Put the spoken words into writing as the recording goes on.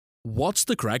What's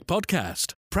the Crack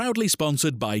podcast? Proudly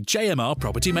sponsored by JMR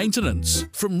Property Maintenance.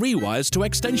 From rewires to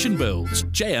extension builds,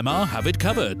 JMR have it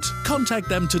covered. Contact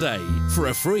them today for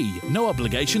a free, no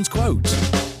obligations quote.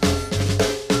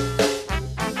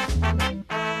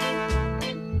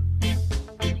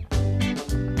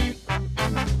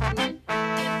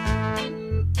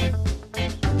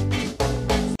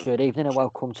 Good evening and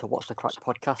welcome to What's the Crack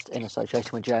podcast in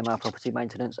association with JMR Property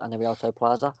Maintenance and the Rialto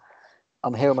Plaza.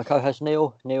 I'm here with my co-host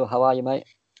Neil. Neil, how are you, mate?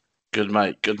 Good,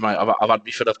 mate. I've had me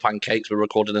fill of pancakes. We're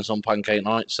recording this on pancake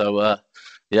night, so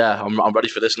yeah, I'm ready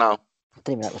for this now. I didn't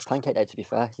even know it was pancake day, to be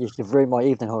fair. You've ruined my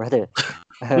evening already.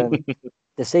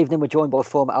 This evening we're joined by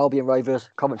former Albion Rovers,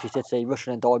 Coventry City,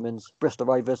 Russian and Diamonds, Bristol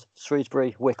Rovers,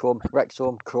 Shrewsbury, Wickham,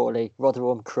 Wrexham, Crawley,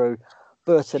 Rotherham, Crewe,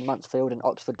 Burton, Mansfield and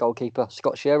Oxford goalkeeper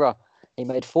Scott Shearer. He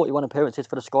made 41 appearances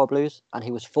for the Sky Blues and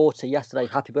he was 40 yesterday.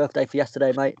 Happy birthday for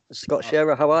yesterday, mate. Scott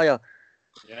Shearer, how are you?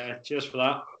 Yeah, cheers for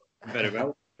that. Very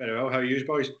well. How are you,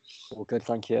 boys? All good,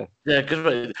 thank you. Yeah, good,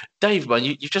 mate. Dave, man,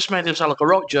 you've just made him sound like a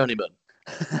rock journeyman.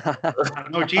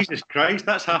 No, Jesus Christ,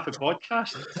 that's half the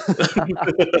podcast.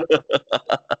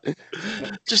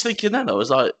 Just thinking then, I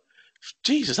was like,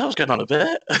 Jesus, that was going on a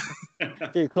bit.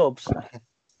 A few clubs.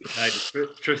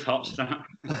 Truth hurts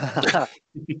that.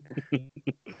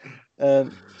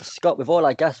 Scott, with all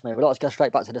our guests, mate, we'd like to go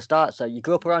straight back to the start. So you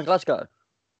grew up around Glasgow?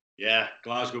 Yeah,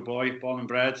 Glasgow boy, born and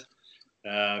bred.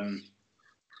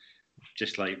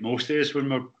 Just like most days when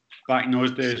we're back in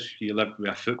those days, you lived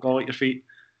with a football at your feet.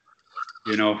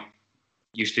 You know,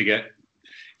 you'd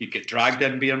get dragged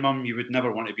in by your mum. You would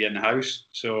never want to be in the house.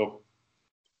 So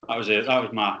that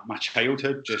was my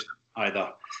childhood. Just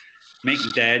either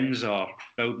making dens or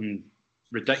building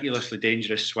ridiculously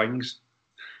dangerous swings.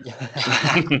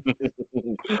 I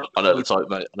know the type,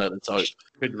 mate. I know the type.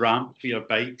 Could ramp for your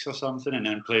bikes or something and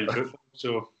then playing football.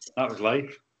 So that was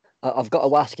life. I've got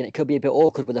to ask, and it could be a bit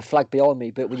awkward with the flag behind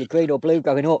me, but were you green or blue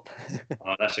growing up?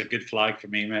 Oh, that's a good flag for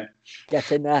me, mate.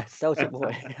 Get in there, Celtic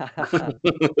boy.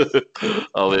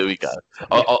 Oh, here we go.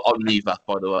 I'll leave that,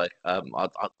 by the way. I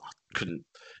couldn't.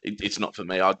 It's not for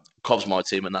me. Cov's my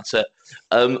team, and that's it.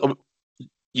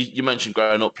 You mentioned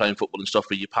growing up playing football and stuff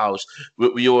with your pals.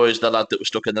 Were you always the lad that was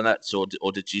stuck in the nets, or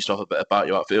did you still have a bit about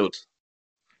you outfield?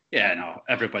 Yeah, no.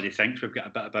 Everybody thinks we've got a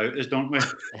bit about us, don't we?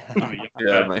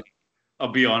 Yeah, mate. I'll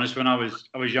be honest. When I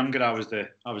was younger, I was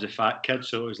a fat kid,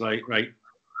 so it was like, right,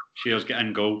 Shearer's get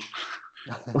in goal.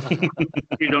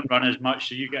 You don't run as much,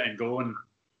 so you get in goal, and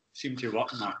seem to work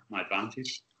my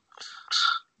advantage.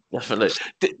 Definitely.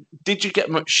 Did you get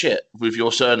much shit with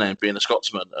your surname being a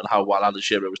Scotsman and how well Alan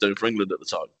Shearer was doing for England at the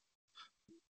time?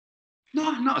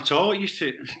 No, not at all. It used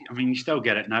to. I mean, you still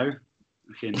get it now.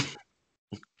 In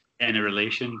a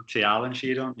relation to Alan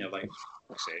Shearer, you're like,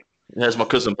 what's it? There's my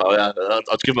cousin, pal. Yeah,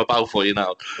 I'd give him a bow for you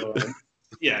now. So,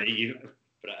 yeah, but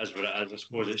it is what it is. I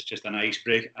suppose it's just a nice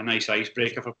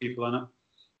icebreaker for people, isn't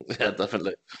it? Yeah,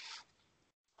 definitely.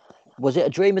 Was it a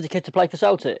dream as a kid to play for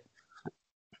Celtic?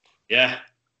 Yeah,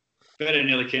 very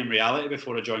nearly came reality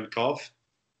before I joined Cov.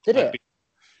 Did it?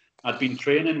 I'd been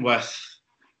training with.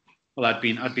 Well, I'd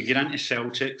been getting into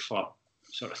Celtic for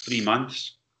sort of 3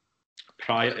 months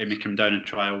prior to me coming down and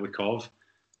trial with Cov,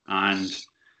 and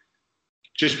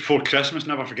just before Christmas,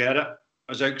 never forget it. I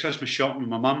was out Christmas shopping with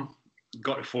my mum.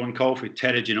 Got a phone call from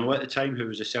Terry Gino at the time, who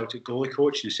was a Celtic goalie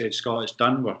coach, and he said, "Scott, it's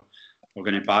done. We're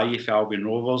going to buy you for Albion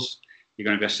Rovers. You're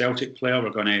going to be a Celtic player.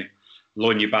 We're going to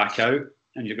loan you back out,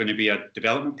 and you're going to be a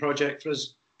development project for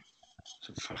us."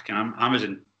 So fucking, I was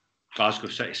in Glasgow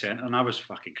city centre, and I was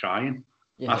fucking crying.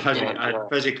 Yeah, I had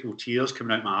physical tears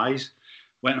coming out my eyes.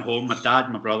 Went home. My dad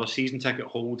and my brother, season ticket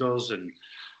holders, and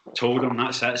told them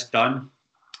that's it. It's done.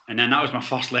 And then that was my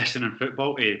first lesson in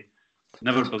football, to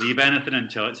never believe anything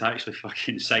until it's actually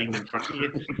fucking signed in front of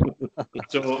you.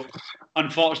 So,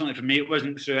 unfortunately for me, it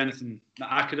wasn't through anything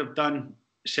that I could have done.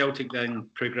 Celtic then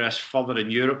progressed further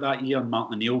in Europe that year, and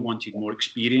Martin O'Neill wanted more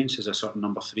experience as a sort of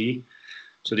number 3.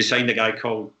 So they signed a guy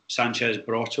called Sanchez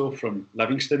Brotto from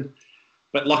Livingston.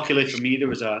 But luckily for me, there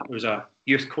was a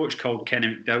youth coach called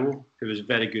Kenny McDowell, who was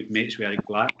very good mates with Eric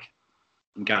Black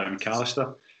and Gary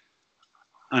McAllister.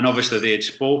 And obviously they had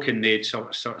spoken, they had sort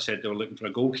of said they were looking for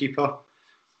a goalkeeper.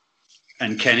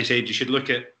 And Kenny said, you should look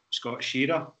at Scott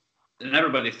Shearer. And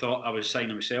everybody thought I was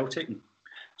signing with Celtic. And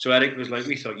so Eric was like,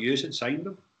 we thought you had signed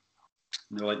him.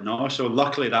 And they were like, no. So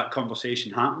luckily that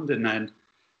conversation happened. And then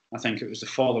I think it was the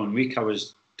following week I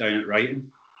was down at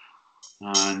Wrighton.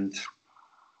 And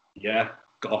yeah,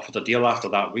 got offered a deal after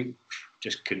that week.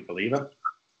 Just couldn't believe it.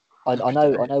 I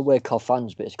know we're Cov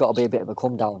fans, but it's got to be a bit of a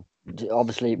come down.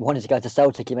 Obviously, wanting to go to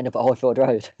Celtic, you end up at Highfield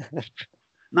Road.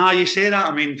 No, you say that.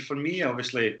 I mean, for me,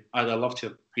 obviously, I'd love to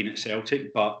have been at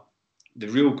Celtic, but the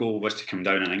real goal was to come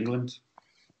down in England.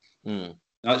 Mm.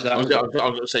 I was going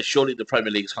to say, surely the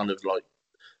Premier League's kind of like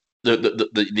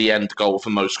the end goal for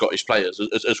most Scottish players.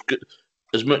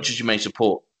 As much as you may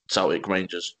support Celtic,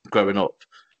 Rangers growing up,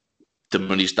 the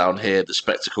money's down here, the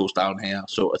spectacle's down here,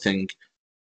 sort of thing.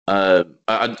 And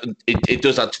it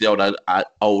does add to the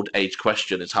old age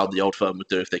question: is how the old firm would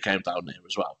do if they came down here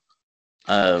as well.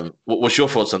 What's your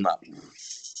thoughts on that?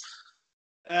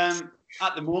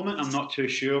 At the moment, I'm not too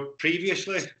sure.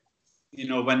 Previously,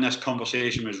 when this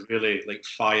conversation was really like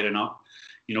firing up,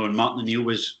 when Martin O'Neill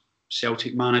was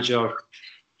Celtic manager,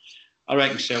 I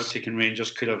reckon Celtic and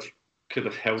Rangers could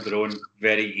have held their own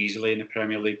very easily in the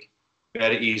Premier League,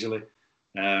 very easily.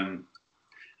 And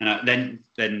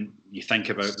then you think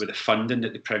about with the funding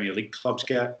that the Premier League clubs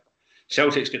get.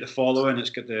 Celtic's got the following, it's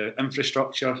got the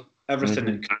infrastructure, everything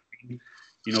that can be,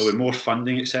 with more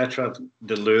funding, etc.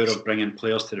 The lure of bringing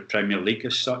players to the Premier League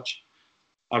as such.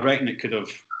 I reckon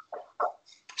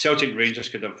Celtic and Rangers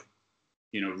could have,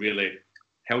 really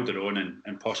held their own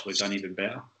and possibly done even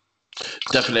better.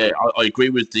 Definitely, I agree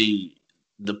with the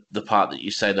part that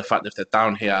you say. The fact that if they're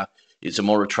down here, it's a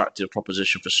more attractive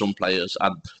proposition for some players,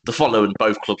 and the following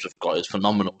both clubs have got is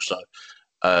phenomenal. So,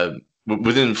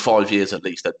 within 5 years at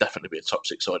least, they'd definitely be a top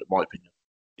 6 side, in my opinion.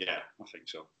 Yeah, I think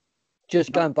so.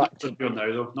 Just going back to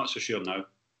not so sure now.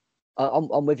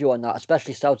 I'm with you on that,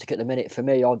 especially Celtic at the minute. For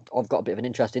me, I've got a bit of an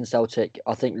interest in Celtic.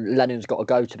 I think Lennon's got to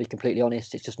go, to be completely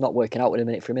honest. It's just not working out at the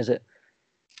minute for him, is it?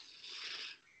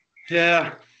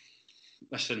 Yeah.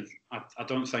 Listen, I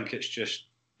don't think it's just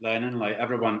Lennon. Like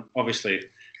everyone, obviously,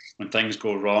 when things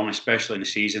go wrong, especially in the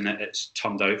season, it's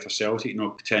turned out for Celtic,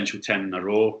 potential 10 in a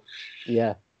row.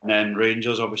 Yeah. And then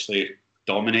Rangers obviously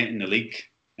dominating the league.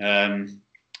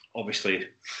 Obviously,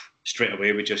 straight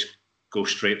away we just go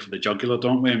straight for the jugular,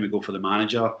 don't we? And we go for the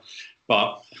manager.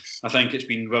 But I think it's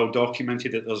been well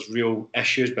documented that there's real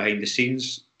issues behind the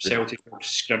scenes. Celtic have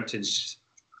scrimped and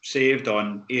saved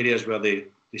on areas where they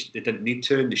didn't need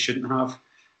to and they shouldn't have.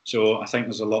 So I think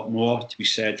there's a lot more to be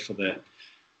said for the,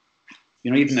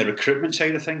 even the recruitment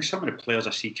side of things. Some of the players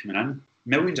I see coming in,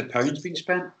 millions of pounds being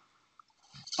spent,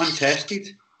 untested.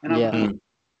 And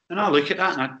I look at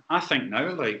that and I think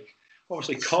now, like,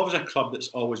 obviously Cov's a club that's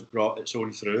always brought its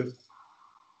own through,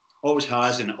 always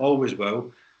has and always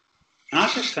will. And I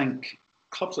just think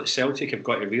clubs like Celtic have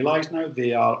got to realise now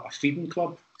they are a feeding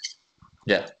club.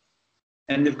 Yeah.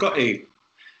 And they've got to,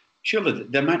 surely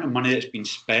the amount of money that's been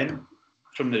spent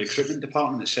from the recruitment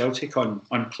department at Celtic on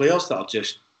players that are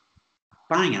just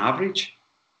bang average,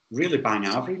 really bang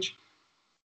average.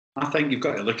 I think you've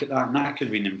got to look at that, and that could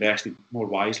have been invested more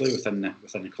wisely within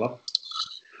the club.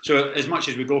 So as much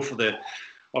as we go for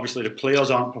obviously the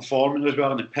players aren't performing as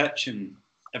well on the pitch, and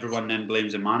everyone then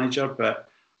blames the manager, but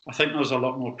I think there's a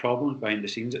lot more problems behind the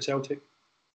scenes at Celtic.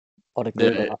 I'd agree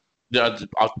with that. Yeah,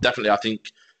 I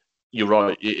think you're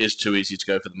right. It is too easy to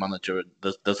go for the manager, and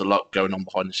there's a lot going on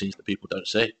behind the scenes that people don't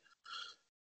see.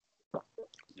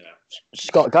 Yeah.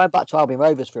 Scott, going back to Albion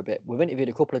Rovers for a bit, we've interviewed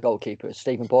a couple of goalkeepers,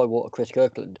 Stephen Boywater, Chris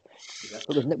Kirkland,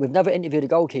 but we've never interviewed a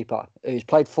goalkeeper who's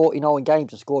played 49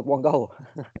 games and scored 1 goal.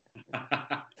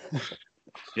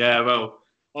 Yeah, well,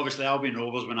 obviously Albion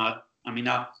Rovers,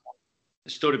 the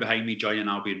story behind me joining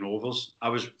Albion Rovers, I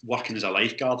was working as a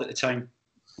lifeguard at the time.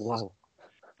 Wow.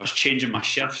 I was changing my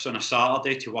shifts on a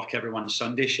Saturday to work everyone's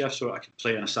Sunday shift so I could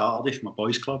play on a Saturday for my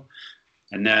boys' club.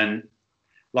 And then,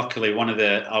 luckily, one of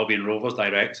the Albion Rovers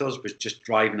directors was just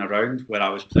driving around where I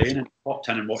was playing and popped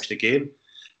in and watched the game.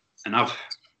 And I've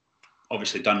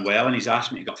obviously done well, and he's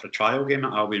asked me to go for a trial game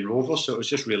at Albion Rovers, so it was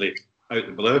just really out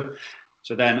the blue.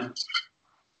 So then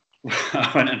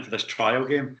I went in for this trial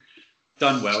game,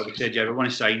 done well. They said, yeah, we want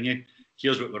to sign you.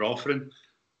 Here's what we're offering.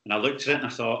 And I looked at it and I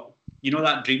thought,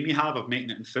 that dream you have of making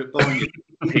it in football and you're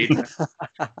paid.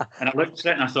 And I looked at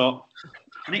it and I thought,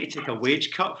 I need to take a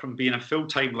wage cut from being a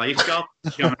full-time lifeguard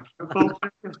to become a football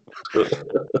player.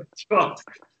 So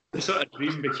the sort of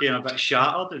dream became a bit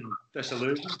shattered and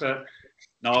disillusioned. But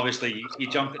no, obviously you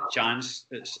jump at the chance.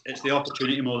 It's the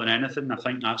opportunity more than anything. I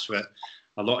think that's what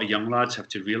a lot of young lads have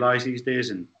to realise these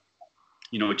days, and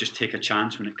just take a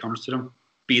chance when it comes to them.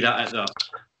 Be that at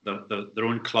their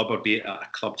own club or be it at a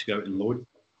club to go out and loan.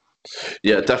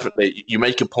 Yeah, definitely. You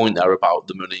make a point there about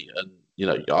the money, and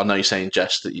I know you're saying,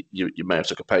 Jess, that you may have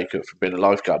took a pay cut for being a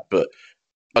lifeguard, but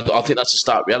I think that's a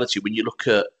stark reality when you look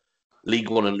at League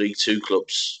One and League Two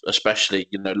clubs, especially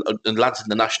and lads in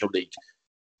the National League,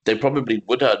 they probably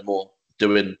would earn more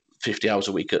doing 50 hours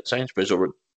a week at Sainsbury's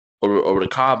or a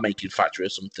car making factory or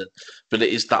something. But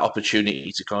it is that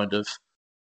opportunity to kind of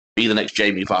be the next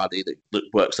Jamie Vardy that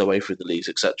works their way through the leagues,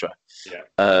 etc.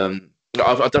 Yeah.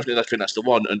 I definitely think that's the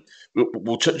one, and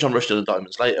we'll touch on Rushden and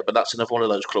Diamonds later. But that's another one of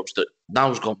those clubs that now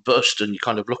has gone bust, and you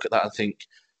kind of look at that and think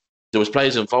there was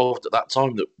players involved at that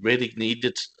time that really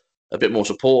needed a bit more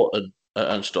support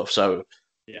and stuff. So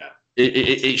yeah,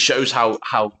 it shows how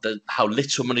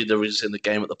little money there is in the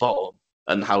game at the bottom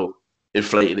and how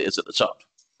inflated it is at the top.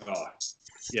 Oh,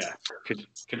 yeah, couldn't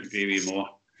agree with you more,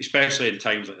 especially in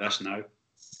times like this now.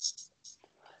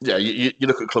 Yeah, you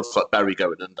look at clubs like Bury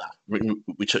going under.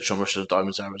 We touched on Rushden and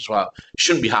Diamonds there as well. It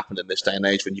shouldn't be happening this day and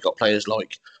age when you've got players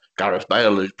like Gareth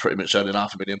Bale who's pretty much earning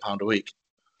 £500,000 a week.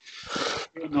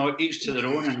 No, each to their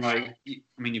own, and like, I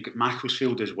mean, you've got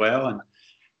Macclesfield as well, and I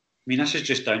mean, this is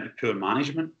just down to poor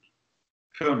management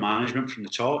from the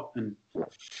top. And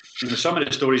you know, some of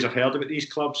the stories I've heard about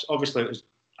these clubs, obviously, it was,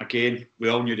 again, we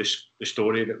all knew the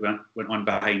story that went on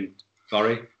behind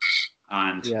Bury,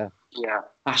 and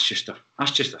that's just a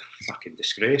fucking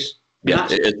disgrace. Yeah,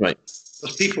 it is, mate.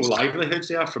 There's people's livelihoods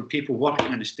there, from people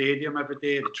working in the stadium every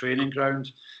day, the training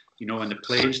ground, you know, and the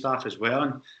playing staff as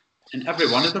well, and every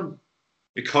one of them,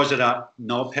 because of that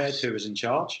knobhead who was in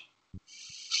charge.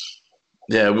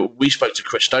 Yeah, we spoke to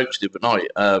Chris Stokes the other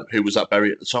night, who was at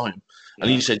Bury at the time, and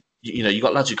he said, you know, you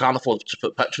got lads who can't afford to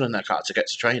put petrol in their car to get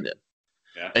to training.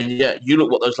 Yeah. And yet, you look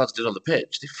what those lads did on the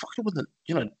pitch. They fucking wouldn't,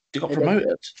 you know, they got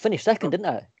promoted. Finished second, didn't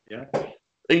they? Yeah.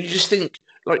 And you just think,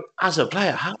 like, as a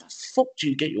player, how the fuck do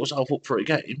you get yourself up for a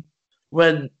game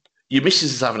when your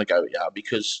missus is having a go at you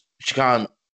because she can't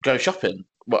go shopping?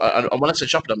 Well, and when I say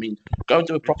shopping, I mean go and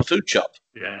do a proper food shop.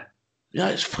 Yeah. Yeah,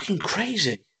 it's fucking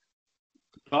crazy.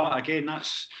 But again,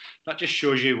 that just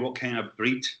shows you what kind of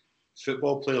breed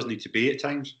football players need to be at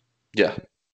times. Yeah.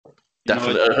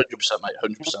 Definitely, 100%,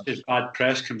 mate, 100%. If bad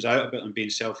press comes out about them being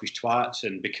selfish twats,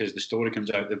 and because the story comes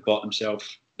out they've bought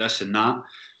themselves this and that,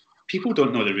 people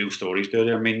don't know the real stories, do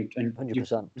they? I mean, and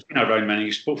 100%. You've been around many,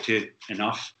 you spoke to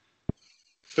enough.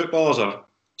 Footballers are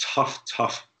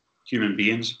tough human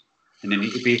beings, and they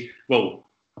need to be, well,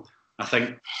 I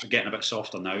think they're getting a bit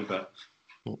softer now, but...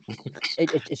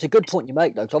 It's a good point you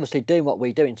make, though, because obviously doing what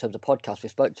we do in terms of podcasts, we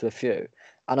spoke to a few,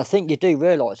 and I think you do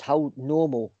realise how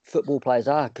normal football players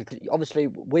are, because obviously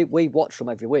we watch them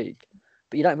every week,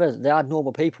 but you don't realise they are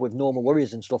normal people with normal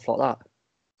worries and stuff like that.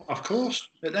 Of course.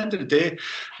 At the end of the day,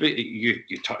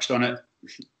 you touched on it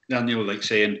there, Neil, like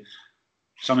saying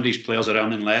some of these players are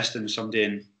earning less than somebody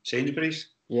in Sainsbury's.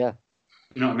 Yeah.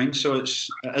 You know what I mean? So it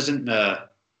isn't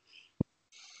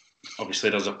obviously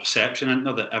there's a perception in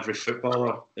there that every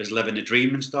footballer is living the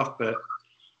dream and stuff, but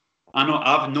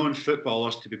I've known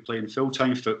footballers to be playing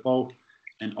full-time football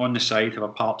and on the side have a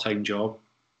part-time job.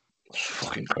 It's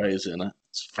fucking crazy, isn't it?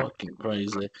 It's fucking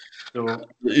crazy. So,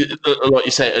 like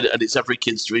you say, and it's every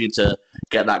kid's dream to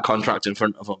get that contract in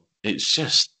front of them. It's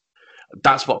just,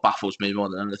 that's what baffles me more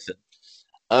than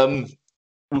anything.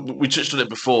 We touched on it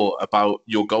before about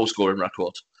your goal scoring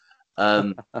record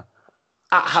at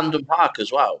Hampden Park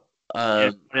as well.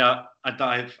 I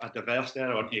diverse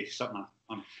there onto something.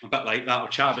 I'm a bit like that. I'll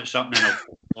chat about something.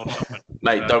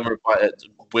 Mate, don't worry about it.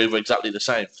 We're exactly the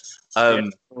same.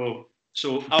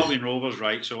 So Albion Rovers,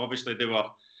 right? So obviously they were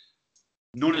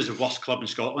known as the worst club in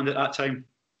Scotland at that time.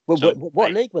 Well, so,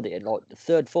 what league were they in? Like the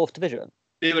third, fourth division?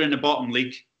 They were in the bottom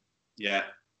league. Yeah.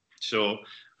 So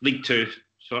League Two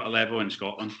sort of level in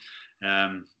Scotland.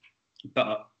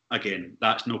 But again,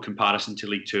 that's no comparison to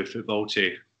League Two football,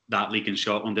 to that league in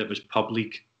Scotland. It was pub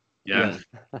league. Yeah.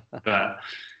 But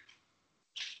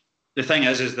the thing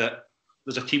is that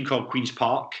there's a team called Queen's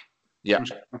Park. Yeah.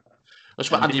 That's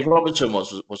what Andy Robinson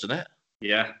was, wasn't it?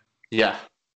 Yeah. Yeah.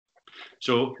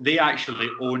 So they actually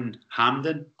own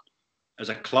Hampden as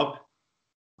a club.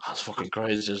 That's fucking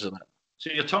crazy, isn't it? So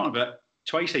you're talking about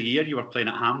twice a year you were playing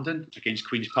at Hampden against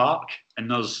Queen's Park, and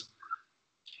there's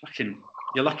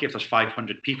you're lucky if there's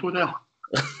 500 people there.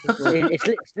 It's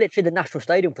literally the national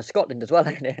stadium for Scotland as well,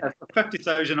 isn't it?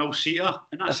 50,000 all seater,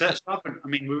 and that's it. I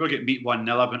mean, we were getting beat 1-0.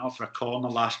 I went up for a corner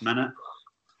last minute,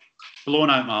 blown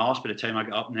out my arse by the time I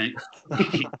got up and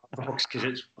because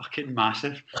it's fucking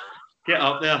massive. Get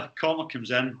up there, corner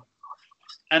comes in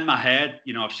my head,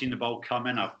 you know, I've seen the ball come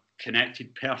in, I've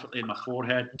connected perfectly in my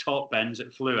forehead, top bins,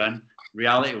 it flew in.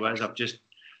 Reality was I've just,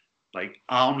 like,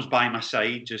 arms by my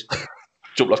side, just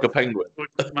jump like a penguin.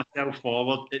 Push myself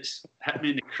forward, it's hit me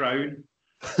in the crown.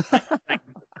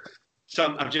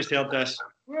 So I've just heard this,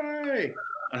 way.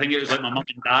 I think it was like my mum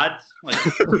and dad. Like,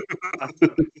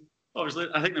 obviously,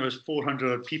 I think there was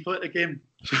 400 people at the game.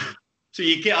 So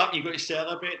you get up, you go to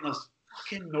celebrate, and there's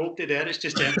fucking nobody there. It's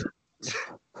just empty.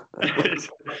 It's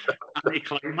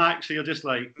anti-climax. So you're just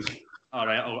like, all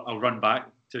right, I'll run back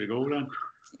to the goal then.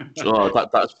 Oh,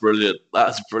 that's brilliant.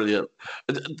 That's brilliant.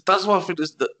 That's one thing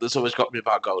that's always got me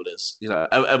about goalies. You know,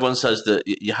 everyone says that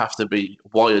you have to be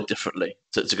wired differently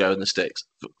to go in the sticks,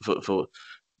 for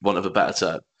want of a better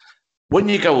term. When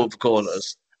you go up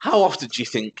corners, how often do you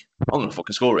think, I'm going to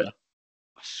fucking score here?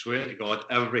 I swear to God,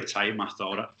 every time I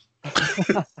thought it.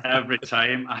 Every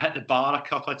time. I hit the bar a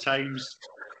couple of times.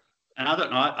 And I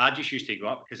don't know, I just used to go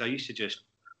up because I used to just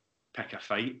pick a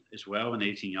fight as well in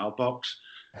the 18-yard box.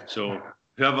 So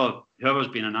whoever's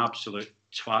been an absolute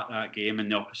twat that game in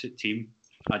the opposite team,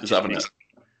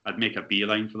 I'd make a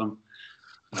beeline for them.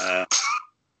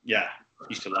 Yeah,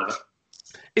 used to love it.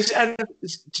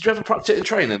 Did you ever practice it in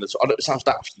training? I know it sounds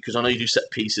daft because I know you do set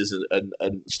pieces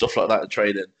and stuff like that in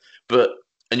training,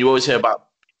 and you always hear about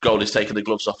goalies taking the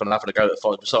gloves off and having a go at the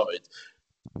five-a-side.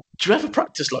 Do you ever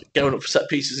practice like going up for set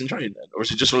pieces in training, or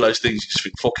is it just one of those things you just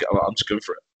think, fuck it, I'm just going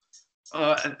for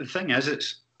it? The thing is,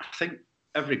 I think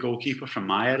every goalkeeper from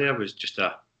my area was just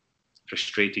a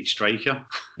frustrated striker.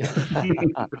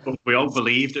 We all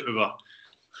believed that we were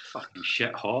fucking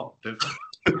shit hot, but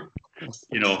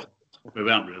you know, we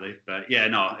weren't really. But yeah,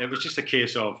 no, it was just a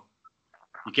case of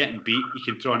you're getting beat, you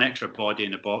can throw an extra body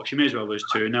in the box. You may as well lose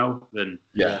 2-0 than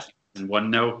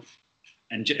 1-0.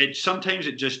 And sometimes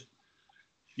it just,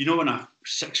 you know, when a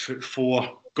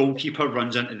 6'4" goalkeeper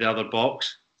runs into the other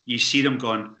box, you see them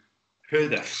going, who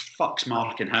the fuck's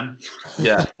marking him?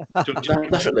 Yeah, so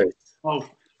definitely. Oh,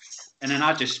 and then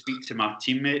I just speak to my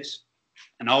teammates,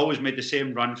 and I always made the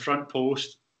same run, front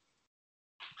post,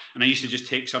 and I used to just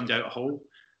take somebody out of hole.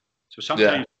 So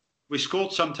sometimes we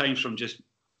scored sometimes from just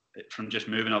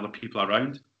moving other people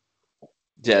around.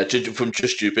 Yeah, from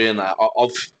just you being there.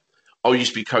 I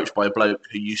used to be coached by a bloke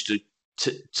who used to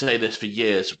say this for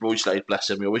years. Roy Slade, bless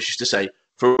him. He always used to say,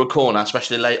 for a corner,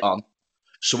 especially late on,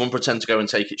 someone pretend to go and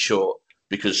take it short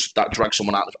because that drags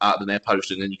someone out of the near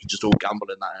post, and then you can just all gamble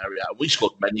in that area. We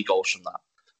scored many goals from that.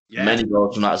 Yeah. Many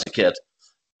goals from that as a kid.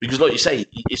 Because like you say,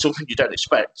 it's something you don't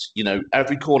expect. You know,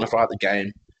 every corner throughout the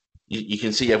game, you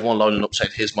can see everyone lining up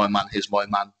saying, here's my man,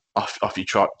 off you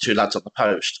try, two lads on the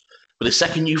post. But the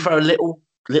second you throw a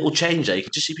little change there, you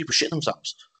can just see people shit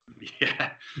themselves.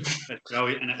 Yeah, it's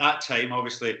brilliant. And at that time,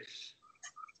 obviously,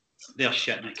 they're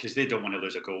shitting it because they don't want to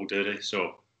lose a goal, do they?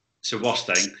 So it's the worst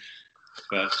thing.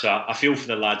 But I feel for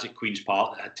the lads at Queen's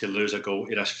Park that had to lose a goal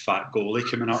to this fat goalie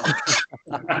coming up.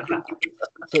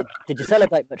 Did you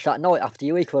celebrate much that night after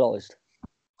you equalised?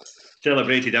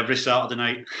 Celebrated every Saturday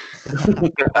night.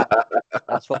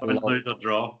 That's what we lose or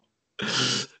draw.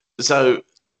 So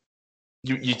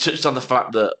you touched on the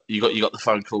fact that you got the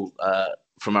phone call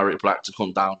from Eric Black to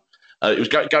come down. It was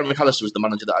Gary McAllister was the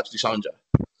manager that actually signed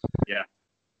you. Yeah.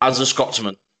 As a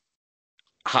Scotsman,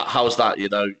 how's that? You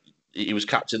know, he was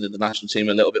captain in the national team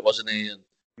a little bit, wasn't he? And...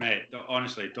 Mate,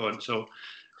 honestly, don't. So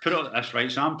put it like this, right?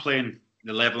 So I'm playing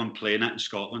the level I'm playing at in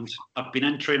Scotland. I've been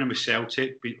in training with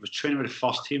Celtic. I was training with the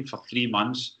first team for 3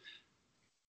 months,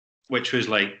 which was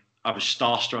like, I was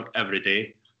starstruck every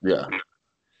day. Yeah.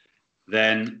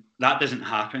 Then that doesn't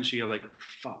happen. So you're like,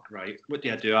 fuck, right? What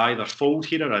do I do? I either fold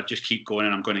here or I just keep going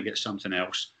and I'm going to get something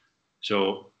else.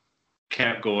 So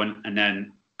kept going and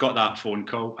then got that phone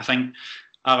call. I think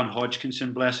Aaron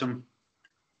Hodgkinson, bless him,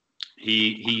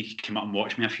 he came up and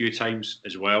watched me a few times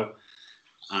as well.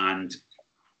 And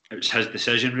it was his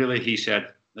decision, really. He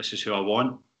said, this is who I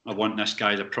want. I want this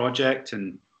guy as a project.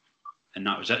 And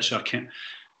that was it. So I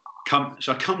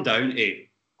come down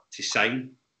to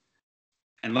sign.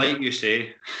 And like you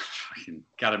say, fucking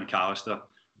Gary McAllister,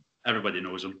 everybody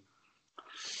knows him.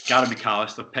 Gary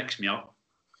McAllister picks me up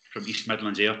from East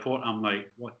Midlands Airport. I'm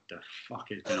like, what the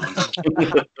fuck is going on?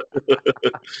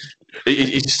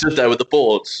 He stood there with the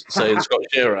boards saying Scott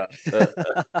Shearer.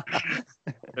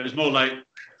 It was more like,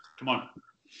 come on.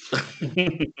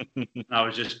 I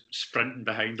was just sprinting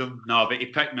behind him. No, but he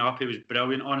picked me up. He was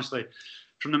brilliant, honestly.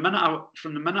 From the minute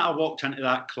I walked into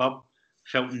that club,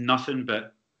 felt nothing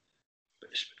but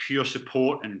pure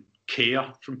support and care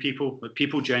from people. Like,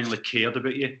 people genuinely cared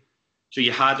about you. So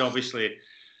you had, obviously,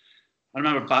 I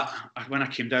remember back when I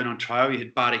came down on trial, you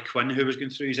had Barry Quinn who was going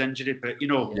through his injury, but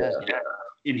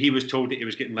and he was told that he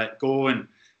was getting let go,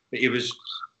 but he was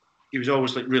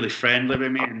always like really friendly with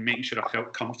me and making sure I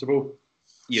felt comfortable.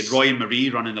 You had Roy and Marie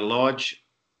running the lodge,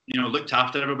 looked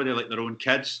after everybody like their own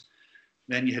kids.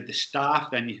 Then you had the staff.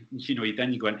 Then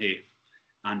you go into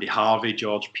Andy Harvey,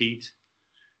 George Peat,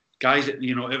 guys that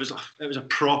it was a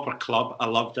proper club. I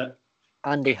loved it.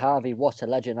 Andy Harvey, what a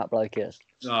legend that bloke is.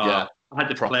 Yeah, I had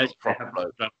the pleasure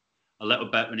a little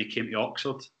bit when he came to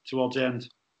Oxford towards the end.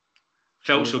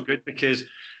 Felt so good because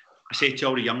I say to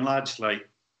all the young lads, like,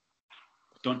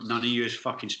 don't none of you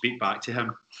fucking speak back to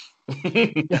him.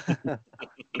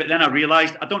 But then I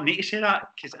realised I don't need to say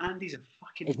that because Andy's a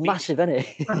fucking He's beast. massive, isn't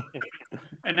he?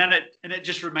 And then it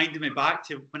just reminded me back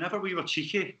to whenever we were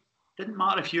cheeky. Didn't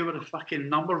matter if you were the fucking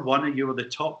number one or you were the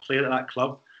top player at that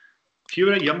club. If you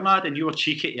were a young lad and you were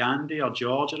cheeky to Andy or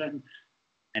George or anything,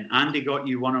 and Andy got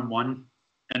you 1-on-1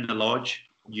 in the lodge,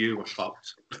 you were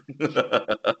fucked.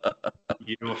 And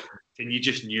you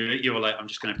just knew it. You were like, I'm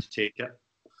just going to have to take it.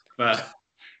 But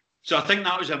so I think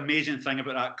that was an amazing thing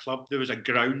about that club. There was a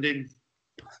grounding.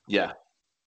 Yeah.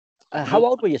 How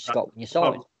old were you, Scott, when you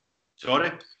signed?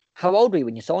 Sorry? How old were you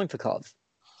when you signed for Cov?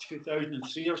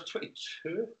 2003. I was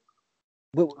 22.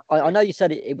 Well, I know you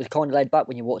said it was kind of laid back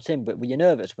when you walked in, but were you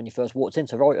nervous when you first walked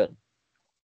into Brighton?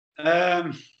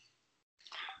 I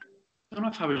don't know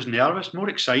if I was nervous, more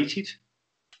excited.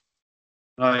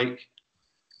 Like,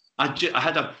 I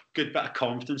had a good bit of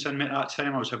confidence in me at that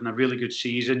time. I was having a really good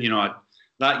season. You know,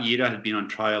 that year I had been on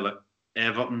trial at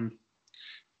Everton,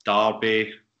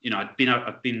 Derby. You know, I'd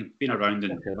been around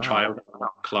in trial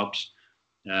clubs.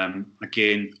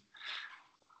 Again,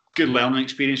 good learning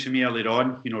experience for me earlier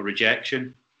on. You know,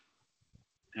 rejection.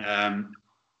 And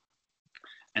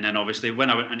then obviously when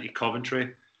I went into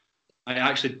Coventry, I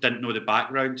actually didn't know the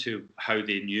background to how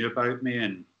they knew about me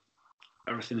and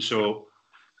everything. So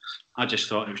I just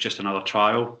thought it was just another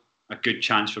trial, a good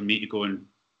chance for me to go and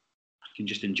I can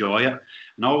just enjoy it.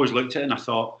 And I always looked at it and I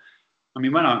thought, I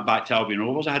mean, when I went back to Albion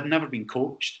Rovers, I had never been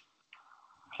coached.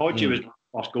 Hodgie was my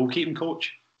first goalkeeping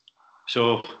coach.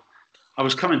 So I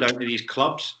was coming down to these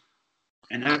clubs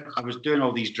and I was doing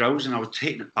all these drills and I was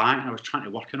taking it back and I was trying to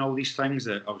work on all these things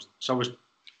that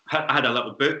I had a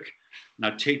little book and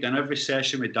I'd take down every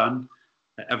session we'd done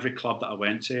at every club that I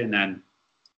went to. And then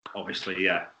obviously,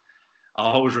 I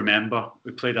always remember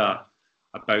we played a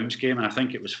bounce game and I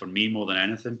think it was for me more than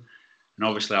anything. And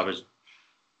obviously I was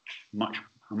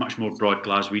much more broad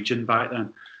Glaswegian back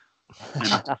then.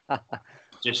 And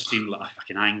just seemed like a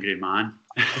fucking angry man.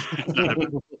 I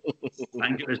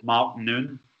think it was Mark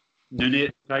Noon at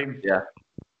the time. Yeah.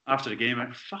 After the game, I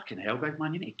went, fucking hell, big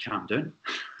man, you need to calm down.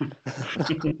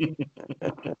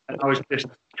 I was just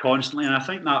constantly, and I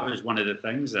think that was one of the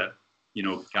things that, you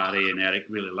know, Gary and Eric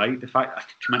really liked, the fact that I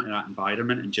could come into that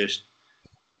environment and just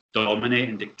dominate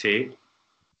and dictate.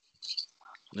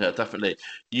 Yeah, definitely.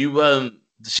 You, the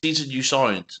season you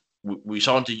signed, we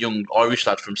signed a young Irish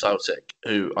lad from Celtic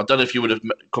who I don't know if you would have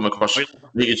come across. Doyle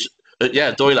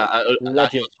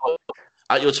Legend.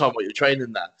 At your time when you were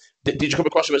training there. Did you come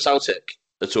across him at Celtic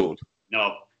at all?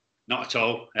 No, not at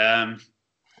all.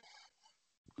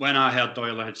 When I heard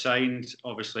Doyle had signed,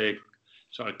 obviously,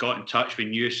 sort of got in touch. We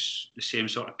knew the same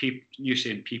sort of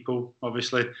same people,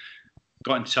 obviously.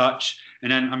 Got in touch.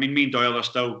 And then, I mean, me and Doyle are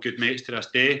still good mates to this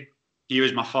day. He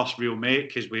was my first real mate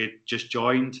because we had just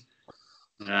joined.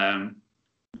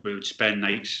 We would spend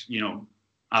nights, you know,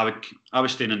 I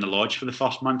was staying in the lodge for the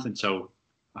first month until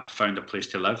I found a place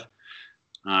to live.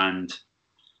 And it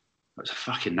was a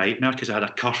fucking nightmare because I had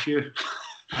a curfew.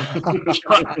 I'd go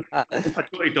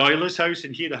to Doyle's house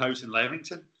and he had a house in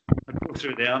Leamington. I'd go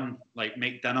through there and like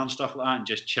make dinner and stuff like that and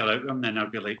just chill out with him. Then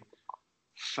I'd be like,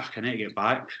 fuck, I need to get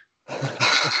back.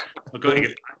 I've got to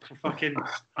get back for fucking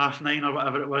 9:30 or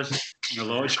whatever it was in the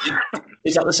lodge.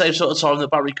 Is that the same sort of time that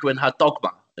Barry Quinn had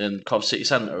Dogma in Cov City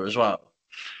Centre as well?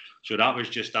 So that was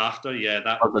just after, yeah.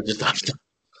 That was just after.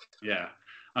 Yeah.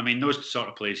 I mean, those sort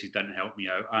of places didn't help me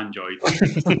out. I enjoyed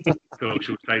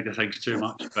social side of things too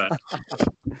much, but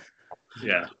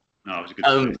yeah, no, it was a good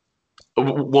place.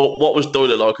 What was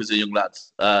Doyle like as a young lad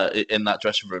in that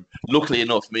dressing room? Luckily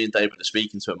enough, me and David are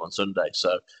speaking to him on Sunday,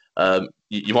 so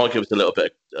you might give us a little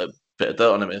bit of dirt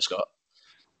on him here, Scott.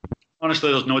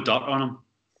 Honestly, there's no dirt on him.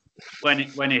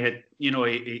 When he had, you know,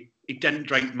 he didn't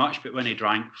drink much, but when he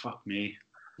drank, fuck me.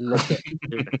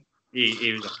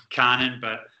 He was a cannon,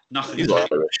 but nothing. He's Irish.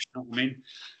 You know what I mean?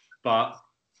 But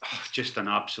just an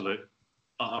absolute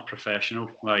utter professional.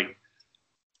 Like,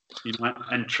 you know,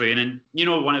 in training, you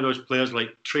know, one of those players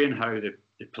like train how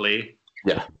they play.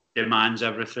 Yeah. Demands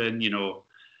everything. You know,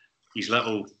 his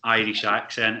little Irish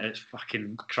accent. It's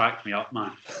fucking cracked me up,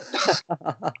 man.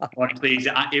 Honestly,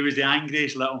 he was the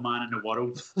angriest little man in the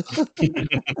world.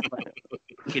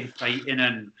 Fucking fighting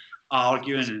and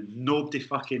arguing, and nobody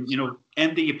fucking, you know,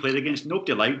 MD you played against,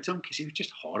 nobody liked him because he was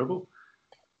just horrible.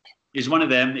 He's one of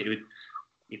them that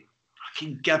he'd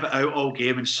fucking give it out all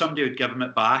game and somebody would give him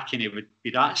it back and he would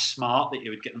be that smart that he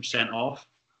would get them sent off.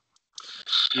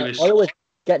 I always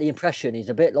get the impression he's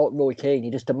a bit like Roy Keane. He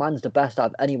just demands the best out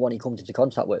of anyone he comes into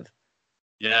contact with.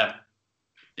 Yeah,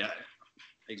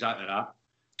 exactly that.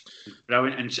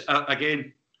 Brilliant. And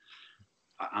again,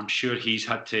 I'm sure he's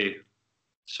had to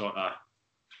sort of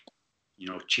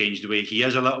changed the way he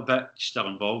is a little bit. He's still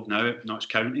involved now at Notts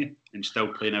County and still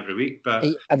playing every week. But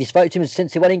have you spoken to him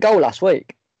since he went in goal last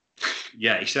week?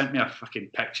 Yeah, he sent me a fucking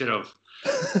picture of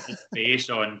his face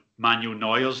on Manuel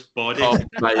Neuer's body. Oh,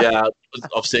 mate, yeah,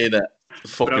 I've seen it.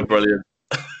 Fucking brilliant.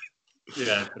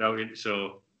 Yeah, brilliant.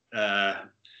 So, me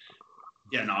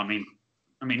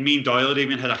and Doyle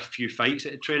even had a few fights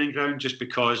at the training ground just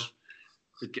because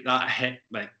we'd get that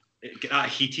get that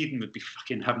heated, and we'd be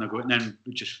fucking having a go, and then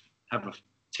we'd just have a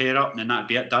tear up, and then that'd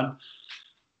be it, done.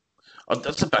 Oh,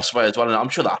 that's the best way as well, and I'm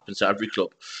sure that happens to every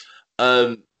club.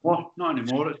 Well, not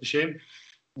anymore. It's a shame.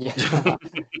 Yeah.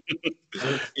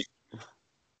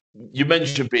 You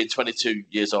mentioned being 22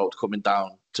 years old, coming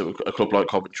down to a club like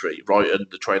Coventry, right at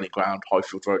the training ground,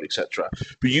 Highfield Road, etc.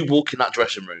 But you walk in that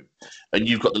dressing room, and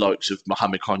you've got the likes of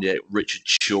Mohamed Kanye, Richard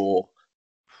Shaw,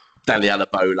 Dele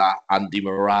Alabola, Andy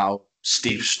Morale,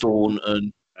 Steve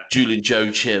Staunton, Julian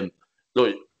Joe Chim.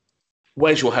 Look,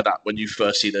 where's your head at when you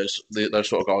first see those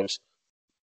sort of guys?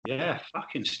 Yeah,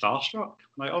 fucking starstruck.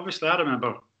 Like, obviously, I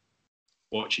remember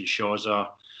watching Shawza,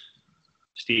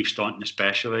 Steve Staunton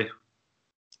especially,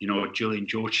 Julian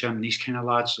Joachim, these kind of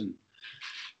lads, and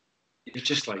it's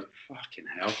just like, fucking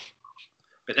hell.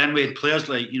 But then we had players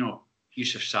like,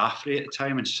 Yusuf Safri at the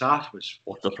time, and Saf was...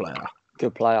 What a player.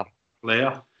 Good player.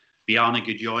 Bjarne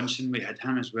Gudjonsson, we had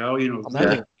him as well,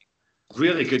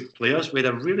 really good players. We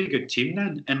had a really good team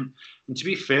then, and to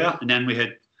be fair, and then we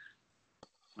had,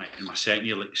 like, in my second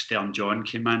year, like, Stern John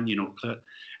came in,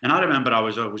 and I remember I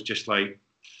was always just like,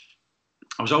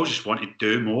 I was always just wanting to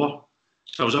do more.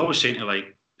 So I was always saying to,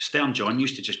 like, Stern John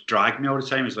used to just drag me all the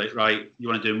time. He's like, right, you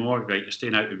want to do more? Right, you're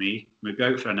staying out with me. We'd be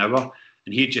out for an hour,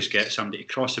 and he'd just get somebody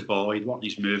to cross the ball. He'd want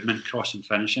his movement, crossing,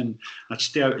 finishing. I'd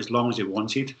stay out as long as he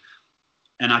wanted.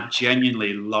 And I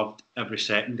genuinely loved every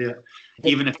second of it.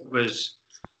 Even if it was,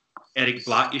 Eric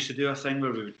Black used to do a thing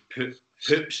where we would put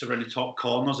hoops around the top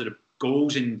corners of the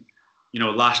goals and,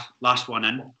 last one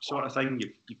in sort of thing.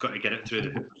 You've got to get it through the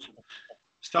hoops.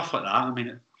 Stuff like that. I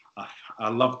mean, I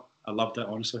loved it,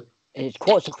 honestly. It's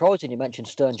quite surprising you mentioned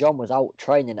Stern John was out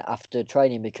training after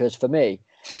training, because for me,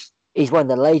 he's one of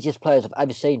the laziest players I've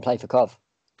ever seen play for Cov.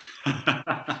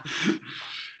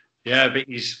 Yeah, but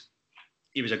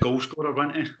he was a goal scorer,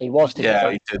 wasn't he? He was. He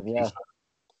did. Yeah.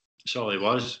 That's all he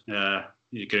was.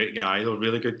 He's a great guy, though,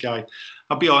 really good guy.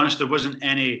 I'll be honest, there wasn't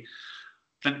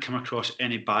didn't come across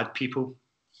any bad people.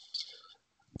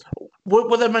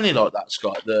 Were there many like that,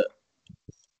 Scott, that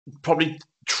probably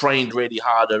trained really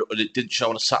hard and it didn't show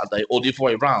on a Saturday, or the other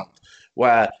way around,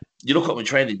 where you look at them in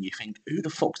training and you think, who the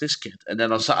fuck's this kid? And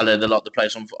then on Saturday, they light the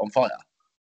place on fire.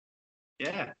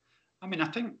 Yeah. I mean, I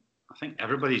think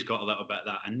everybody's got a little bit of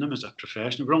that in them as a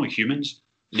professional. We're only humans.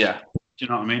 Yeah. Do you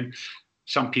know what I mean?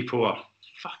 Some people are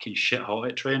fucking shit hot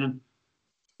at training.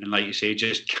 And like you say,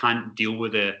 just can't deal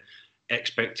with the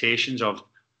expectations of,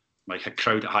 like, a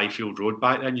crowd at Highfield Road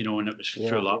back then, and it was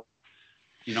full up.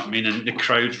 You know what I mean? And the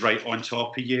crowd's right on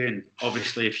top of you. And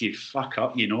obviously, if you fuck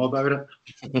up, you know about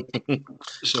it.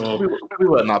 So we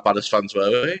weren't that bad as fans,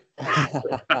 were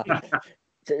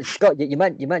we? Scott, you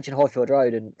mentioned Highfield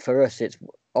Road, and for us, it's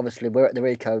obviously we're at the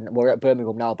Rico. We're at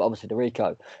Birmingham now, but obviously the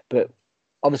Rico. But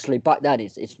obviously back then,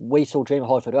 it's we still dream of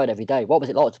Highfield Road every day. What was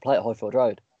it like to play at Highfield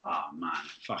Road? Oh man,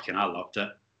 fucking, I loved it.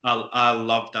 I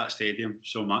loved that stadium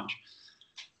so much.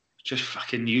 Just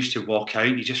fucking used to walk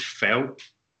out. You felt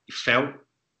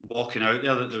walking out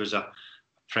there that there was a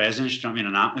presence. Do you know what I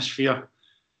mean? An atmosphere.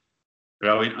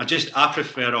 Brilliant. I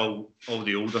prefer all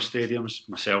the older stadiums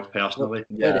myself personally.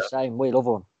 We're the same. We love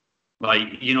one.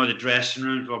 Like, the dressing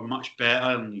rooms were much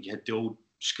better, and you had the old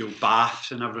school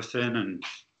baths and everything. And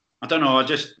I don't know,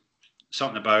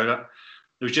 something about it.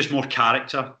 There was just more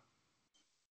character.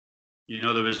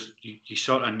 There was, you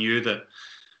sort of knew that,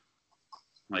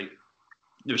 like,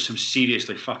 there was some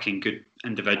seriously fucking good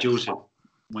individuals that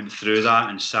went through that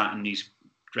and sat in these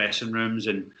dressing rooms.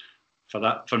 And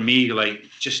for me, like,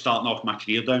 just starting off my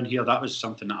career down here, that was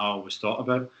something that I always thought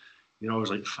about. I was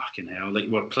like, fucking hell, like,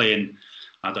 we're playing,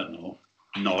 I don't know,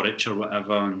 Norwich or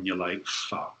whatever, and you're like,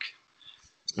 fuck.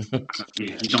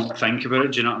 you don't think about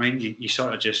it, do you know what I mean? You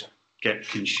sort of just get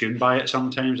consumed by it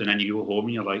sometimes, and then you go home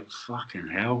and you're like, fucking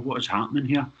hell, what is happening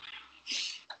here?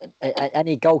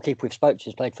 Any goalkeeper we've spoke to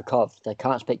who's played for Cov, they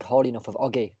can't speak highly enough of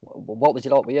Oggy. What was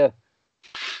it like with you?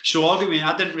 So Oggy,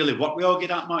 I didn't really work with Oggy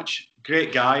that much.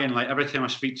 Great guy, and like every time I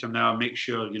speak to him now, I make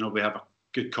sure we have a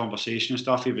good conversation and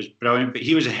stuff. He was brilliant, but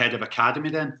he was the head of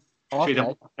academy then. Okay. So he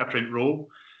had a different role.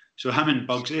 So him and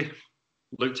Bugsy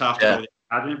looked after all the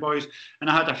academy boys, and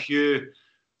I had a few.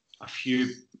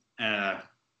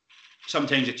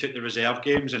 Sometimes he took the reserve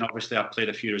games, and obviously I played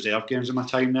a few reserve games in my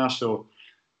time there. So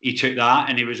he took that,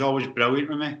 and he was always brilliant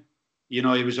with me. You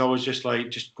know, he was always just like,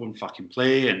 just go and fucking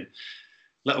play, and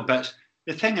little bits.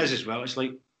 The thing is, as well, it's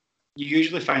like, you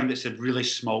usually find it's the really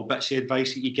small bits of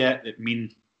advice that you get that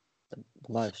mean The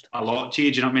most. a lot to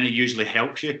you. Do you know what I mean? It usually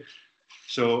helps you.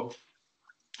 So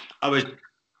I was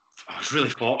really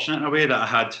fortunate in a way that I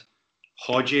had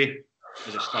Hodgie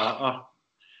as a starter.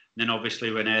 And then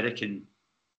obviously when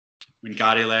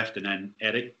Gary left and then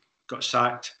Eric got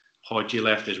sacked, Hodgie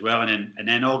left as well, and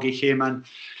then Augie came in.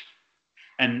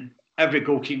 And every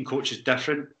goalkeeping coach is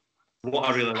different. What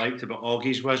I really liked about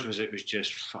Augie's was it was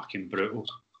just fucking brutal.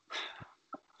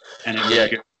 And it was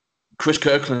good. Chris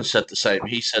Kirkland said the same.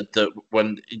 He said that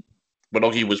when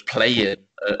Augie was playing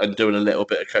and doing a little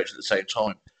bit of coaching at the same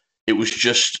time, it was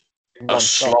just a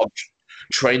slog.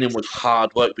 Training was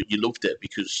hard work, but you loved it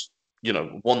because, you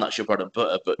know, one, that's your bread and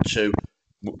butter, but two,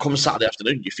 come Saturday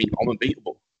afternoon, you think I'm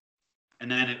unbeatable. And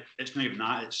then it's not even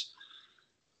that. It's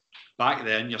back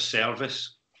then, your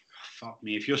service. Fuck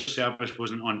me, if your service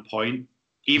wasn't on point,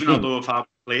 even although if I was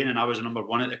playing and I was number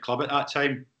one at the club at that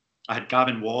time, I had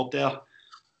Gavin Ward there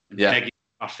and Peggy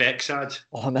Arfexad.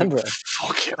 Oh, I remember it.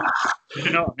 Fucking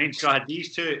You know what I mean? So I had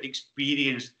these two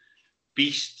experienced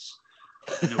beasts,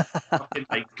 you know, fucking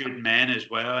like good men as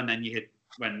well. And then you had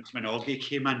when Augie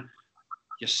came in,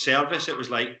 your service, it was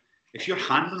like if your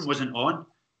handling wasn't on,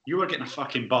 you were getting a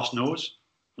fucking burst nose.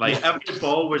 Like every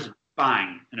ball was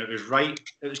bang, and it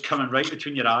was coming right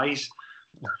between your eyes.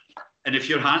 And if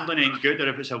your handling ain't good, or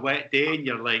if it's a wet day and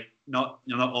you're not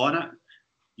on it,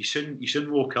 you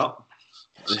shouldn't woke up.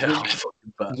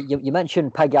 You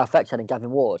mentioned Peggy Arfexad and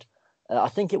Gavin Ward. I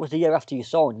think it was the year after you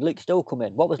signed. Luke still come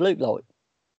in. What was Luke like?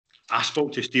 I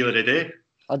spoke to Steeler today.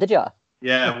 Oh, did you?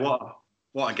 Yeah,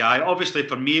 what a guy. Obviously,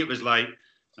 for me, it was like,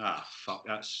 fuck,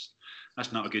 that's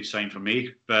not a good sign for me.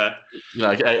 But you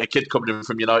know, a kid coming in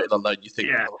from United alone, you think,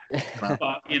 yeah.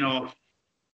 But you know,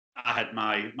 I had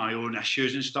my own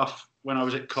issues and stuff when I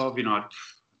was at Cov. You know, I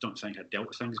don't think I dealt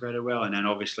with things very well. And then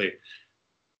obviously,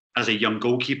 as a young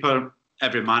goalkeeper,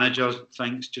 every manager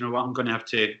thinks, do you know what, I'm going to have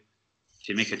to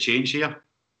make a change here.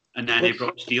 And then he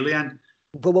brought Steely in.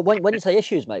 But when you say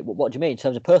issues, mate, what do you mean in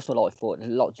terms of personal life?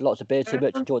 Lots of beer too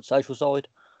much, enjoyed the social side?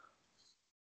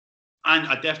 And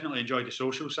I definitely enjoyed the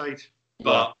social side,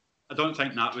 but I don't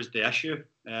think that was the issue.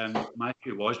 My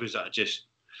issue was that I just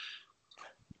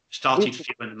started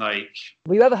feeling like...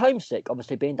 Were you ever homesick,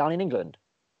 obviously, being down in England?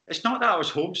 It's not that I was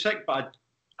homesick, but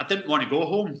I didn't want to go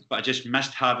home, but I just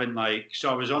missed having,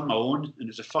 so I was on my own, and it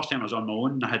was the first time I was on my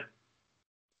own, and I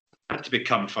had to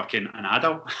become fucking an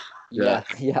adult. Yeah,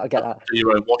 I get that. Do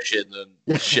your own washing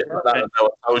and shit like that. I know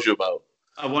what I told you about.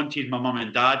 I wanted my mum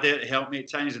and dad there to help me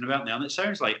at times, and they weren't there. And it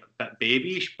sounds like a bit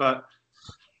babyish, but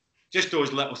just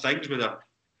those little things with her.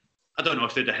 I don't know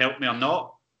if they'd have helped me or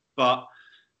not, but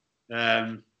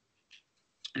and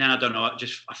then I don't know.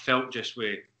 I felt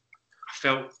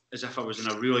as if I was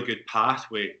in a really good path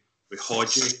with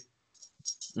Hodgie.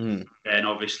 And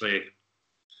obviously,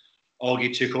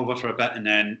 Augie took over for a bit, and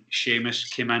then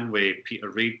Seamus came in with Peter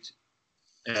Reid.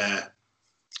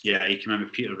 He came in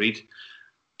with Peter Reid.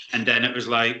 And then it was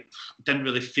like, didn't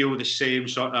really feel the same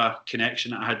sort of connection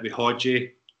that I had with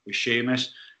Hodgie, with Seamus.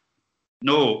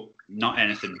 No, not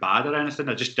anything bad or anything.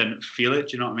 I just didn't feel it,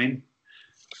 do you know what I mean?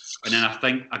 And then I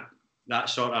think that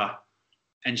sort of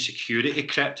insecurity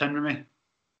crept in with me.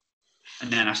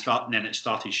 And then it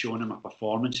started showing in my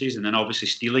performances. And then obviously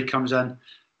Steely comes in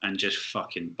and just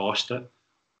fucking bossed it. It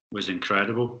was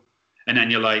incredible. And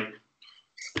then you're like,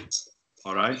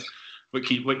 all right, what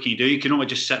can you do? You can only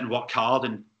just sit and work hard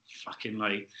and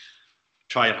fucking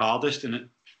try your hardest. And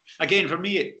again, for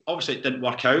me, obviously it didn't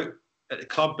work out at the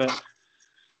club, but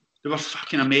they were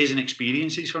fucking amazing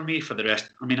experiences for me for the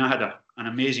rest. I mean, I had an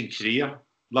amazing career.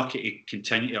 Lucky to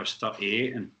continue. I was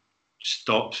 38 and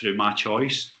stopped through my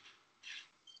choice.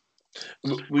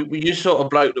 Were you sort of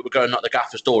bloke that would go and knock the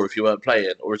gaffer's door if you weren't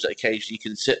playing, or is it a case you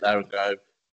can sit there and go,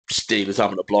 Steelers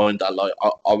having a blinder,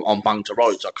 I'm banged to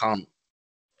rights, I can't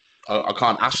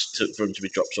ask for him to be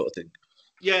dropped, sort of thing?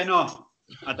 Yeah, no,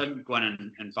 I didn't go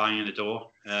in and bang in the door.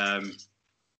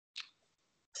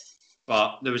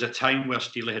 But there was a time where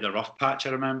Steely had a rough patch,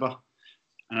 I remember.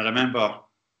 And I remember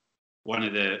one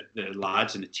of the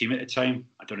lads in the team at the time,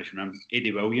 I don't know if you remember,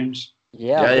 Eddie Williams.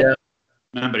 Yeah.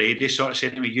 Remember Eddie sort of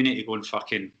said to me, you need to go and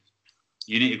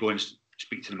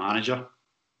speak to the manager.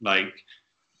 Like,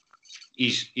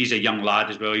 he's a young lad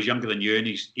as well. He's younger than you, and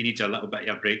he needs a little bit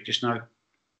of a break just now.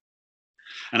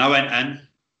 And I went in,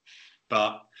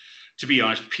 but to be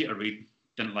honest, Peter Reid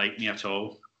didn't like me at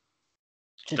all.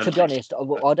 To be honest,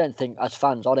 I don't think, as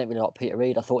fans, I don't really like Peter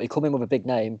Reid. I thought he come in with a big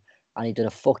name, and he did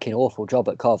a fucking awful job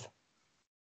at Cov.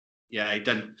 Yeah, he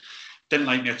didn't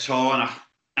like me at all, and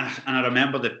I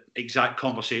remember the exact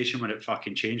conversation when it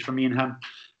fucking changed for me and him,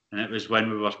 and it was when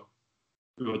we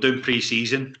were doing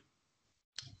pre-season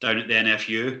down at the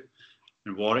NFU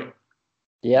in Warwick.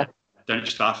 Yeah. Down at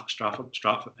Stratford,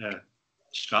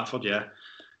 yeah.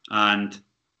 And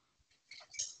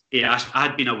he asked, I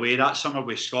had been away that summer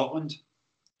with Scotland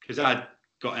because I had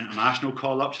got international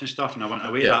call-ups and stuff, and I went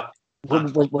away that.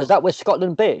 Was that with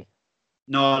Scotland B?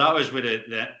 No, that was with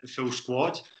the full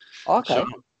squad. Okay. So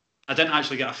I didn't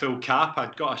actually get a full cap.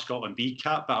 I'd got a Scotland B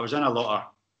cap, but I was in a lot of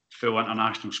full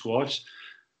international squads.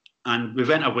 And we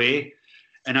went away,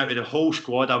 and out of the whole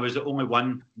squad, I was the only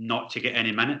one not to get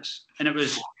any minutes. And it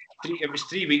was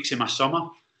 3 weeks in my summer.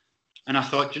 And I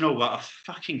thought, you know what, I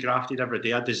fucking grafted every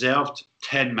day. I deserved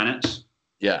 10 minutes.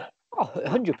 Yeah. Oh,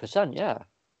 100%, yeah.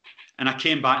 And I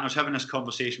came back and I was having this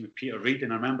conversation with Peter Reid,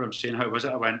 and I remember him saying, how was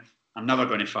it? I went, I'm never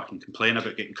going to fucking complain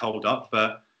about getting called up,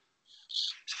 but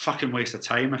it's a fucking waste of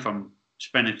time if I'm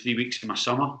spending 3 weeks in my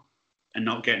summer and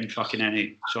not getting fucking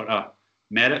any sort of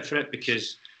merit for it,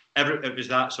 because it was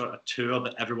that sort of tour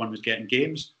that everyone was getting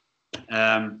games.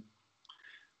 And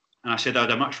I said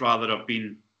I'd much rather have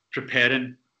been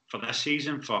preparing for this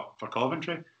season for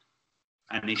Coventry.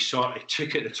 And he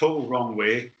took it the total wrong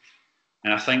way.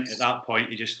 And I think at that point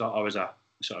he just thought I was a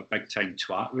sort of big time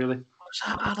twat, really.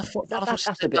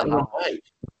 That's a bit harsh.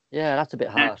 Yeah, that's a bit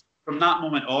harsh. From that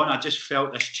moment on, I just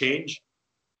felt this change.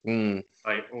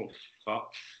 Like, oh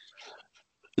fuck.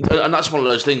 And that's one of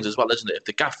those things as well, isn't it? If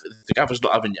the gaffer's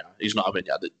not having you, he's not having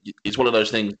you. It's one of those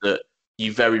things that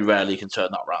you very rarely can turn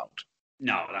that round.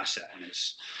 No, that's it.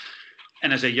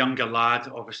 And as a younger lad,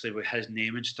 obviously with his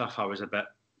name and stuff, I was a bit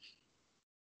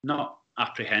not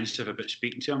apprehensive about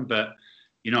speaking to him, but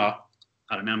you know,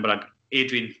 I remember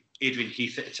Adrian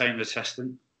Heath at the time, the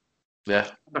assistant. Yeah.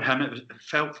 For him,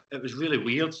 it was really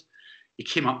weird. He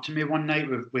came up to me one night.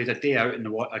 We had a day out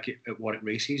at Warwick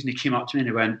races, and he came up to me and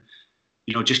he went,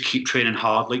 you know, just keep training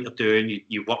hard like you're doing.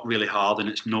 You work really hard and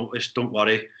it's noticed. Don't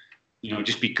worry. You know,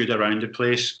 just be good around the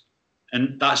place.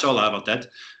 And that's all I ever did.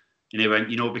 And he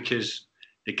went, you know, because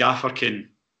the gaffer can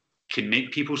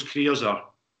make people's careers or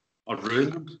ruin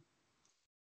them.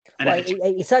 And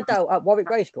Wait, he said that at Warwick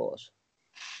Racecourse?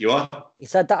 You are? He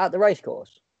said that at the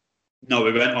racecourse? No,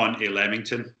 we went on to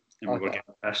Leamington and we were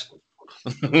getting pissed.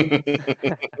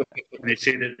 And he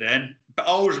said it then. But I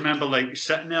always remember like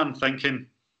sitting there and thinking,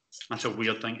 that's a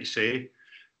weird thing to say.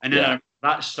 And then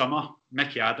that summer,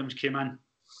 Mickey Adams came in,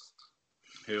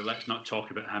 who, let's not talk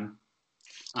about him.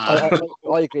 I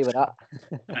agree with that.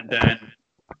 And then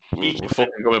we're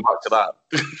fucking going back to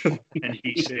that. And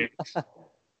he said,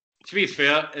 to be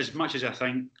fair, as much as I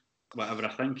think whatever I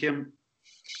think of him,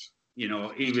 you know,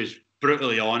 he was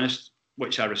brutally honest,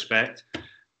 which I respect.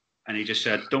 And he just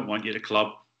said, don't want you at the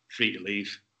club, free to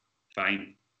leave,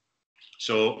 fine.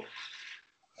 So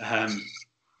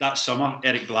that summer,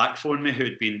 Eric Black phoned me,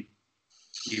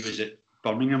 he was at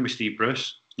Birmingham with Steve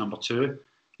Bruce, number 2.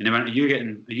 And he went,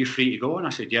 are you free to go? And I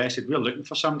said, yeah. He said, we're looking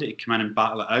for somebody to come in and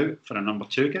battle it out for a number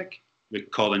 2 gig with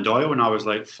Colin Doyle. And I was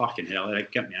like, fucking hell,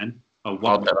 Eric, get me in.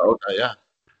 Yeah.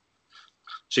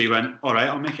 So he went, all right,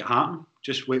 I'll make it happen.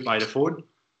 Just wait by the phone.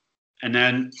 And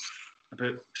then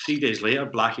about 3 days later,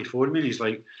 Blackie phoned me and he's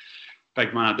like,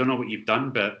 big man, I don't know what you've done,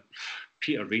 but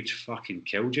Peter Reid's fucking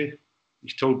killed you.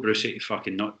 He's told Brucey to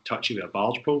fucking not touch you with a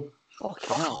barge pole.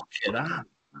 Fucking hell.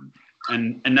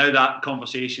 And now that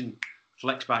conversation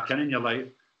flicks back in and you're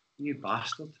like, you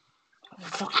bastard.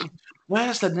 Fucking,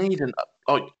 where's the need? And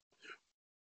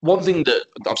one thing that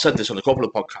I've said this on a couple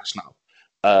of podcasts now,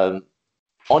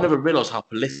 I never realised how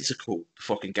political the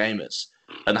fucking game is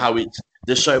and how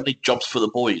there's so many jobs for the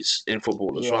boys in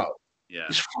football as well. Yeah.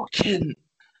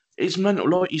 It's mental,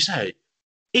 like you say.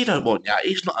 He don't want you.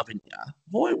 He's not having you.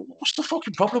 What's the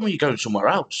fucking problem when you're going somewhere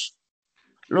else?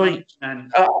 Like,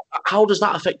 how does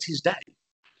that affect his day?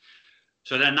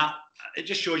 So then it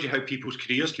just shows you how people's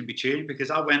careers can be changed,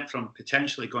 because I went from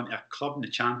potentially going to a club in the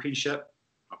Championship,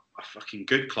 a fucking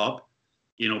good club,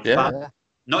 you know,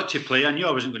 not to play. I knew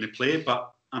I wasn't going to play,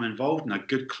 but I'm involved in a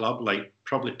good club, like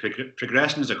probably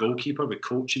progressing as a goalkeeper with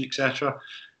coaching, etc.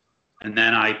 And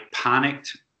then I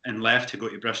panicked and left to go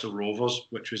to Bristol Rovers,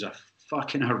 which was a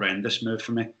fucking horrendous move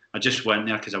for me. I just went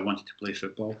there because I wanted to play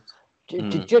football.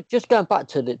 Just going back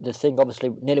to the thing,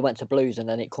 obviously, nearly went to Blues and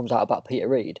then it comes out about Peter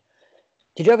Reid.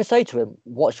 Did you ever say to him,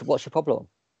 what's your problem?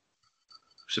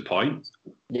 What's the point?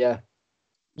 Yeah.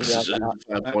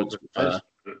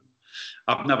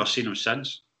 I've never seen him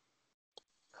since.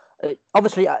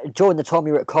 Obviously, during the time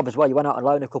you were at Cobb as well, you went out on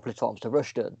loan a couple of times to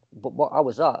Rushden. But how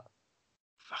was that?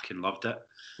 Fucking loved it.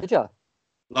 Did you?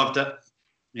 Loved it.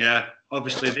 Yeah,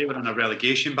 obviously they were in a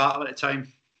relegation battle at the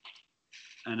time,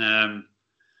 and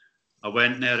I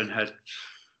went there and had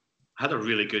a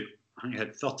really good. I think I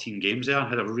had 13 games there. I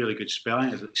had a really good spell. I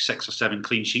think it was like 6 or 7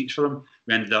 clean sheets for them.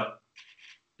 We ended up.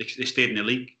 They stayed in the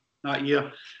league that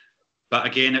year, but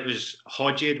again, it was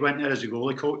Hodgie had went there as a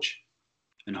goalie coach,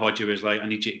 and Hodgie was like, "I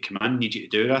need you to come in. I need you to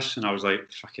do this," and I was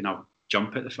like, "Fucking, I'll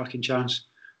jump at the fucking chance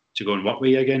to go and work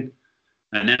with you again."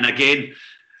 And then again,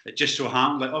 it just so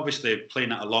happened, like obviously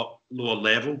playing at a lot lower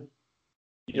level,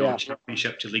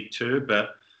 Championship to League Two,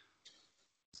 but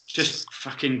just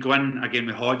fucking going again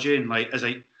with Hodgie and like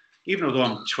even although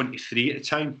I'm 23 at the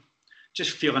time,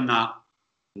 just feeling that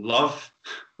love.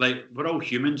 Like we're all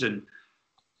humans, and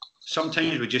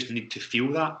sometimes we just need to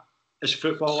feel that as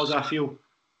footballers. I feel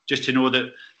just to know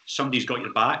that somebody's got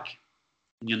your back,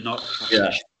 and you're not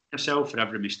yourself for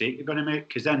every mistake you're going to make,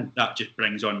 because then that just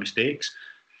brings on mistakes.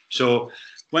 So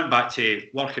went back to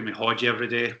working with Hodgie every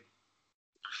day.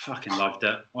 Fucking loved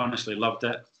it. Honestly, loved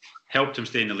it. Helped him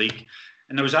stay in the league.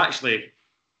 And there was actually,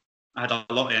 I had a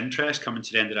lot of interest coming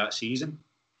to the end of that season.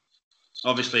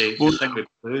 Obviously, the thing with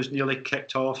Blues nearly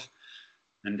kicked off.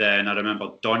 And then I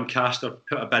remember Doncaster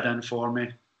put a bid in for me.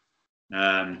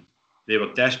 They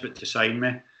were desperate to sign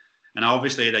me. And I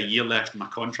obviously had a year left in my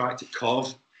contract at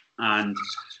Cov. And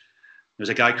there was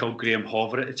a guy called Graham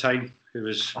Hover at the time who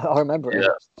was... I remember it.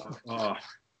 Oh,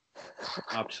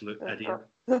 absolute idiot.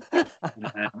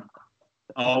 And,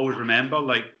 I always remember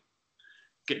like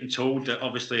getting told that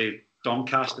obviously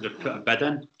Doncaster had put a bid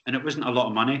in, and it wasn't a lot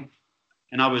of money,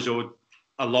 and I was owed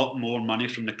a lot more money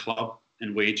from the club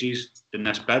in wages than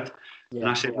this bid. And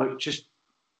I said, look, just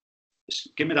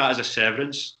give me that as a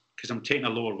severance, because I'm taking a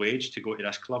lower wage to go to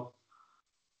this club,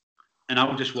 and I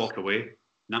will just walk away, and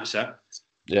that's it.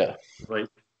 Yeah. Like,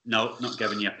 no, not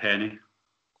giving you a penny.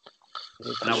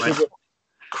 And I went,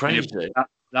 crazy.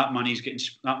 That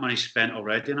money's spent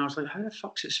already, and I was like, how the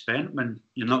fuck's it spent when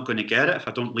you're not going to get it if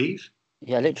I don't leave?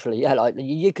 Yeah, literally. Yeah, like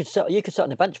you could sit on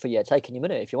the bench for a year taking your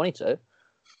money if you wanted to.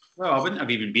 Well, I wouldn't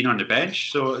have even been on the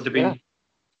bench, so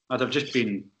I'd have just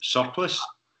been surplus.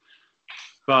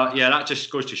 But yeah, that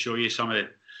just goes to show you some of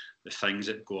the things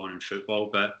that go on in football.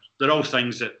 But they're all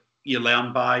things that you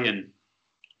learn by, and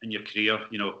in your career,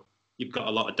 you know, you've got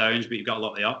a lot of downs, but you've got a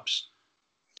lot of ups.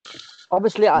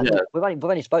 Obviously, we've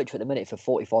only spoke to you at the minute for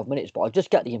 45 minutes, but I just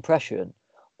get the impression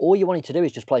all you wanted to do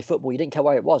is just play football. You didn't care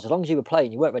where it was. As long as you were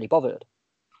playing, you weren't really bothered.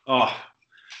 Oh,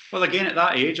 well, again, at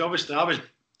that age, obviously, I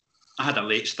had a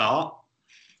late start.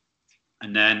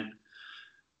 And then,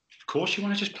 of course, you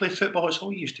want to just play football. It's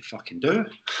all you used to fucking do.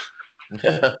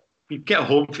 You get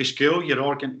home from school, you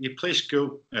play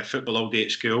football all day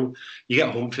at school. You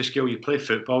get home from school, you play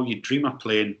football, you dream of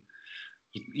playing.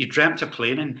 You dreamt of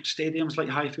playing in stadiums like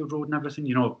Highfield Road and everything,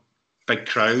 you know, big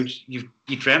crowds. You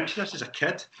dreamt of this as a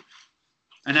kid.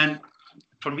 And then,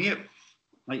 for me,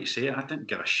 like you say, I didn't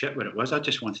give a shit where it was. I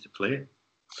just wanted to play.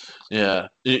 Yeah.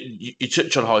 You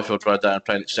touched on Highfield Road there and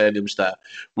playing at stadiums there.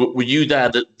 Were you there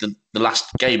the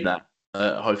last game there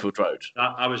at Highfield Road?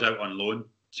 I was out on loan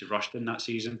to Rushden that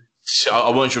season. So I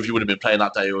wasn't sure if you would have been playing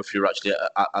that day or if you were actually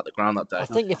at the ground that day. I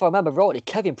think if I remember rightly,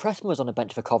 Kevin Pressman was on the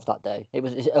bench for Cov that day.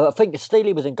 I think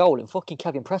Steely was in goal and fucking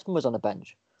Kevin Pressman was on the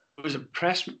bench. Was it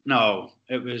Pressman? No,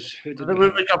 it was... Who did we were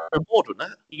on board,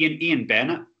 wasn't it? Ian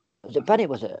Bennett. Was it Bennett,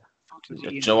 was it? Do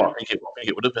you know what? I think it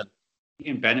would have been.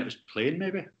 Ian Bennett was playing,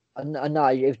 maybe? No,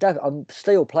 it was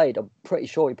Steele played. I'm pretty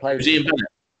sure he played. It was Ian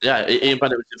Bennett. Yeah, Ian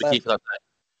Bennett was the keeper that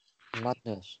day.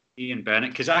 Madness. Ian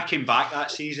Bennett. Because I came back that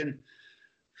season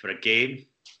for a game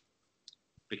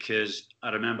because I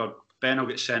remember Benno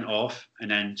got sent off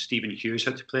and then Stephen Hughes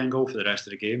had to play in goal for the rest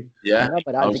of the game. Yeah. I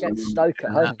remember that. Against Stoke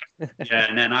at home. Yeah,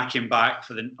 and then I came back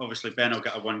obviously Benno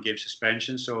got a 1-game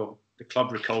suspension, so the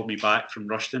club recalled me back from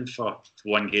Rushden for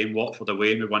 1 game, Watford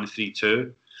away, and we won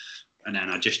 3-2. And then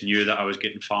I just knew that I was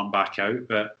getting farmed back out.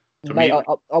 But mate, I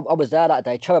was there that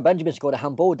day. Trevor Benjamin scored a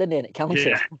handball, didn't he? And it counted.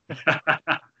 Yeah.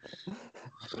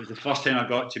 It was the first time I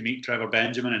got to meet Trevor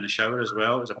Benjamin in the shower as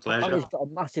well. It was a pleasure. He's got a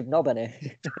massive knob in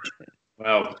it.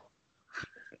 Well,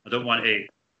 I don't want to.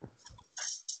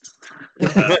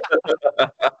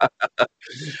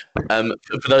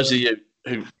 For those of you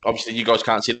who obviously you guys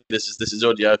can't see this is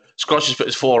audio, Scotch has put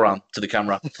his forearm to the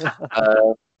camera,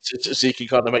 so you can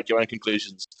kind of make your own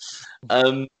conclusions.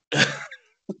 During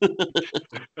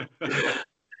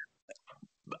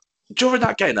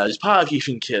that game, though, is part of you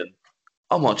thinking,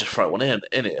 I might just throw one in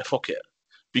here, fuck it,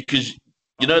 because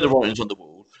you know the writing's on the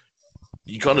wall.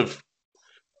 You kind of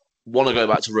want to go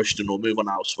back to Rushden or move on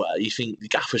elsewhere. You think the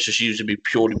gaffer's just using me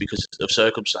purely because of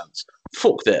circumstance.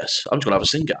 Fuck this. I'm just going to have a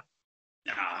singer.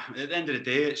 Nah, at the end of the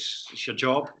day, it's your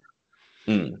job.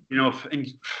 Mm. You know,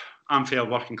 I'm fair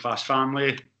working class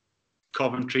family.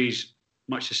 Coventry's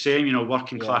much the same. You know,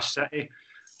 working class city.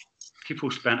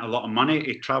 People spent a lot of money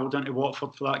to travel down to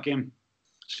Watford for that game.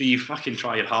 So you fucking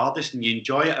try your hardest and you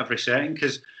enjoy it every second,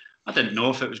 because I didn't know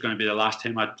if it was going to be the last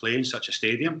time I'd play in such a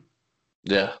stadium.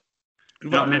 Yeah. You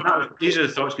know what I mean? These are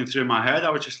the thoughts going through my head. I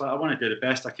was just like, I want to do the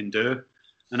best I can do.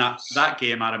 And that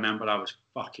game, I remember I was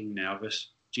fucking nervous.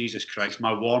 Jesus Christ.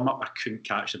 My warm-up, I couldn't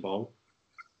catch the ball.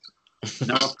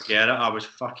 Never forget it. I was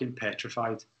fucking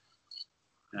petrified.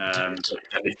 And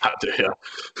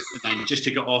just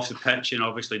to get off the pitch, and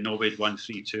obviously nobody had won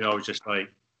 3-2, I was just like,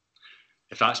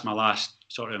 if that's my last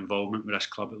sort of involvement with this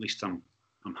club, at least I'm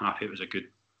happy. It was a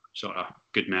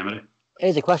good memory.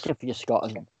 Here's a question for you, Scott,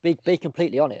 and be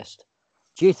completely honest.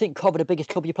 Do you think Cov are the biggest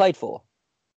club you played for?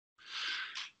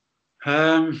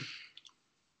 I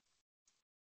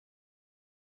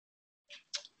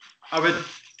would.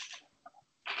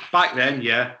 Back then,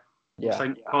 yeah. I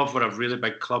think Cov were a really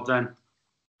big club then.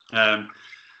 I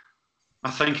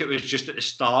think it was just at the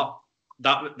start.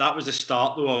 That was the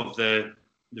start, though, of the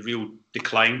real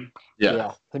decline.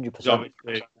 Yeah, 100%. So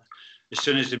as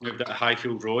soon as they moved out of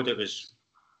Highfield Road, it was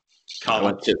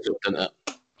Carlton.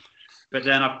 But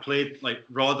then I played like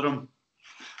Rotherham.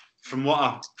 From what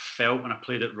I felt when I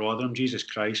played at Rotherham, Jesus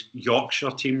Christ,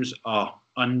 Yorkshire teams are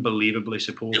unbelievably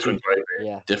supportive. Different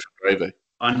gravy.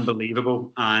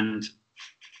 Unbelievable. And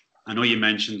I know you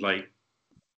mentioned like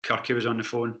Kirky was on the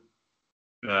phone.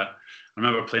 I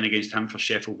remember playing against him for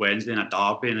Sheffield Wednesday in a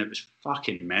derby, and it was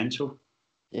fucking mental.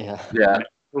 Yeah.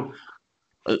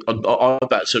 I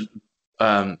bet. So,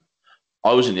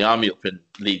 I was in the army up in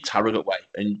Leeds, Harrogate way,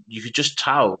 and you could just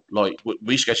tell. Like, we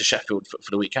used to go to Sheffield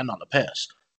for the weekend on the piss,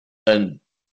 and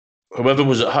whoever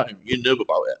was at home, you knew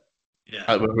about it.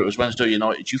 Yeah. Whether it was Wednesday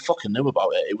United, you fucking knew about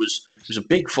it. It was a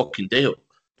big fucking deal.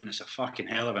 And it's a fucking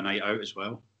hell of a night out as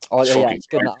well. Oh, yeah, it's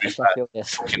good night at Sheffield,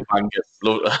 yes. Fucking bangers.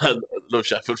 Love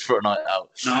Sheffield for a night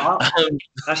out. No,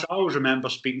 I always remember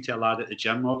speaking to a lad at the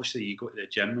gym. Obviously, you go to the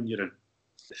gym when you're in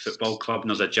the football club, and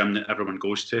there's a gym that everyone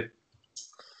goes to.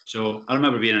 So I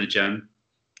remember being in the gym.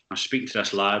 I was speaking to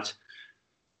this lad,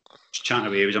 just chatting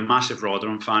away. He was a massive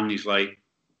Rotherham fan. And he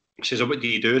says, "What do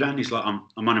you do then?" He's like, I'm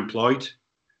unemployed.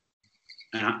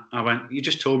 And I went, "You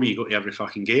just told me you go to every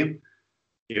fucking game."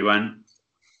 He went,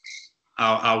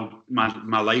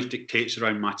 my life dictates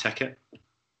around my ticket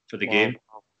for the game.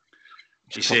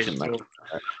 He said,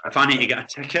 if I need to get a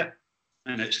ticket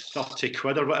and it's 30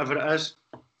 quid or whatever it is,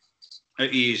 out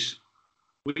of his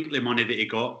weekly money that he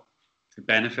got for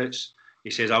benefits,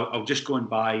 he says, I'll just go and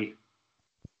buy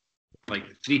like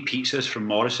 3 pizzas from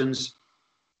Morrison's.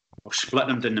 I'll split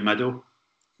them down the middle,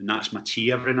 and that's my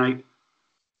tea every night.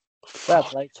 Fair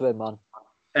play to him, man.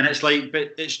 And it's like,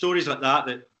 but it's stories like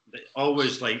that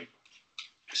always like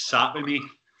sat with me.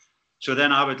 So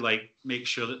then I would like make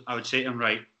sure that I would say to him,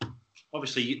 right,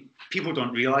 obviously people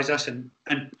don't realise this, and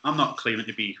I'm not claiming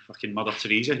to be fucking Mother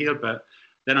Teresa here, but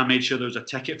then I made sure there was a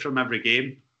ticket from every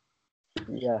game.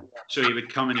 Yeah. So he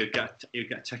would come and he'd get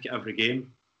a ticket every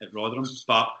game at Rotherham.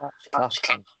 But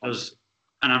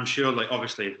and I'm sure, like,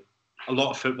 obviously a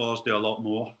lot of footballers do a lot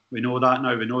more. We know that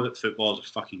now. We know that footballers are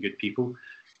fucking good people.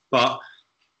 But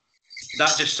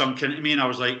that just sunk into me, and I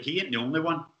was like, he ain't the only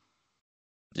one.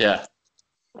 Yeah.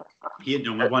 He ain't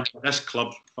the only one. This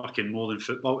club fucking more than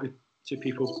football to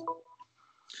people.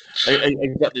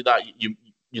 Exactly that. You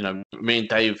know, me and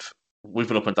Dave, we've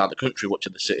been up and down the country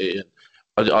watching the City,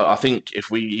 and I think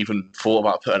if we even thought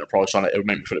about putting a price on it, it would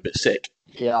make me feel a bit sick.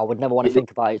 Yeah, I would never want to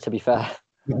think about it, to be fair.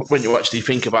 When you actually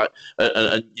think about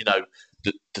and you know,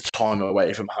 the time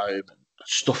away from home and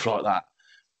stuff like that.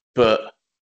 But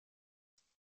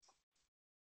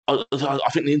I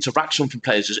think the interaction from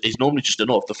players is normally just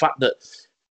enough. The fact that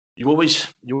you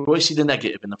always see the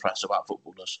negative in the press about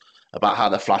footballers, about how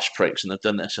they're flash pricks and they've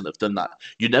done this and they've done that.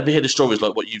 You never hear the stories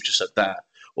like what you've just said there.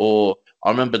 Or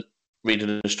I remember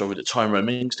reading a story that Tyrone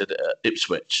Mings did at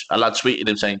Ipswich. A lad tweeted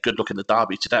him saying, "Good luck in the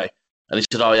derby today." And he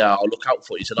said, "Oh yeah, I'll look out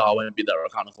for you." He said, "Oh, I won't be there. I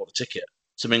can't afford a ticket."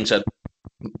 So Mings said,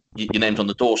 "Your name's on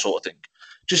the door," sort of thing.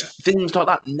 Just things like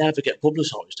that never get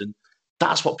publicised, and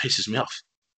that's what pisses me off.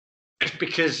 It's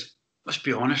because, let's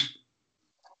be honest,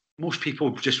 most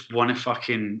people just want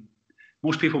to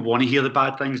most people want to hear the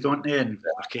bad things, don't they?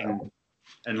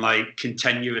 And like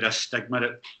continue with a stigma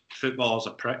that footballers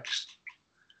are pricks.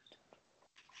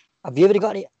 Have you ever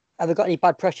got any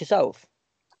bad press yourself?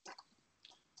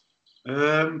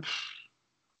 A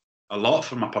lot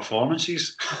for my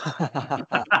performances.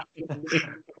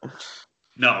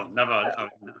 No, never.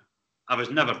 I was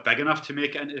never big enough to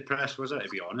make it into the press, was I? To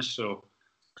be honest, so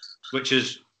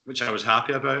which I was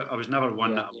happy about. I was never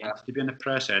one that wanted to be in the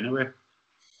press anyway.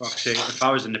 fuck's sake, if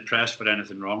I was in the press for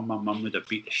anything wrong, my mum would have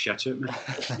beat the shit out of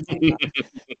me.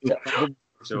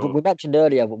 So, we mentioned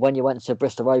earlier when you went to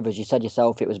Bristol Rovers, you said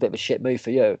yourself it was a bit of a shit move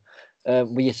for you.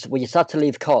 Were you sad to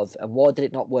leave Cov, and why did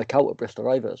it not work out at Bristol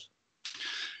Rovers?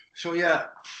 So yeah,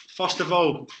 first of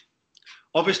all,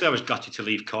 obviously I was gutted to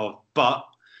leave Cov, but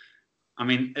I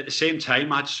mean at the same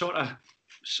time I saw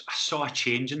a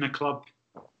change in the club.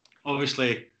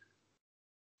 Obviously,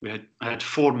 I had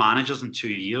 4 managers in 2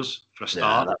 years for a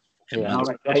start. Yeah,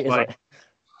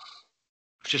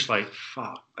 just like,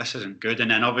 fuck, this isn't good.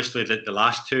 And then obviously the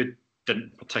last 2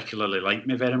 didn't particularly like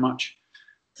me very much.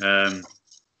 And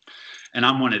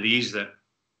I'm one of these that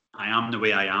I am the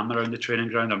way I am around the training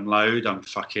ground. I'm loud, I'm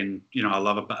fucking, I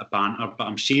love a bit of banter, but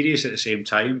I'm serious at the same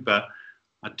time. But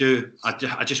I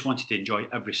just wanted to enjoy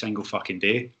every single fucking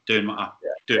day doing what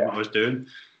I was doing.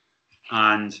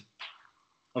 And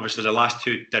obviously the last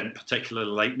 2 didn't particularly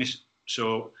like me.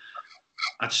 So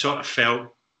I sort of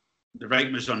felt the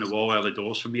writing was on the wall early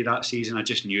doors for me that season. I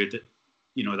just knew that,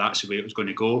 that's the way it was going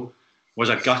to go. Was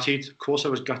I gutted? Of course I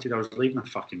was gutted. I was leaving a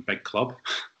fucking big club,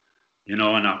 and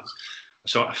I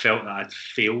sort of felt that I'd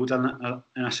failed in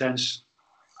a sense.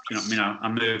 You know what I mean? I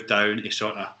moved down to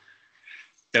sort of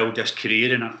build this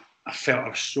career, and I felt I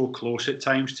was so close at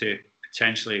times to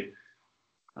potentially,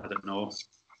 I don't know,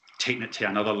 taking it to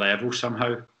another level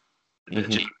somehow.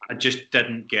 Mm-hmm. I just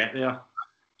didn't get there.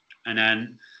 And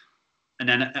then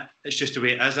it's just the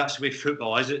way it is. That's the way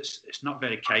football is. It's not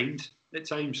very kind at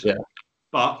times. Yeah.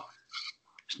 But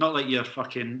it's not like you're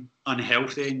fucking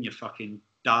unhealthy and you're fucking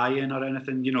dying or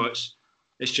anything.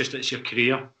 It's just it's your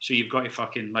career. So you've got to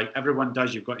fucking, like everyone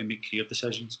does, you've got to make career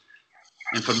decisions.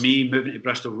 And for me, moving to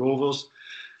Bristol Rovers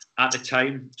at the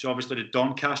time, so obviously the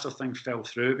Doncaster thing fell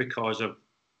through because of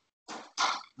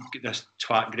this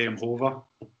twat Graham Hover.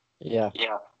 Yeah.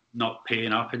 Not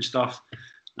paying up and stuff.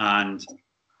 And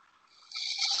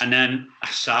then I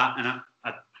sat and I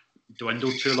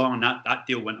dwindled too long, and that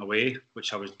deal went away,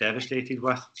 which I was devastated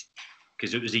with,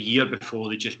 because it was a year before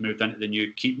they just moved into the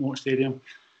new Keepmoat Stadium.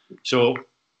 So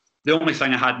the only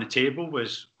thing I had on the table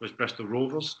was Bristol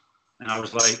Rovers, and I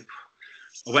was like,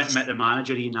 I went and met the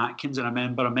manager, Ian Atkins, and I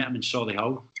remember I met him in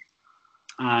Solihull,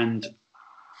 and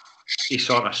he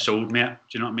sort of sold me it. Do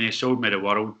you know what I mean? He sold me the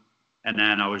world, and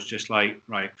then I was just like,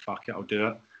 right, fuck it, I'll do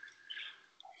it.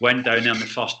 Went down there on the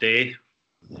first day.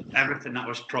 Everything that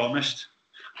was promised,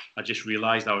 I just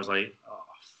realised I was like, oh,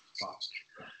 fuck.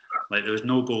 Like, there was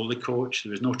no goalie coach,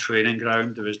 there was no training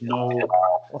ground, there was no...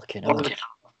 Fucking hell. Do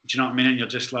you know what I mean? And you're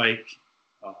just like,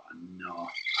 oh, no.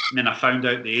 And then I found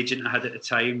out the agent I had at the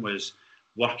time was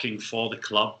working for the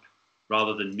club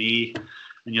rather than me.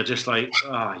 And you're just like,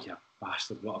 oh, you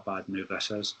bastard, what a bad move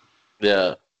this is.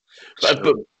 Yeah.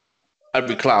 But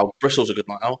every cloud, Bristol's a good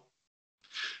night out.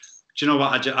 Do you know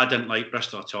what? I didn't like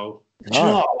Bristol at all. Do you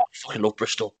know what? I fucking love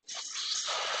Bristol.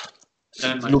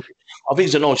 I think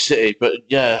it's a nice city, but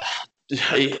yeah,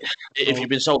 if you've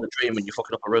been sold a dream and you're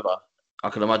fucking up a river, I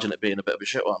can imagine it being a bit of a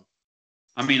shit one.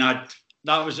 I mean,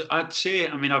 I'd say,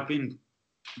 I've been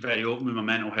very open with my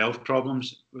mental health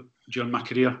problems during my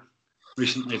career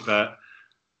recently, but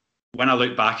when I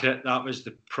look back at it, that was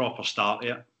the proper start of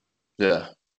it. Yeah.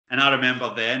 And I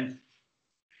remember then,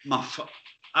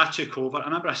 I took over. I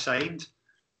remember I signed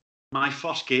my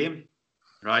first game,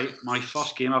 right? My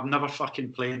first game. I've never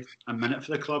fucking played a minute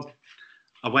for the club.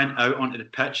 I went out onto the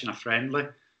pitch in a friendly.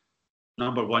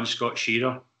 Number 1, Scott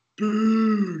Shearer.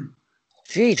 Boom!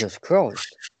 Jesus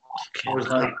Christ. I was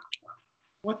like,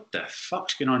 what the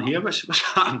fuck's going on here? What's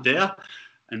happened there?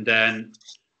 And then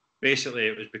basically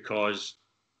it was because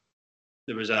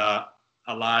there was a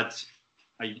lad,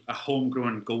 a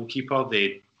homegrown goalkeeper,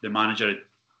 the manager had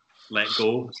let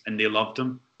go, and they loved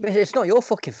him. It's not your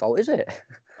fucking fault, is it?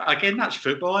 Again, that's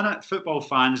football, isn't it? Football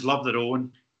fans love their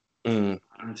own, and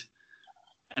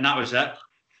that was it.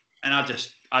 And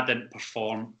I didn't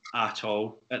perform at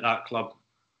all at that club,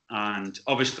 and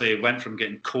obviously went from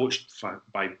getting coached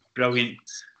by brilliant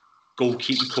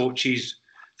goalkeeping coaches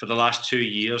for the last 2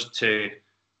 years to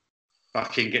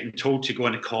fucking getting told to go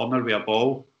in the corner with a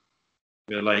ball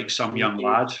with like some young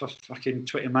lads for fucking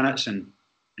 20 minutes, and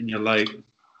you're like.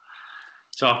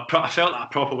 So I felt that I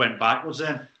proper went backwards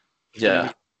then.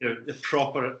 Yeah. It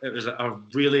was a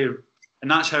really,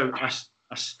 and that's how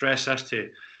I stress this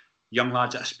to young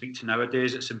lads that I speak to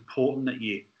nowadays. It's important that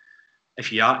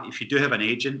if you do have an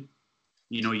agent,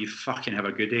 you fucking have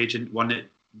a good agent, one that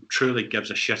truly gives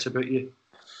a shit about you.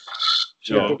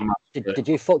 So did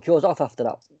you fuck yours off after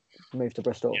that move to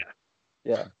Bristol?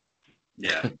 Yeah.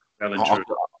 Well and true.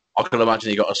 I can imagine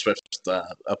you got a swift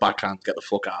a backhand, get the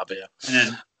fuck out of here. And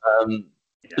then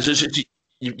so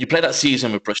you played that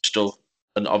season with Bristol.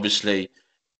 and obviously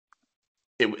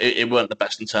it weren't the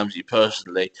best in terms of you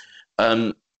personally.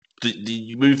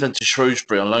 You move then to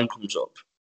Shrewsbury on loan comes up.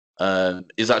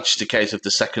 Is that just a case of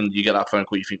the second you get that phone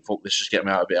call, you think, fuck this, just get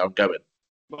me out of here, I'm going?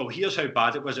 Well, here's how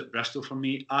bad it was at Bristol for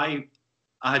me. I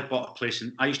had bought a place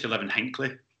I used to live in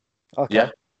Hinckley. Okay. Yeah.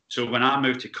 So when I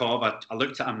moved to Cobb, I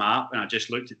looked at a map and I just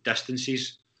looked at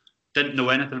distances. Didn't know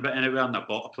anything about anywhere, and I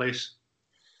bought a place.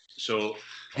 So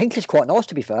Hinckley's quite nice,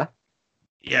 to be fair.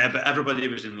 yeah, but everybody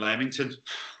was in Leamington.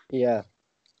 Yeah.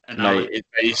 And No,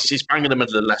 he's banging in the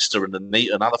middle of Leicester and the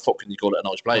Neaton. How the fuck can you call it a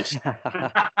nice place?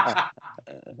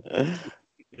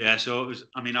 yeah, so it was.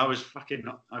 I mean, I was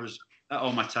at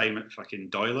all my time at fucking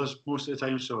Doylers most of the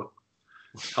time, so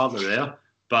hardly there.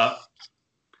 But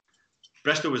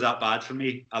Bristol was that bad for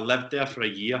me. I lived there for a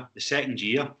year. The second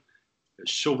year, it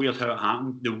was so weird how it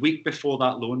happened. The week before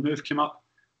that loan move came up,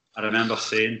 I remember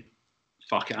saying,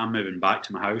 fuck it, I'm moving back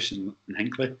to my house in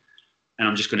Hinckley, and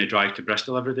I'm just going to drive to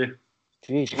Bristol every day.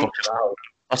 Jeez.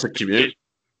 That's a commute.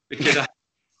 Because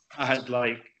I had,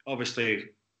 like, obviously,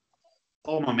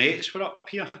 all my mates were up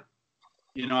here.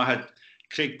 You know, I had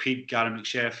Craig Peake, Gary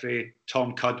McSheffrey,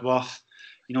 Tom Cudworth,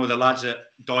 you know, the lads at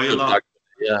Doyler.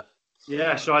 Yeah.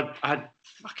 Yeah, so I had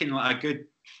fucking like a good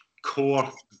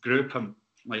core group of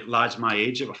like lads my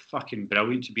age that were fucking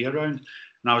brilliant to be around.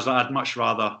 And I was like, I'd much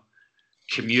rather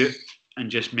commute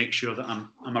and just make sure that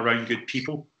I'm around good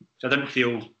people. So I didn't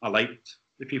feel I liked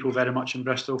the people very much in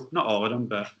Bristol. Not all of them,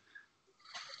 but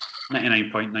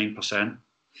 99.9%.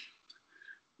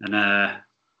 And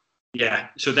yeah,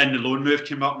 so then the loan move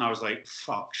came up and I was like,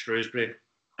 fuck, Shrewsbury,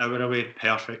 hour away,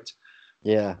 perfect.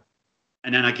 Yeah.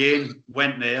 And then again,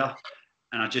 went there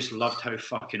and I just loved how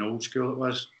fucking old school it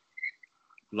was.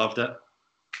 Loved it.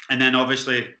 And then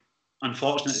obviously,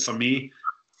 unfortunately for me,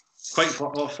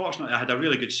 fortunately, I had a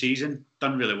really good season,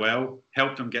 done really well,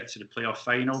 helped them get to the playoff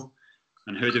final.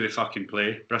 And who do we fucking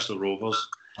play? Bristol Rovers.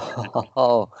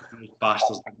 Oh. Those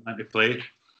bastards didn't let me play.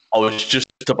 I was just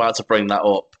about to bring that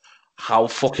up. How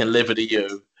fucking livid are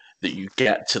you that you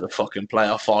get to the fucking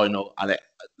playoff final and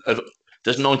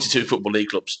there's 92 Football League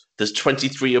clubs. There's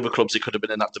 23 other clubs that could have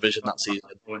been in that division that season,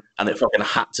 and it fucking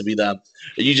had to be them.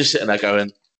 And you just sitting there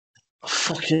going,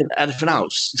 fucking anything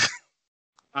else?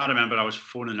 I remember I was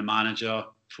phoning the manager,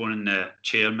 phoning the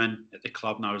chairman at the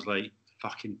club, and I was like,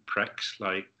 fucking pricks,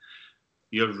 like,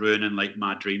 you're ruining like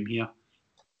my dream here.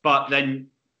 But then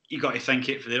you got to think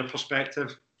it from their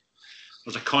perspective.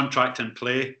 There's a contract in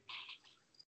play.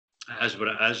 It is what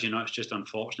it is, you know, it's just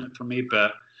unfortunate for me,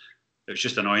 but it was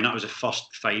just annoying. That was the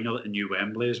first final at the new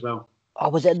Wembley as well. Oh,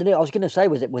 was it? I was going to say,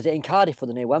 was it in Cardiff for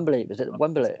the new Wembley? Was it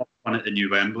Wembley? One at the new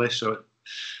Wembley, so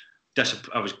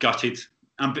I was gutted.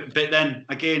 But then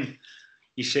again,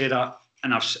 you say that,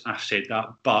 and I've said that,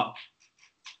 but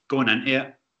going into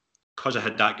it, because I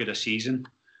had that good a season,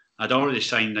 I'd already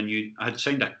signed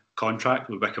a contract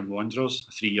with Wycombe Wanderers,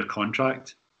 a 3-year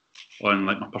contract on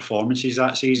like my performances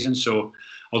that season. So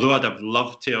although I'd have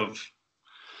loved to have,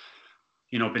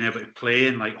 you know, been able to play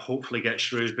and like hopefully get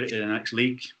Shrewsbury to the next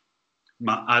league,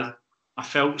 I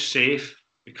felt safe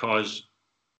because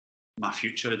my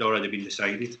future had already been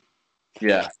decided.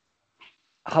 Yeah.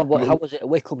 How was it at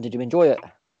Wycombe? Did you enjoy it?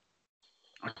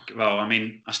 Well, I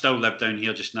mean, I still live down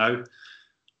here just now.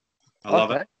 I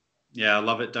love it. Yeah, I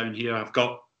love it down here. I've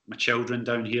got my children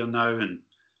down here now, and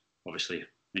obviously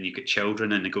when you get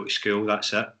children and they go to school,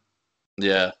 that's it.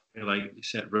 Yeah. They're like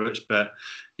set roots. But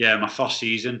yeah, my first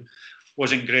season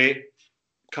wasn't great.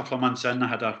 A couple of months in, I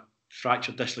had a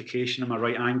fractured dislocation in my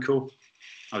right ankle.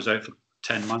 I was out for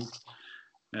 10 months.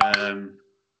 And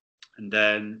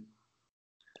then,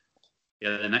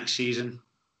 yeah, the next season,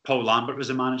 Paul Lambert was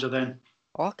the manager then.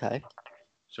 Okay.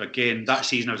 So again, that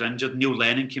season I was injured. Neil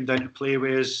Lennon came down to play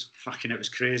with us. Fucking, it was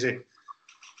crazy.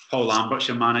 Paul Lambert's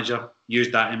your manager.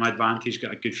 Used that in my advantage.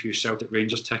 Got a good few Celtic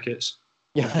Rangers tickets.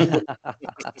 Yeah.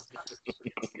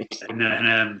 And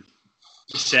then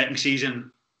the second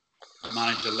season, the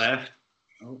manager left.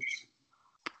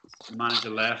 The manager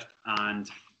left, and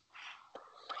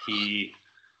he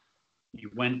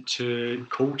went to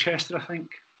Colchester, I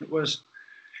think it was.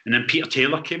 And then Peter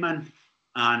Taylor came in,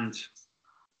 and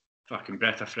fucking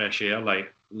breath of fresh air.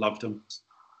 Like, loved him.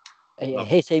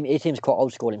 He seems quite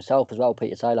old school himself as well,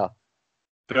 Peter Taylor.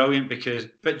 Brilliant,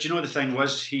 but do you know the thing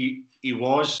was he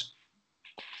was,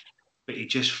 but he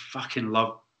just fucking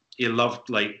loved. He loved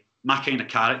like my kind of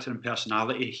character and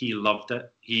personality. He loved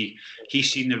it. He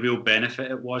seen the real benefit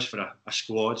it was for a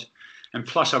squad, and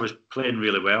plus I was playing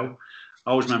really well.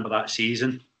 I always remember that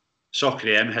season. Soccer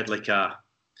AM had like a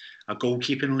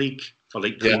goalkeeping league for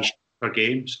like clean sheets for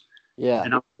games. Yeah.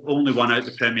 And I was the only one out of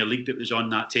the Premier League that was on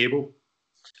that table.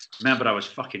 remember I was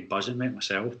fucking buzzing, mate,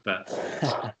 myself. But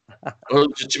Well,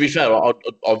 to be fair,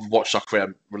 I've watched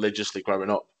soccer religiously growing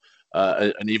up,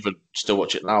 and even still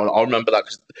watch it now. I remember that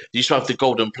because they used to have the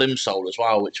golden plimsoll as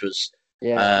well, which was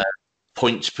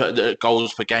points per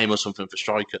goals per game or something for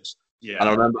strikers. yeah, And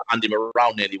I remember Andy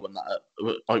Morale nearly won that.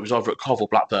 It was either at Cov or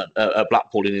Blackburn,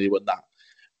 Blackpool. He nearly won that,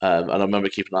 and I remember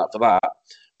keeping an eye out for that.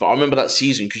 But I remember that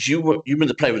season because you were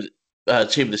the player with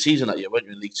team of the season that year, weren't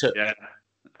you, in League Two? yeah.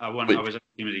 I was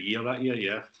team of the year that year.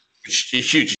 Yeah, It's a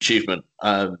huge achievement.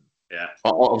 yeah.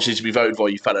 Obviously, to be voted by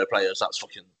your fellow players, that's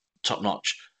fucking top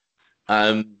notch.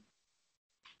 So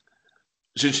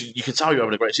you can tell you're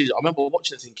having a great season. I remember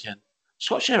watching it thinking,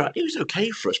 Scott Shearer, he was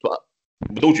okay for us, but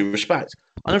with all due respect,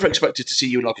 I never expected to see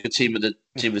you in like a team of the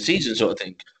season sort of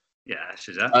thing. Yeah, this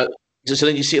is it. So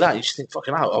then you see that, you just think,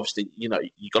 fucking hell, obviously, you're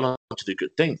gone on to do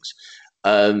good things.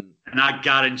 And I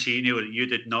guarantee you that you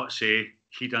did not say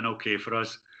he done okay for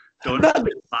us. Don't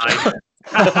lie.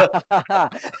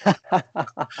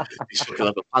 He's fucking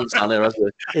like a pants down there,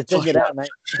 hasn't he? It's done you that, mate.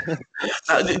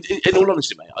 In all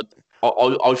honesty, mate,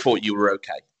 I thought you were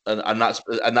okay, and that's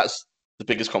the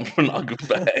biggest compliment I could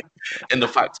pay. In the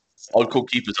fact I call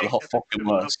keepers a lot fucking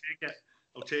worse.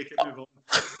 I'll take it. Move on.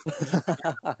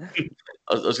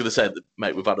 I was going to say, that,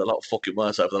 mate, we've had a lot of fucking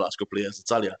worse over the last couple of years, I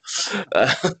tell you.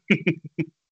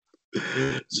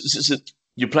 So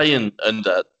you're playing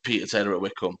under Peter Taylor at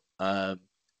Wycombe.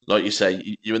 Like you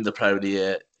say, you're in the Player of the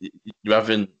Year. You're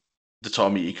having the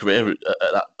time of your career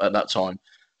at that time.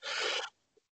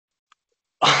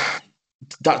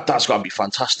 That's got to be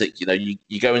fantastic.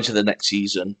 You go into the next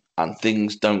season and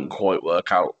things don't quite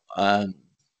work out.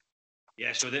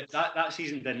 Yeah, so that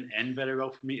season didn't end very well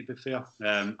for me, to be fair.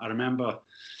 I remember,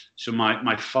 so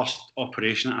my first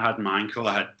operation I had in my ankle,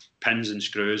 I had pins and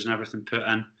screws and everything put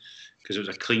in because it was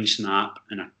a clean snap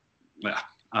and a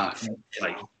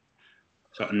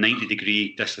sort of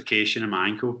 90-degree dislocation in my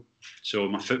ankle. So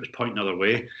my foot was pointing the other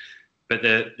way. But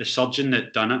the surgeon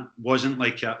that done it wasn't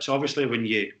like that. So obviously when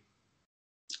you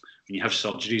have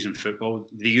surgeries in football,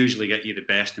 they usually get you the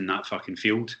best in that fucking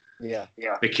field. Yeah.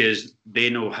 Because they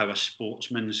know how a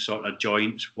sportsman's sort of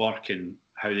joints work and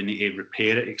how they need to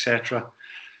repair it, etc.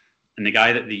 And the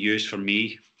guy that they used for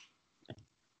me,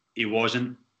 he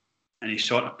wasn't. And he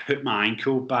sort of put my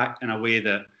ankle back in a way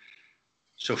that,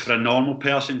 so for a normal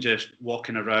person just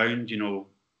walking around,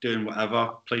 doing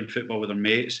whatever, playing football with their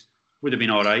mates, would have been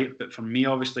all right. But for me,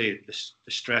 obviously,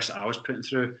 the stress that I was putting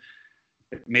through,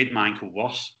 it made my ankle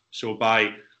worse. So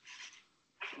by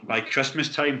Christmas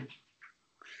time,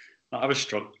 I was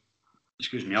struggling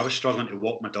to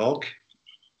walk my dog.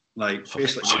 Like,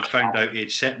 basically, I found out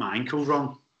he'd set my ankle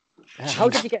wrong. How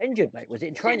did you get injured, mate? Was it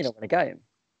in training or in a game?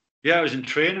 Yeah, I was in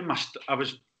training. I'll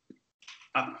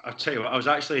tell you what, I was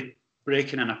actually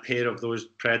breaking in a pair of those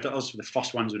Predators, the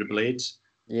first ones with the blades.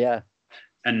 Yeah.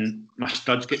 And my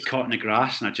studs get caught in the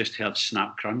grass, and I just heard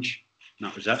snap crunch. And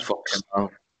that was it. Fucking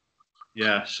hell.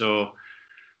 Yeah, so...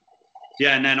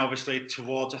 Yeah, and then obviously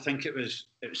towards, I think it was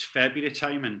February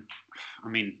time, and I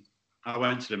mean, I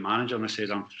went to the manager and I said,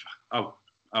 I'll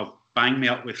bang me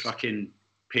up with fucking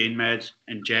pain meds,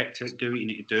 inject it, do what you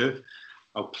need to do.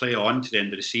 I'll play on to the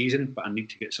end of the season, but I need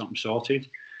to get something sorted.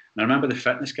 And I remember the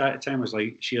fitness guy at the time was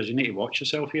like, Shears, you need to watch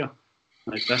yourself here.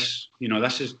 Like this,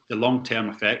 this is the long-term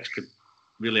effects could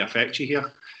really affect you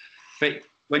here. But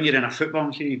when you're in a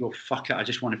football game, you go, fuck it, I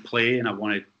just want to play and I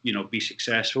want to, be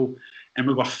successful. And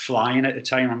we were flying at the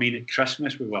time. I mean, at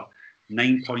Christmas, we were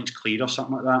 9 points clear or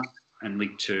something like that in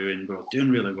League Two, and we were doing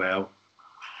really well.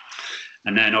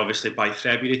 And then, obviously, by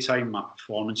February time, my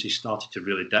performances started to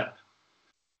really dip.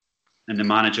 And the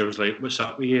manager was like, what's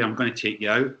up with you? I'm going to take you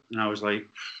out. And I was like, do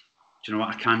you know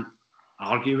what? I can't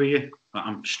argue with you, but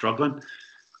I'm struggling.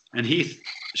 And he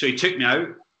took me out,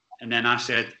 and then I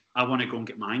said, I want to go and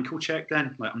get my ankle checked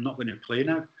then. Like, I'm not going to play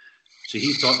now. So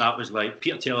he thought that was like,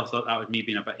 Peter Taylor thought that was me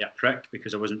being a bit of a prick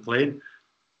because I wasn't playing.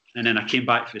 And then I came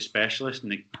back for the specialist,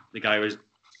 and the guy was,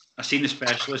 I seen the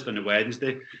specialist on the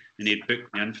Wednesday, and he'd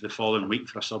booked me in for the following week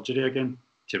for a surgery again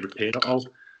to repair it all.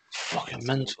 Fucking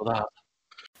mental that.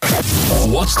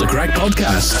 What's the Crack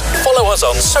podcast? Follow us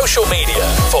on social media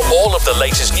for all of the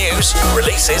latest news,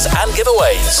 releases and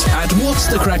giveaways. And What's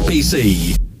the Crack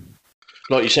PC?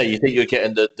 Like you say, you think you're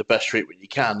getting the best treatment you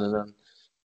can, and then...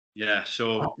 Yeah,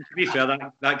 so to be fair,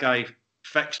 that guy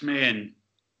fixed me, and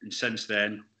since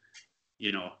then,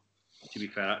 to be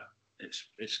fair, it's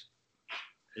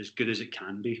as good as it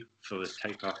can be for the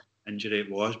type of injury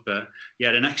it was. But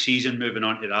yeah, the next season, moving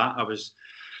on to that, I was,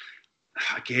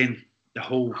 again, the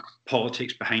whole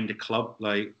politics behind the club,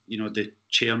 like, the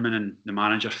chairman and the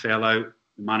manager fell out.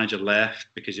 The manager left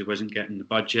because he wasn't getting the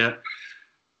budget.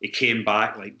 he came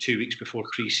back like 2 weeks before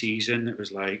pre-season. It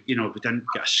was like, we didn't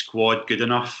get a squad good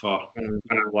enough for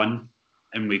one,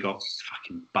 and we got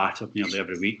fucking battered nearly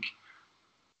every week.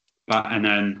 And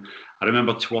then I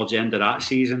remember towards the end of that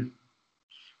season,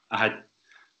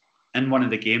 in one of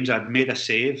the games, I'd made a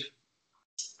save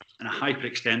and I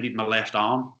hyperextended my left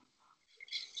arm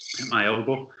at my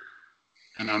elbow.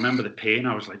 And I remember the pain.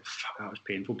 I was like, fuck, that was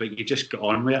painful. But you just got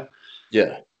on with it.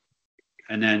 Yeah.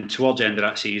 And then towards the end of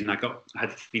that season, I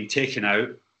had been taken out.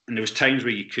 And there was times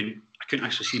where I couldn't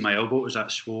actually see my elbow. It was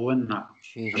that swollen. I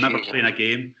remember playing a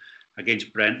game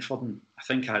against Brentford. And I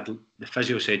think the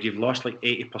physio said, you've lost like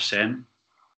 80%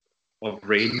 of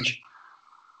range.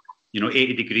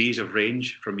 80 degrees of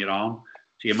range from your arm.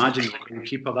 So you imagine the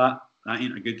goalkeeper, that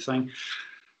ain't a good thing.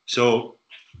 So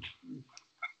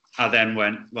I then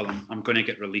went, well, I'm going to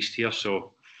get released here,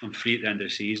 so I'm free at the end of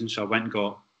the season. So I went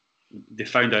and they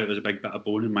found out there was a big bit of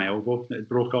bone in my elbow that had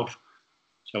broke off.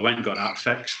 So I went and got that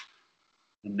fixed.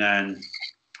 And then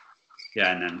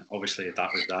obviously that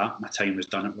was that. My time was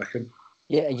done at Wickham.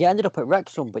 Yeah, you ended up at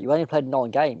Wrexham, but you only played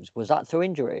 9 games. Was that through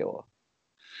injury or?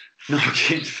 No,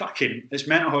 it's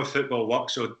mental how football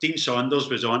works. So Dean Saunders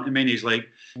was on to me and he's like,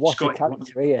 what a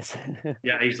character he is.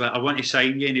 Yeah, he's like, I want to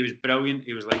sign you. And he was brilliant.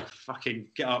 He was like, fucking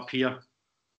get up here,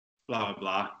 blah, blah,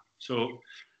 blah. So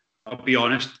I'll be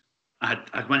honest,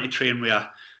 I'd went to train with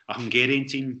a Hungarian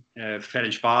team,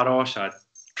 Ferencváros. I'd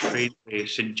trained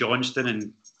with St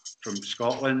Johnstone from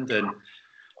Scotland, and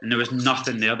there was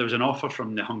nothing there. There was an offer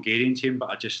from the Hungarian team,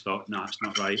 but I just thought, no, it's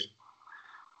not right.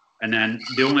 And then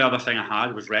the only other thing I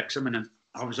had was Wrexham, and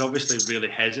I was obviously really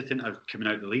hesitant of coming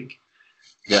out of the league.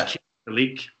 Yeah. The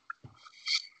league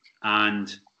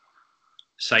and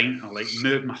signed, I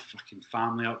moved my fucking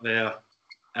family up there,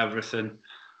 everything.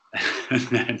 And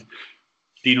then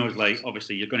Dino's like,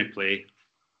 obviously you're going to play.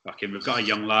 Fucking, we've got a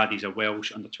young lad, he's a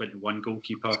Welsh under-21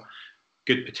 goalkeeper,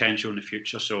 good potential in the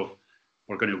future, so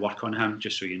we're going to work on him,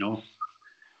 just so you know.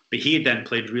 But he had then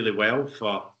played really well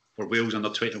for Wales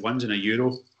under-21s in a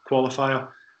Euro qualifier,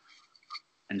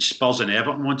 and Spurs and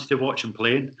Everton wanted to watch him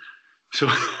playing, so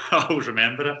I always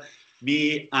remember it.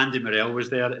 Me, Andy Morrell was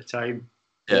there at the time.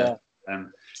 Yeah.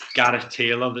 Gareth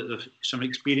Taylor, some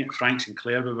experienced, Frank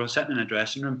Sinclair. We were sitting in a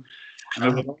dressing room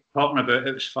and we were all talking about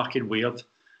it. Was fucking weird.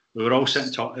 We were all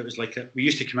sitting talking. It was like we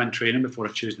used to come in training before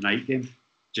a Tuesday night game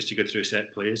just to go through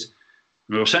set plays.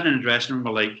 And we were sitting in a dressing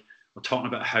room. We're talking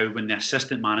about how when the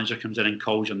assistant manager comes in and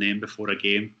calls your name before a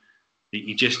game,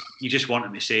 you just want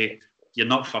him to say, you're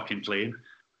not fucking playing.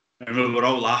 And we were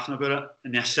all laughing about it.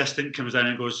 And the assistant comes in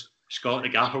and goes, Scott, the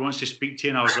gaffer wants to speak to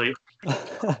you. And I was like,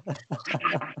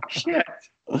 shit.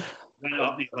 Went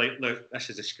up and he's like, look, this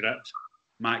is a script.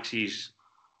 Maxie's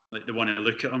like, they want to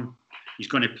look at him. He's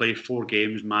going to play 4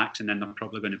 games max, and then they're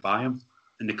probably going to buy him.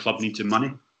 And the club needs the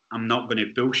money. I'm not going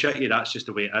to bullshit you. That's just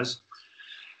the way it is.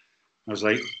 I was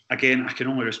like, again, I can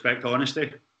only respect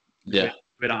honesty. Yeah.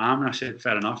 Where I am, and I said,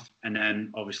 fair enough. And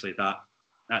then obviously that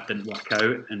didn't work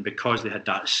out. And because they had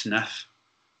that sniff,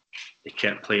 they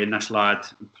kept playing this lad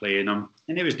and playing him.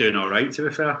 And he was doing all right, to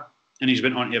be fair. And he's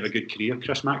went on to have a good career,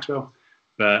 Chris Maxwell.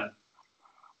 But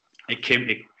it came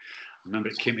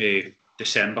to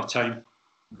December time.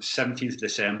 The 17th of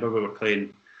December, we were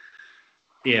playing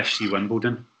AFC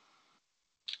Wimbledon.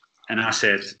 And I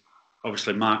said,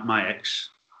 obviously my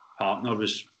ex-partner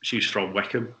she's from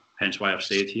Wickham, hence why I've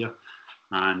stayed here.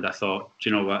 And I thought, do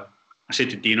you know what? I said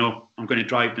to Dino, I'm going to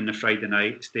drive down the Friday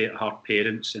night, stay at her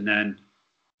parents, and then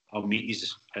I'll meet you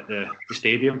at the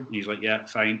stadium. And he's like, yeah,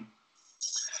 fine.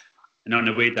 And on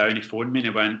the way down, he phoned me and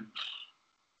he went,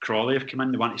 Crawley have come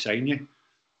in, they want to sign you.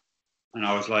 And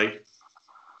I was like,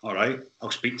 all right,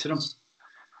 I'll speak to them.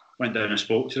 Went down and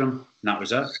spoke to them, and that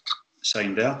was it.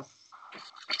 Signed there.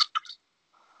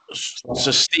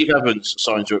 So Steve Evans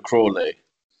signs you at Crawley.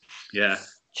 Yeah.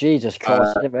 Jesus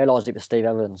Christ, I didn't realise it was Steve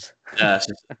Evans. Yeah.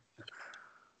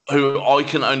 Who I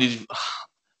can only...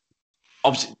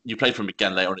 Obviously, you played for him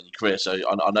again later on in your career, so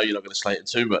I know you're not going to slate it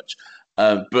too much.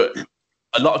 But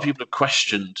a lot of people have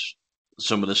questioned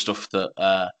some of the stuff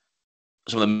that...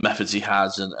 some of the methods he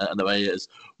has and the way he is.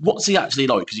 What's he actually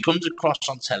like? Because he comes across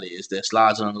on telly as this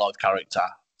larger than life character.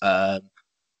 I've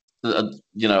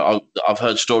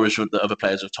heard stories that other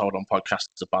players have told on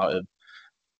podcasts about him,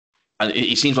 and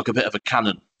he seems like a bit of a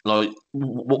cannon. Like,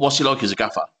 what's he like as a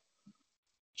gaffer?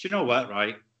 Do you know what?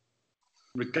 Right,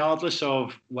 regardless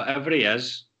of whatever he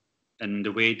is and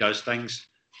the way he does things,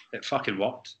 it fucking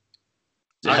worked.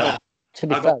 Yeah. To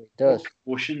be fair, it does.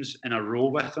 Promotions in a row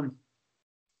with him.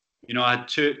 You know, I had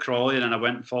 2 at Crawley, and then I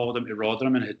went and followed him to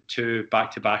Rotherham and had 2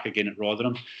 back-to-back again at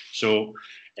Rotherham. So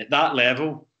at that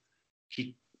level,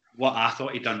 what I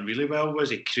thought he'd done really well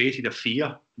was he created a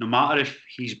fear no matter if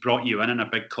he's brought you in a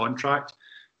big contract,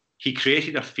 he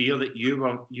created a fear that you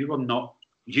were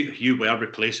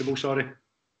replaceable. Sorry, do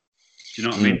you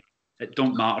know what I mean? It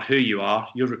don't matter who you are,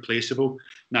 you're replaceable.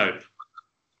 Now,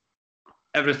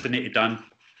 everything that he done,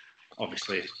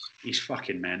 obviously, he's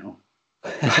fucking mental.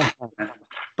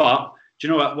 But do you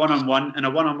know what? In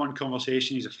a one-on-one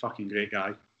conversation, he's a fucking great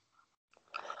guy.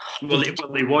 Well,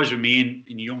 he was with me,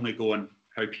 and you only go on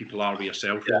how people are with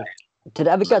yourself. Really. Did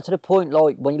it ever get to the point,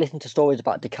 like, when you listen to stories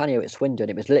about Di Canio at Swindon,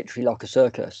 it was literally like a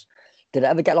circus? Did it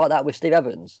ever get like that with Steve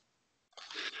Evans?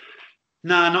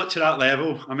 Nah, not to that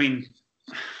level. I mean,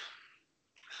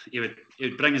 he would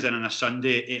bring us in on a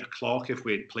Sunday at 8 o'clock if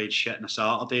we had played shit on a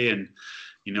Saturday, and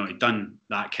he'd done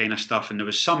that kind of stuff. And there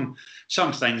was some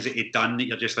things that he'd done that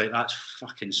you're just like, that's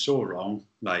fucking so wrong.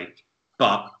 Like,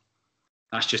 but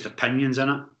that's just opinions in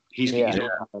it. He's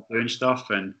doing stuff,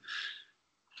 and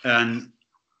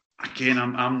again,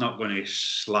 I'm not going to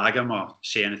slag him or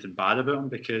say anything bad about him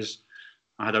because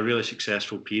I had a really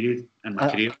successful period in my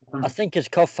career. I think as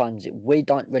Cov fans, we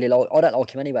don't really like. I don't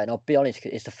like him anyway, and I'll be honest,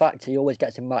 it's the fact he always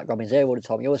gets in Mark Robbins' ear all the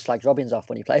time. He always slags Robbins off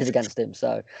when he plays against him.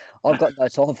 So I've got no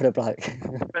time for the bloke.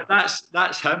 But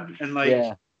that's him, and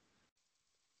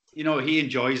he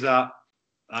enjoys that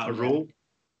role,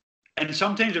 and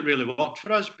sometimes it really worked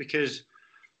for us because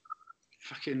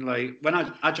fucking like when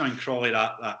I joined Crawley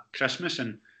that Christmas,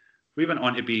 and we went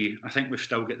on to be, I think we've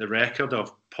still got the record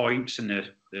of points in the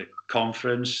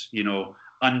conference,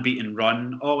 unbeaten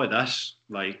run, all of this.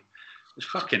 Like, it's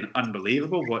fucking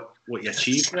unbelievable what you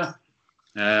achieved there.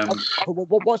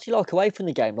 What's he like away from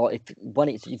the game? Like, when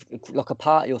it's like a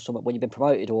party or something, when you've been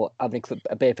promoted or having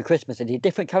a beer for Christmas, is he a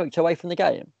different character away from the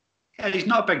game? Yeah, he's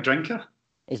not a big drinker.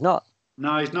 He's not?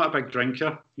 No, he's not a big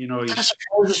drinker. That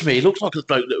surprises me. He looks like a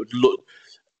bloke that would look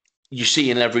you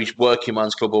see in every working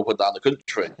man's club up and down the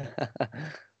country. Do you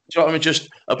know what I mean? Just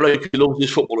a bloke who loves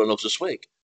his football and loves a swig.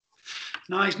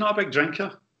 No, he's not a big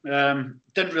drinker.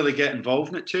 Didn't really get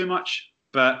involved in it too much.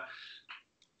 But,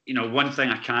 one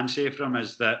thing I can say for him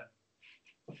is that,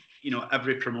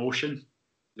 every promotion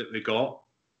that we got,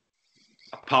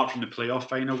 apart from the playoff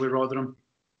final with Rotherham,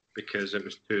 because it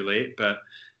was too late, but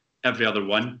every other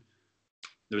one,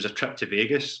 there was a trip to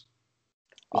Vegas.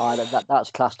 Oh,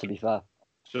 that's class, to be fair.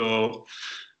 So,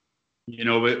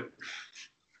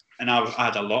 and I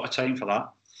had a lot of time for that.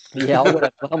 Yeah, I would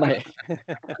have well, mate.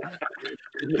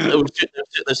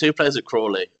 There's two players at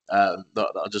Crawley that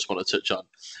I just want to touch on.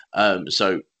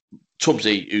 So,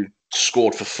 Tubbsy, who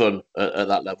scored for fun at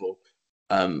that level,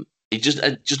 it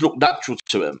just looked natural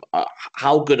to him.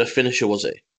 How good a finisher was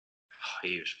he? Oh,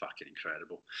 he was fucking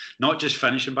incredible. Not just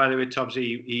finishing, by the way,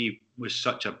 Tubbsy. He was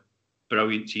such a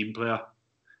brilliant team player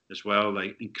as well,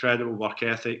 like incredible work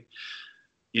ethic.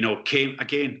 Came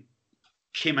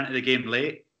into the game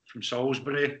late from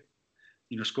Salisbury,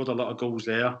 scored a lot of goals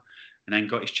there, and then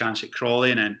got his chance at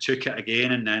Crawley, and then took it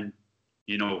again, and then,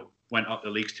 went up the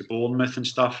leagues to Bournemouth and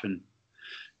stuff, and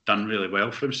done really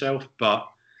well for himself. But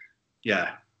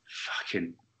yeah,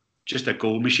 fucking just a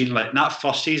goal machine. Like in that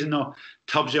first season though,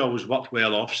 Tubbsy always worked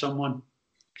well off someone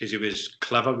because he was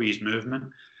clever with his movement.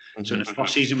 Mm-hmm. So in the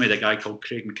first season we had a guy called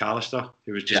Craig McAllister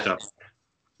who was just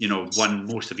won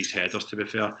most of his headers, to be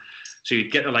fair. So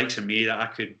you'd get the likes of me that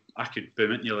I could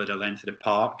boom it nearly the length of the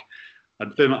park.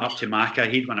 I'd boom it up to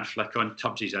Macca, he'd win a flick on,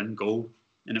 Tubbsy's in, goal.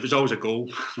 And it was always a goal.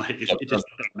 Like it just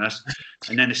didn't miss.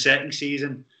 And then the second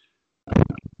season,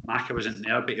 Macca wasn't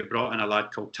there, but he brought in a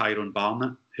lad called Tyrone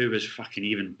Barnett, who was fucking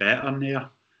even better in there.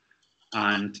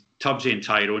 And Tubbsy and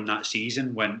Tyrone that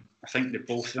season, when I think they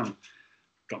both of them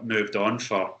got moved on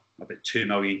for about £2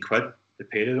 million, the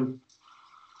pair of them.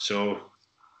 So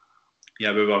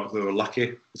yeah, we were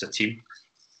lucky as a team.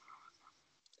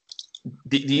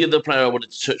 The other player I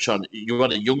wanted to touch on, you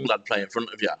had a young lad play in front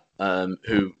of you,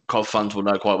 who Cov fans will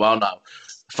know quite well now,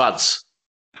 Fads.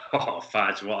 Oh,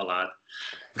 Fads, what a lad.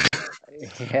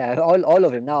 Yeah, I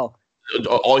love him now.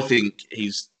 I think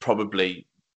he's probably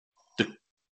the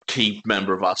key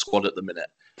member of our squad at the minute.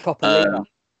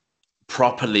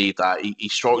 Proper leader. He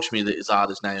strikes me that he's hard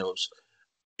as nails.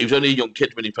 He was only a young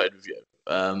kid when he played with you.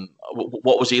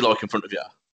 What was he like in front of you?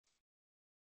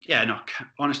 Yeah, no,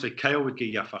 honestly, Kyle would give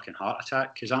you a fucking heart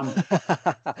attack because I'm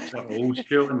sort of old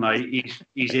school and like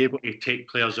he's able to take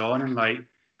players on, and like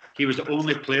he was the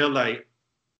only player, like,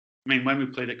 I mean, when we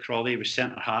played at Crawley, he was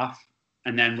centre half,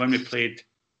 and then when we played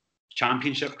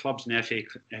championship clubs in the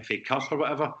FA Cup or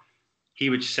whatever, he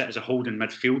would sit as a holding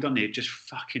midfielder and he'd just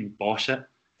fucking boss it.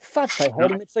 Fads play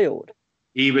holding midfield?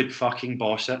 He would fucking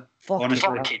boss it,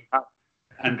 honestly.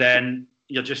 And then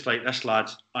you're just like, this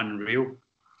lad's unreal.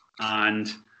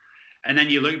 And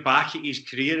then you look back at his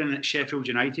career and at Sheffield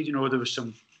United, there was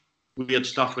some weird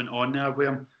stuff went on there with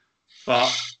him.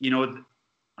 But,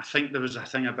 I think there was a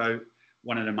thing about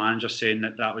one of the managers saying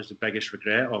that was the biggest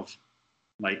regret of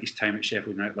his time at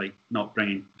Sheffield United, not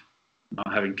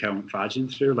having Kel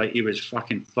McFadden through. He was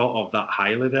fucking thought of that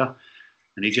highly there.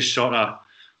 And he just sort of,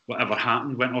 whatever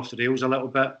happened, went off the rails a little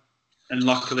bit. And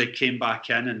luckily came back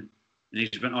in and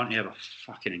he's went on to have a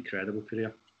fucking incredible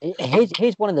career.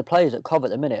 He's one of the players at Cov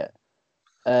at the minute.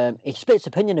 He splits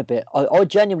opinion a bit. I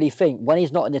genuinely think when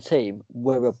he's not in the team,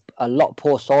 we're a lot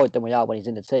poor side than we are when he's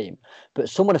in the team. But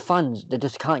some of the fans, they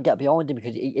just can't get behind him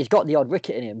because he's got the odd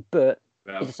wicket in him, but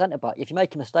he's a centre-back. If you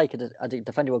make a mistake as a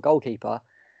defender or goalkeeper,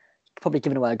 you're probably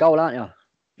giving away a goal, aren't you?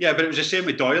 Yeah, but it was the same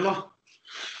with Doyler.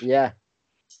 Yeah.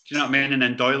 Do you know what I mean? And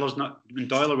then when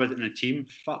Doyler was in the team,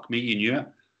 fuck me, you knew it.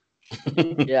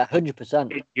 Yeah,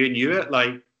 100%. You knew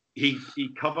it. He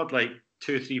covered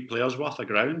 2 or 3 players worth of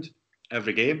ground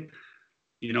every game,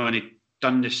 and he'd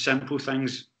done the simple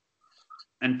things,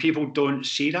 and people don't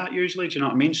see that usually. Do you know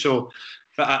what I mean? So,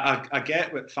 but I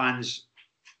get what fans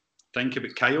think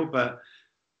about Kyle, but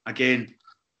again,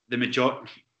 the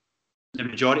majority of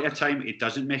the time he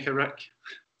doesn't make a rick,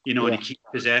 and he keeps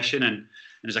possession, and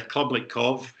as a club like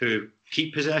Cov who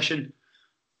keep possession,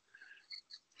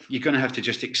 you're going to have to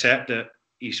just accept that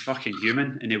he's fucking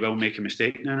human and he will make a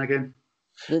mistake now and again.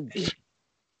 He's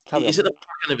at the back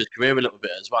end of his career a little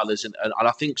bit as well, isn't? And I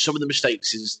think some of the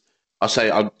mistakes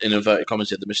in inverted commas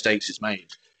here, the mistakes he's made.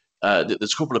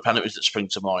 There's a couple of penalties that spring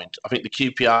to mind. I think the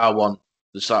QPR one,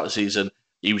 the start of the season,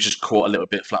 he was just caught a little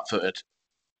bit flat-footed,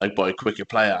 by a quicker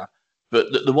player. But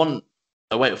the one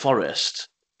away at Forest,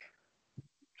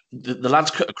 the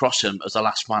lads cut across him as the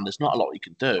last man. There's not a lot he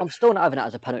can do. I'm still not having that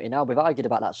as a penalty now. We've argued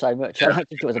about that so much. I don't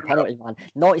think it was a penalty, man.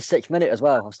 96th minute as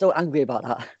well. I'm still angry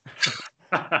about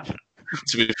that.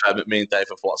 To be fair, me and Dave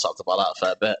have WhatsApped about that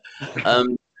a fair bit.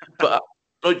 But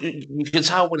you can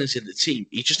tell when he's in the team,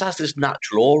 he just has this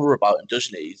natural aura about him,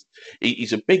 doesn't he?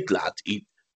 He's a big lad. In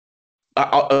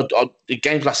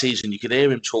games last season, you could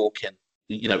hear him talking.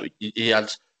 He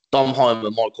had Dom Hyam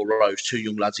and Michael Rose, 2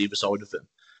 young lads either side of him,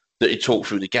 that he talked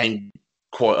through the game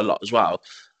quite a lot as well.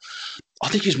 I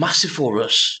think he's massive for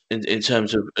us in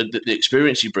terms of the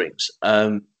experience he brings.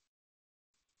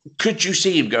 Could you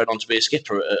see him going on to be a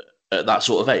skipper at that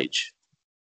sort of age?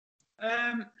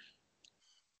 I'm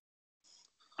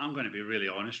going to be really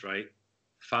honest, right?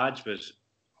 Fadge was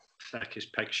thick as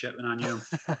pig shit when I knew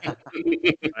him.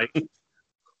 Right?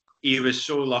 He was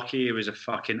so lucky. He was a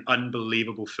fucking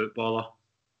unbelievable footballer.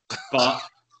 But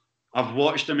I've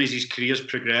watched him as his career's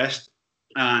progressed,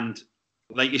 and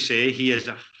like you say,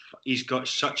 he's got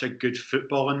such a good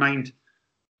football in mind,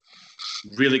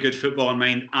 really good football in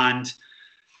mind. And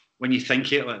when you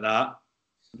think it like that,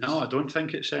 no, I don't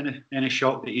think it's any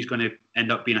shock that he's going to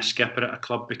end up being a skipper at a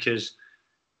club, because,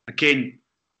 again,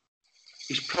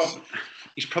 he's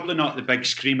probably not the big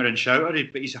screamer and shouter,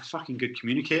 but he's a fucking good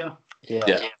communicator. Yeah.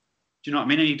 Do you know what I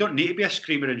mean? And you don't need to be a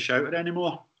screamer and shouter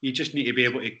anymore. You just need to be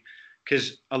able to,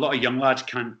 because a lot of young lads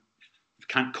can't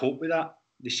cope with that.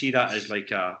 They see that as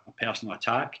like a personal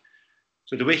attack.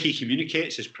 So the way he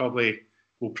communicates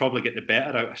will probably get the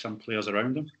better out of some players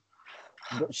around him.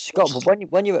 But Scott,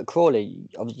 when you were at Crawley,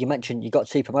 you mentioned you got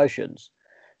 2 promotions,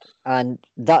 and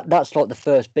that's like the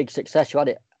first big success you had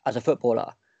it as a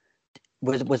footballer.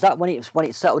 Was that when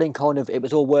it settled in, kind of, it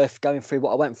was all worth going through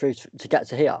what I went through to get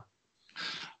to here?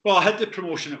 Well, I had the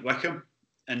promotion at Wickham,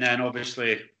 and then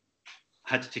obviously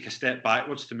had to take a step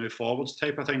backwards to move forwards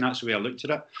type of thing. That's the way I looked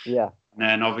at it. Yeah. And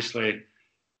then obviously,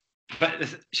 but the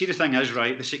thing is,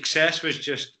 right, the success was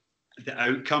just the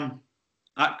outcome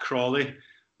at Crawley.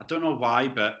 I don't know why,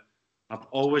 but I've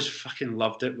always fucking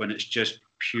loved it when it's just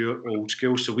pure old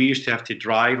school. So we used to have to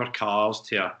drive our cars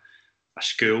to a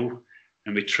school,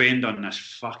 and we trained on this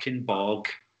fucking bog,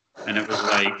 and it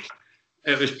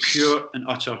was pure and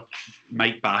utter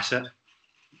Mike Bassett,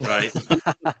 right?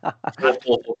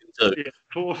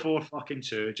 4-4 fucking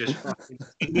 2, just fucking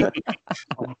let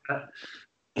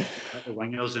the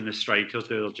wingers and the strikers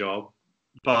do their job.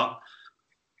 But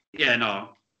yeah, no.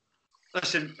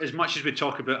 Listen, as much as we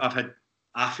talk about,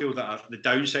 I feel that the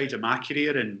downsides of my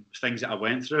career and things that I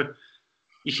went through,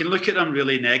 you can look at them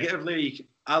really negatively.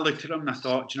 I looked at them and I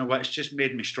thought, you know what, it's just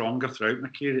made me stronger throughout my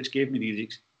career. It's gave me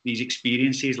these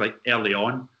experiences, like early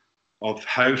on, of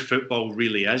how football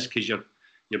really is, because you're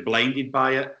blinded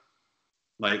by it.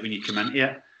 Like when you come into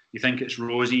it, you think it's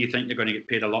rosy, you think you're going to get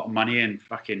paid a lot of money and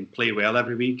fucking play well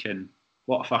every week, and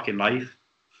what a fucking life.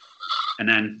 And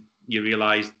then you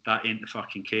realise that ain't the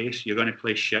fucking case. You're going to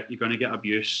play shit, you're going to get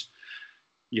abuse,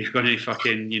 you're going to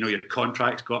fucking, your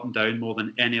contract's gotten down more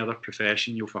than any other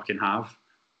profession you'll fucking have.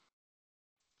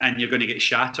 And you're going to get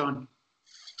shat on.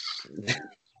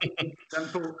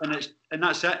 Simple, and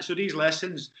that's it. So these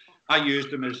lessons, I used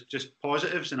them as just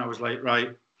positives, and I was like,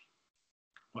 right,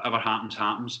 whatever happens,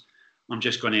 happens. I'm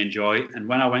just going to enjoy it. And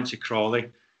when I went to Crawley,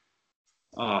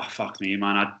 oh fuck me,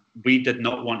 man! We did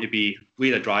not want to be. We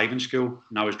had a driving school,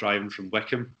 and I was driving from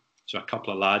Wickham, so a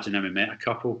couple of lads, and then we met a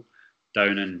couple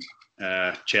down in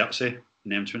Chertsey,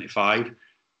 in M25.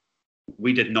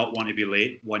 We did not want to be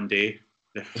late one day.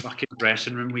 The fucking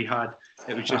dressing room we had,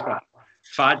 it was just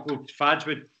Fads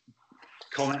would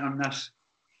comment on this.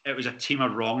 It was a team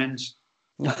of wrongins.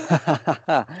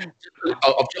 I've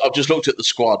just looked at the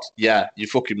squad. Yeah, you're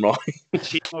fucking right. A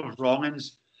team of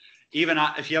wrongins. Even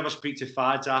if you ever speak to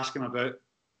Fads, ask him about.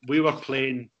 We were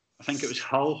playing, I think it was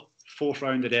Hull, 4th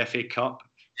round of the FA Cup.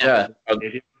 Yeah.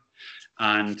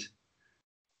 And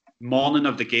morning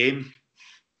of the game,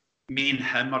 me and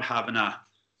him are having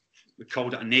we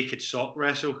called it a naked sock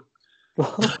wrestle.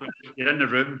 You're in the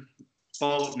room,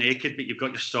 all naked, but you've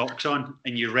got your socks on,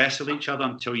 and you wrestle each other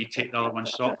until you take the other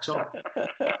one's socks off.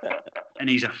 And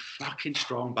he's a fucking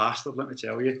strong bastard, let me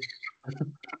tell you.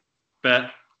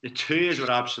 But the two years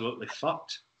were absolutely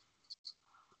fucked.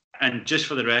 And just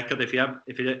for the record, if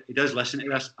he does listen to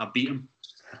this, I beat him.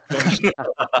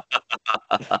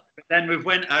 But then we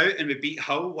went out and we beat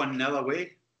Hull 1-0 away.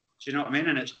 Do you know what I mean?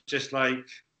 And it's just like,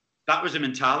 that was the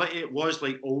mentality. It was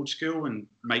like old school and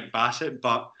Mike Bassett,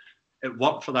 but it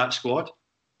worked for that squad.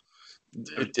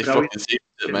 It fucking seems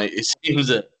it, mate. It seems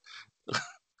it.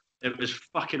 It was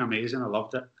fucking amazing. I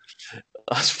loved it.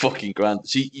 That's fucking grand.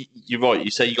 See, you're right.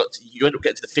 You say you ended up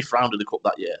getting to the 5th round of the cup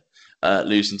that year,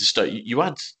 losing to Stoke. You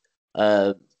had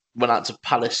went out to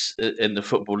Palace in the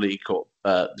Football League Cup,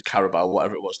 the Carabao,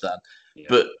 whatever it was then. Yeah.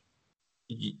 But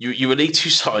you were League Two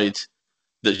side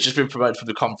that's just been promoted from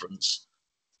the conference,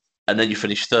 and then you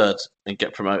finish 3rd and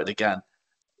get promoted again.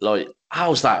 Like,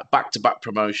 how's that? Back-to-back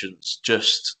promotions.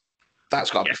 Just that's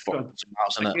got to be fun,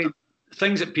 hasn't it?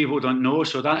 Things that people don't know.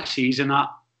 So that season,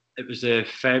 it was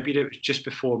February. It was just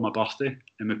before my birthday,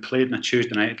 and we played on a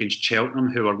Tuesday night against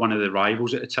Cheltenham, who were one of the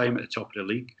rivals at the time at the top of the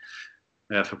league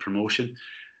for promotion.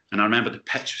 And I remember the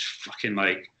pitch was fucking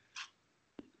like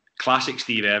classic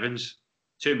Steve Evans.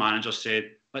 2 managers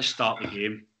said, "Let's start the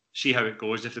game, see how it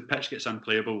goes. If the pitch gets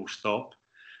unplayable, we'll stop."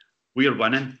 We're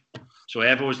winning. So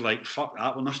Evo was like, "Fuck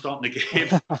that, we're not starting the game."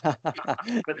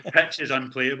 But the pitch is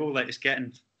unplayable. Like, it's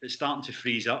starting to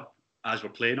freeze up as we're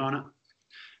playing on it.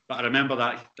 But I remember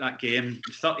that game,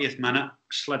 the 30th minute,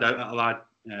 slid out at a lad,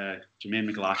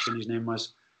 Jermaine McGlashan, his name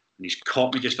was, and he's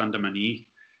caught me just under my knee.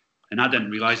 And I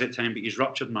didn't realise at the time, but he's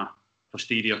ruptured my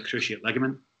posterior cruciate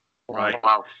ligament. Right.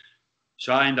 Wow.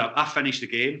 So I finished the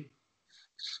game.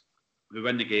 We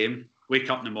win the game. Wake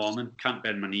up in the morning, can't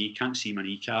bend my knee, can't see my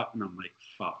kneecap, and I'm like,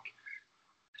 fuck.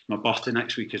 It's my birthday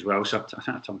next week as well, so I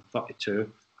think I turned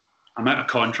 32. I'm out of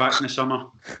contract in the summer.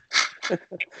 I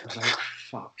was like,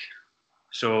 fuck.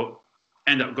 So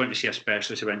ended up going to see a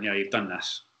specialist who went, "Yeah, you've done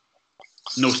this.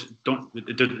 No,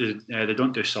 they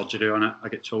don't do surgery on it," I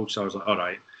get told. So I was like, all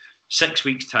right. 6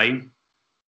 weeks' time,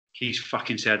 he's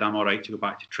fucking said I'm all right to go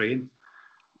back to train.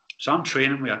 So I'm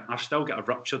training with I've still got a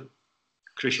ruptured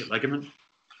cruciate ligament.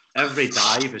 Every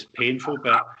dive is painful,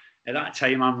 but at that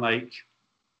time I'm like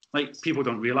people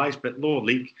don't realise, but lower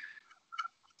league,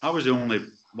 I was the only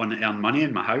one that earned money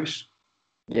in my house.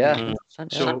 Yeah. Mm-hmm.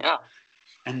 So,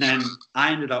 and then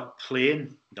I ended up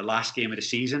playing the last game of the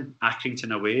season,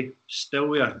 Accrington away, still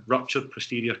with a ruptured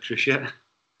posterior cruciate,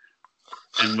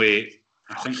 and I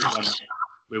think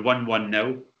we won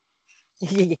 1-0.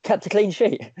 You kept a clean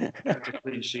sheet. Kept a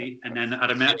clean sheet, and then I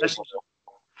remember this.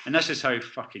 And this is how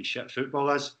fucking shit football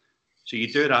is. So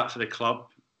you do that for the club,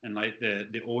 and like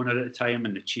the owner at the time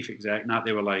and the chief exec and that,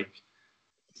 they were like,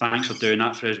 "Thanks for doing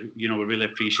that for us. You know, we really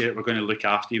appreciate it. We're going to look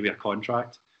after you with a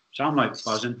contract." So I'm like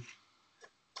buzzing.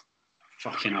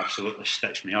 Fucking absolutely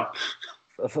stitched me up.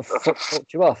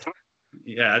 Fucked you off.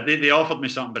 Yeah, they offered me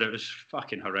something, but it was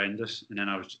fucking horrendous. And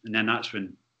then that's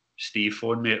when Steve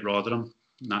phoned me at Rotherham,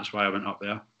 and that's why I went up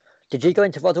there. Did you go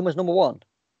into Rotherham as number 1?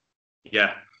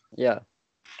 Yeah. Yeah.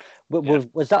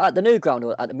 Was that at the new ground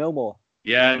or at the Millmore?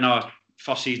 Yeah, no,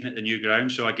 first season at the new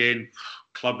ground. So again,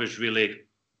 club was really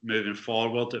moving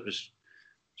forward. It's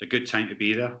a good time to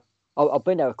be there. I've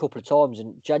been there a couple of times,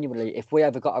 and genuinely, if we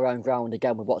ever got our own ground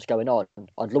again with what's going on,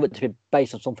 I'd love it to be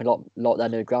based on something like their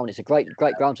new ground. It's a great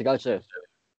ground to go to.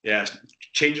 Yeah,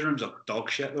 changing rooms are dog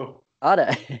shit though. Are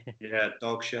they? Yeah,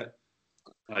 dog shit.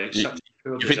 Like, you think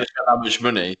they've got that much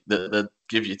money that they'd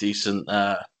give you decent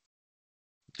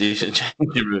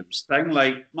changing rooms? Thing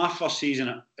like my first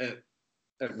season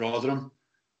at Rotherham,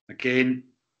 again,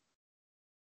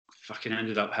 fucking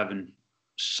ended up having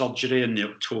surgery in the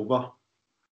October.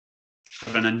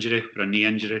 for an injury, for a knee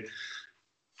injury.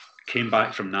 Came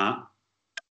back from that.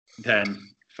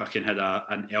 Then fucking had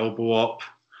an elbow op.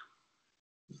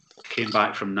 Came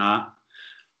back from that.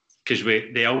 Because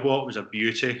the elbow op was a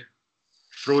beauty.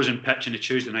 Frozen pitch in the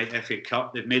Tuesday night FA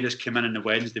Cup. They've made us come in the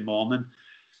Wednesday morning.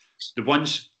 The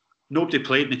ones, nobody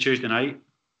played in the Tuesday night.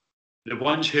 The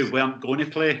ones who weren't going to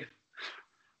play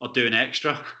are doing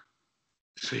extra.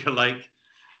 So you're like,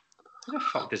 how the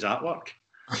fuck does that work?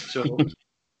 So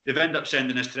they've ended up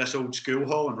sending us to this old school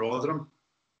hall in Rotherham.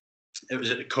 It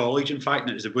was at the college, in fact, and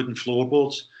it was the wooden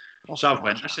floorboards. So I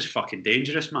went, this is fucking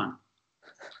dangerous, man.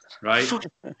 Right?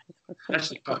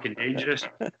 This is fucking dangerous.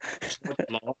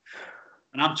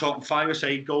 And I'm talking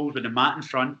five-a-side goals with the mat in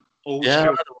front, old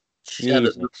school. Yeah,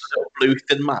 the blue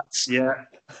thin mats. Yeah.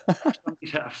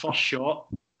 Somebody's hit a first shot.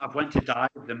 I've went to dive.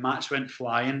 The mats went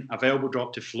flying. I've elbow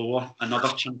dropped to floor. Another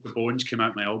chunk of bones came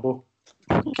out my elbow.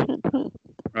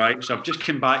 Right. So I've just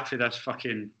come back for this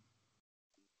fucking.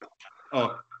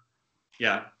 Oh,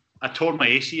 yeah. I tore my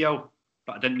ACL,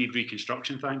 but I didn't need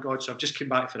reconstruction, thank God. So I've just come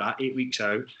back for that. 8 weeks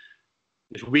out.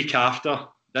 It's a week after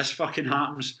this fucking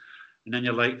happens, and then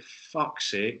you're like, fuck's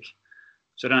sake.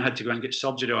 So then I had to go and get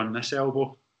surgery on this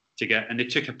elbow and they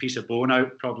took a piece of bone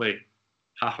out, probably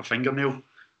half a fingernail.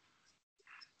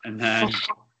 And then,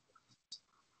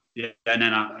 it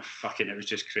was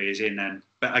just crazy. And then,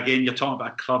 but again, you're talking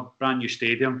about a club, brand new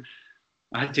stadium.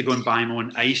 I had to go and buy my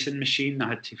own icing machine. I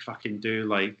had to fucking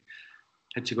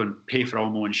had to go and pay for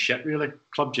all my own shit, really.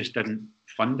 Club just didn't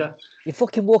fund it. You're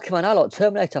fucking walking man out,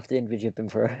 Terminator after the injuries you've been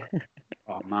through.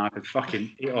 Oh man, I've had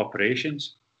fucking 8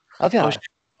 operations. Have you?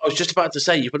 I was just about to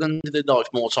say, you've been under the knife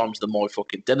more times than my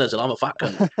fucking dinners, and I'm a fat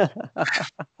cunt.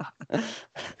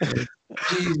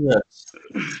 Jesus.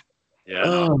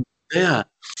 Yeah. Yeah.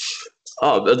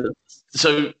 Oh,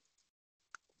 so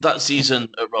that season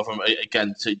at Rotherham,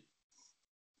 again,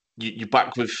 you're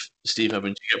back with Steve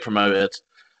Evans, you get promoted.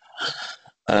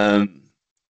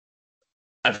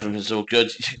 Everything's all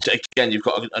good. Again, you've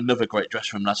got another great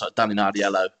dressing room. That's like Danny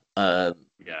Nardiello. Yeah.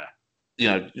 You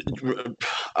know,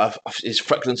 is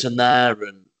Frecklinson there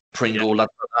and Pringle,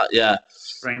 lads like that? Yeah.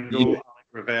 Pringle, Alec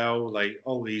Ravel, like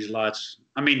all these lads.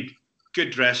 I mean,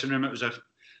 good dressing room. It was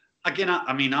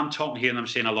I'm talking here and I'm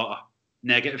saying a lot of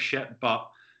negative shit, but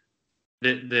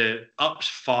the ups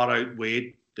far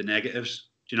outweighed the negatives.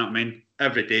 Do you know what I mean?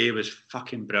 Every day was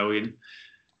fucking brilliant.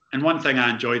 And one thing I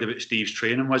enjoyed about Steve's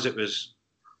training was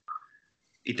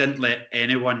he didn't let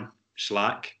anyone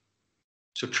slack.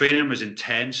 So training was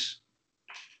intense.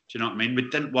 Do you know what I mean? We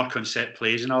didn't work on set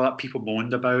plays and all that. People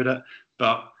moaned about it,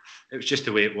 but it was just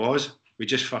the way it was. We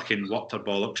just fucking worked our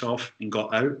bollocks off and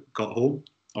got out, got home,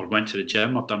 or went to the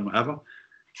gym or done whatever.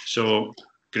 So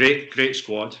great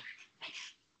squad.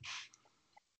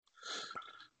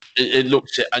 It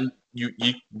looked it, and you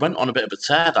went on a bit of a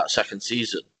tear that second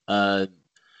season, and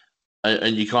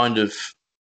you kind of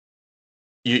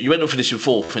you ended up finishing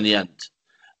fourth in the end,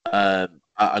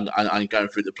 and going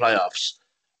through the playoffs.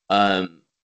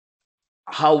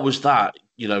 How was that?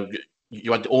 You know,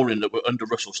 you had Orient that were under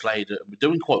Russell Slade and were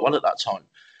doing quite well at that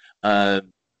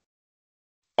time.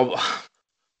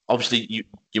 Obviously,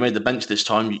 you made the bench this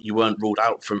time. You weren't ruled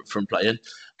out from playing.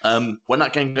 When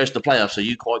that game goes to the playoffs, are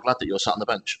you quite glad that you're sat on the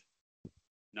bench?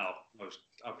 No, I was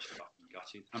fucking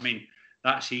gutted. I mean,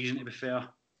 that season, to be fair,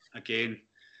 again,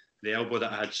 the elbow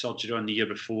that I had surgery on the year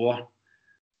before,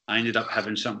 I ended up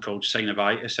having something called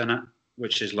synovitis in it,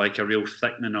 which is like a real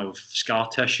thickening of scar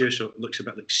tissue, so it looks a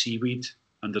bit like seaweed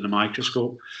under the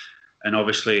microscope. And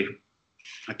obviously,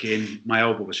 again, my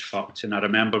elbow was fucked. And I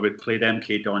remember we played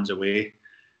MK Dons away,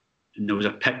 and there was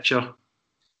a picture.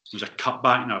 It was a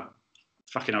cutback, and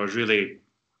I was really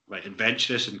like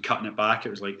adventurous and cutting it back. It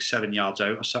was like 7 yards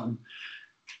out or something,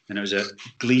 and it was at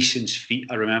Gleason's feet,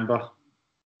 I remember.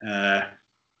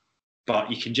 But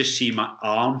you can just see my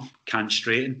arm can't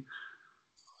straighten,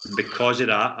 and because of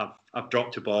that, I've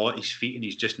dropped the ball at his feet, and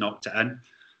he's just knocked it in.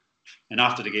 And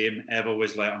after the game, Eva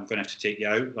was like, "I'm going to have to take you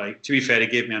out." Like, to be fair, he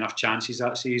gave me enough chances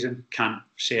that season. Can't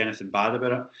say anything bad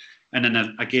about it. And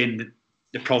then again,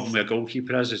 the problem with a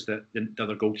goalkeeper is that the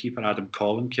other goalkeeper, Adam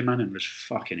Collin, came in and was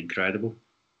fucking incredible.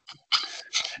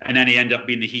 And then he ended up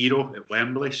being the hero at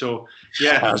Wembley. So,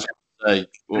 yeah.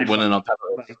 Winning on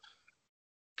penalties.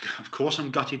 Of course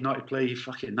I'm gutted not to play.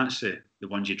 That's the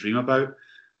ones you dream about.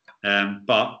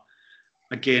 But,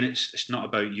 again, it's not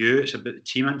about you. It's about the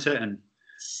team, isn't it? And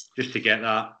just to get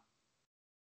that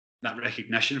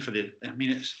recognition for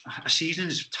a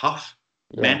season's tough,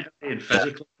 mentally and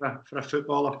physically for a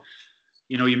footballer.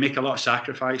 You know, you make a lot of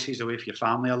sacrifices away from your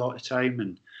family a lot of time,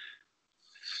 and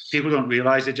people don't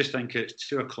realise. They just think it's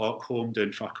 2 o'clock home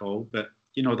doing fuck all. But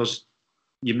you know, there's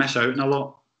you miss out on a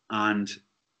lot. And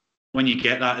when you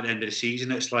get that at the end of the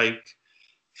season, it's like,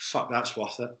 fuck, that's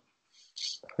worth it.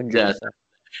 100%. Yeah.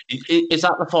 Is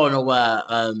that the final where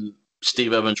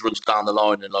Steve Evans runs down the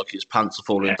line and like his pants are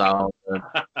falling down?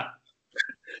 Are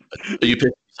you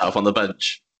pissing yourself on the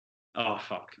bench? Oh,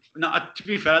 fuck. No, to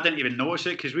be fair, I didn't even notice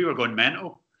it because we were going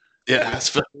mental. Yeah, that's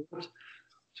fair.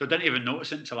 So I didn't even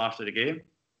notice it until after the game.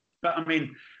 But I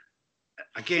mean,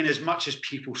 again, as much as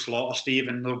people slaughter Steve,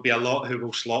 and there'll be a lot who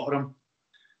will slaughter him,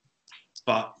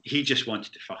 but he just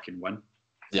wanted to fucking win.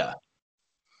 Yeah.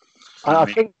 And I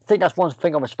think that's one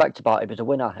thing I respect about him as a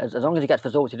winner. As long as he gets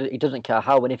results, he doesn't care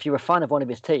how. And if you're a fan of one of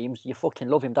his teams, you fucking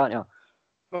love him, don't you?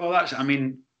 Well,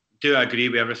 do I agree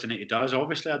with everything that he does?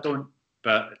 Obviously, I don't.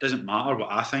 But it doesn't matter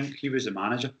what I think. He was the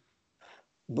manager.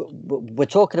 We're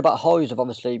talking about highs of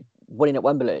obviously winning at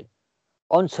Wembley.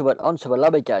 Onto a low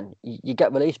again. You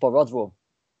get released by Rotherham.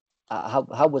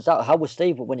 How was that? How was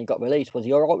Steve when he got released? Was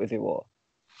he all right with you? Or?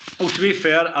 Well, to be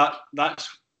fair, that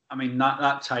time in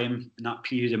that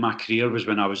period of my career was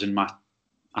when I was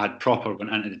I had proper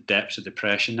went into the depths of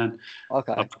depression then.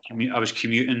 Okay. I was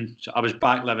commuting. So I was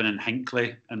back living in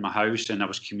Hinckley in my house, and I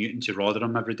was commuting to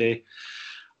Rotherham every day,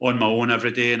 on my own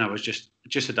every day, and I was just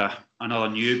had another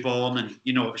newborn, and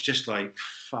it was just like,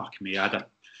 fuck me. That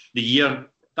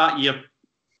year,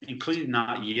 including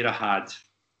that year, I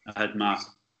had my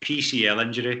PCL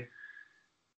injury,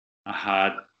 I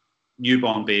had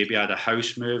newborn baby, I had a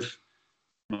house move,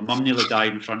 my mum nearly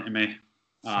died in front of me,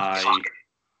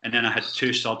 and then I had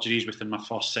 2 surgeries within my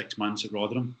first 6 months at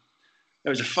Rotherham. It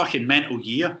was a fucking mental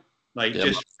year,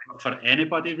 just for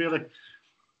anybody really.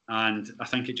 And I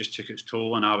think it just took its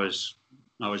toll, and I was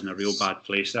in a real bad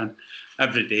place then.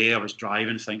 Every day I was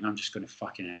driving thinking I'm just going to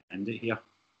fucking end it here.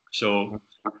 So,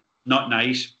 not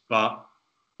nice, but,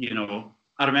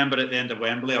 I remember at the end of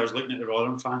Wembley, I was looking at the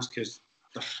Rotherham fans because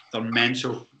they're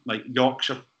mental, like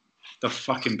Yorkshire, they're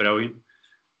fucking brilliant.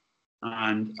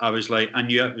 And I was like, I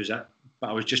knew it was it, but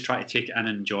I was just trying to take it in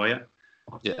and enjoy it.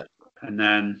 Yeah. And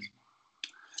then,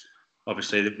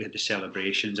 obviously, we had the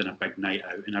celebrations and a big night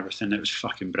out and everything. It was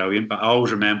fucking brilliant. But I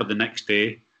always remember the next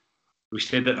day, we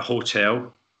stayed at a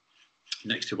hotel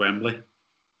next to Wembley.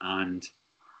 And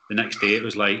the next day, it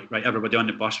was like, right, everybody on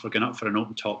the bus, we're going up for an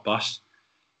open top bus.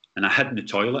 And I hid in the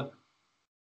toilet.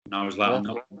 And I was like,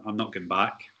 I'm not going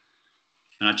back.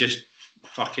 And I just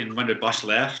fucking, when the bus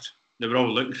left, they were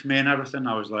all looking for me and everything.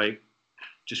 I was like,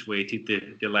 just waited.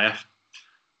 They left.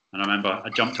 And I remember I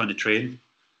jumped on the train.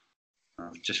 I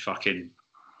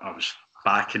was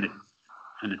back in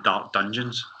the dark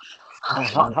dungeons.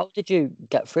 How did you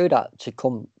get through that to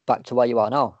come back to where you are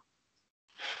now?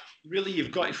 Really,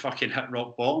 you've got to fucking hit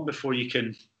rock bottom before you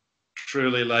can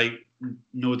truly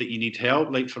know that you need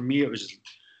help. Like for me,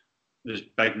 there's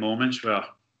big moments where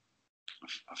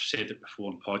I've said it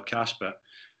before on podcasts, but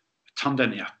I turned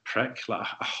into a prick, like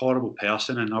a horrible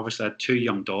person. And obviously I had 2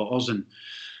 young daughters, and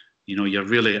you're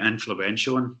really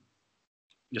influential in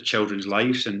your children's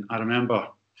lives. And I remember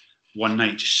one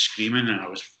night just screaming, and I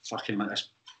was fucking like this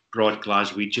broad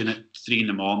Glaswegian at 3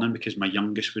 a.m. because my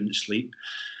youngest wouldn't sleep,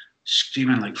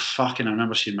 screaming like fucking. I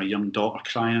remember seeing my young daughter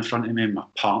crying in front of me, and my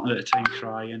partner at the time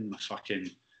crying, my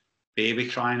fucking baby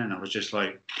crying, and I was just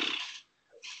like,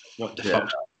 what the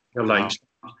fuck? You're like,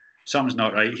 something's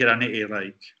not right here. I need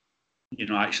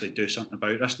to actually do something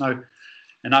about this now.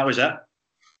 And that was it.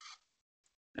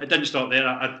 It didn't stop there.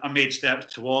 I made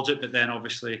steps towards it, but then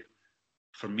obviously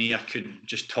for me, I couldn't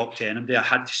just talk to anybody. I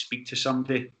had to speak to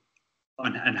somebody.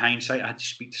 In hindsight, I had to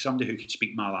speak to somebody who could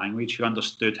speak my language, who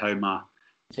understood how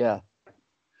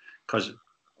because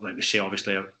like we say,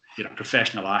 obviously you're a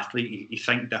professional athlete, you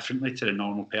think differently to the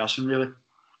normal person, really.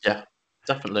 Yeah,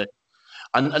 definitely.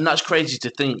 And that's crazy to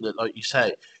think that, like you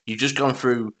say, you've just gone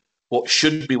through what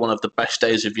should be one of the best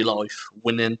days of your life,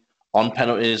 winning on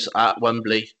penalties at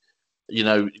Wembley,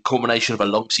 culmination of a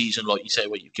long season, like you say,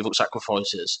 where you give up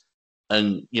sacrifices.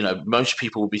 And, most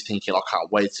people will be thinking, I can't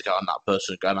wait to go on that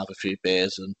person, go and have a few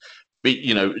beers and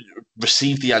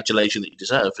receive the adulation that you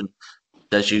deserve. And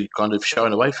there's you kind of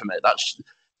showing away from it.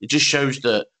 It just shows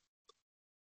that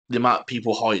the amount of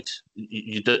people hide.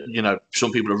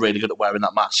 Some people are really good at wearing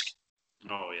that mask.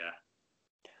 Oh yeah.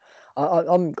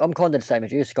 I'm kind of the same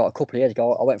as you, Scott. A couple of years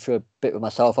ago, I went through a bit with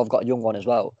myself. I've got a young one as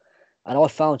well, and I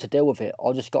found to deal with it,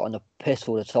 I just got on the piss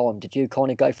all the time. Did you kind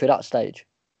of go through that stage?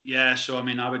 Yeah. So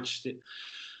I would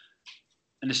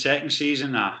in the second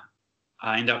season, I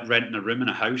ended up renting a room in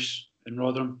a house in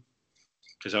Rotherham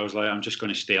because I was like, I'm just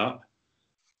going to stay up.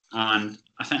 And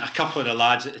I think a couple of the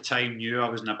lads at the time knew I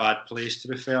was in a bad place, to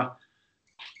be fair.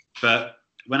 But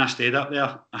when I stayed up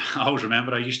there, I always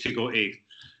remember I used to go to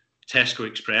Tesco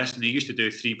Express, and they used to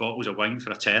do 3 bottles of wine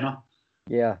for a tenner.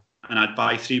 Yeah. And I'd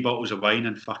buy 3 bottles of wine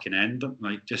and fucking end them,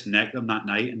 like just neck them that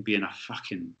night and be in a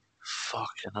fucking...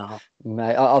 Fucking hell.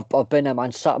 Mate, I've been there,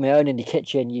 man, sat on my own in the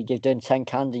kitchen, you're doing 10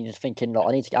 cans and you're just thinking, like,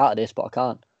 I need to get out of this, but I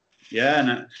can't. Yeah,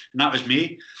 and that was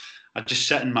me. I'd just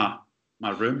sit in my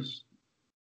room,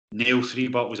 nail 3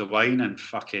 bottles of wine and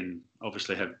fucking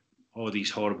obviously have all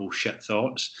these horrible shit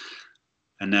thoughts.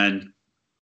 And then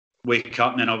wake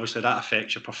up, and then obviously that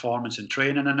affects your performance and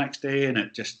training the next day, and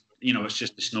it just, it's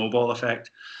just the snowball effect.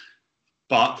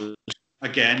 But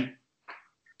again,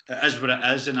 it is what it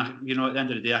is, and at the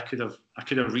end of the day, I could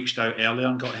have reached out earlier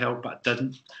and got help, but I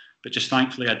didn't. But just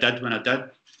thankfully, I did when I did,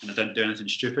 and I didn't do anything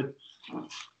stupid.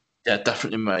 Yeah,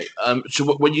 definitely, mate.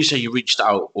 So when you say you reached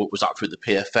out, or was that through the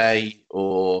PFA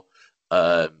or?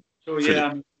 I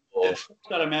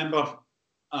remember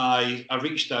I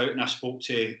reached out and I spoke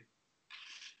to.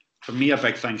 For me, a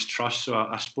big thing's trust. So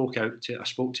I spoke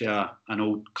to an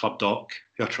old club doc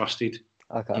who I trusted.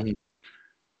 Okay. Mm-hmm.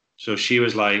 So she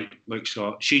was like, look,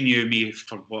 so she knew me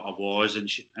for what I was,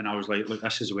 and I was like, look,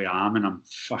 this is the way I am, and I'm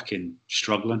fucking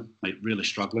struggling, like really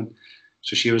struggling.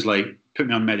 So she was like, put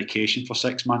me on medication for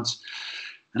 6 months.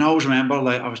 And I always remember,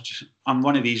 like, I'm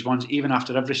one of these ones, even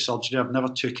after every surgery, I've never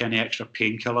took any extra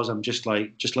painkillers. I'm just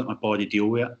let my body deal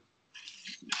with it.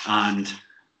 And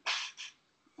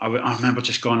I remember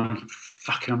just going,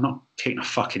 fucking, I'm not taking a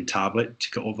fucking tablet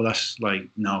to get over this. Like,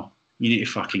 no, you need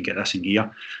to fucking get this in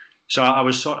gear. So I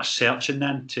was sort of searching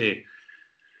then to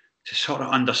sort of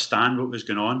understand what was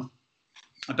going on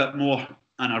a bit more.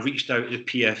 And I reached out to the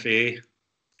PFA,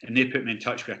 and they put me in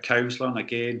touch with a counsellor, and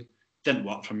again, didn't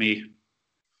work for me. I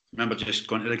remember just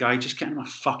going to the guy, just getting in my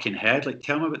fucking head, like,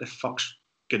 tell me what the fuck's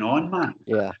going on, man.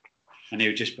 Yeah. And he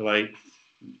would just be like,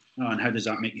 oh, and how does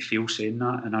that make you feel saying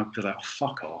that? And I'd be like, oh,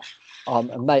 fuck off.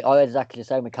 Mate, I had exactly the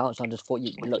same with counsellor. I just thought,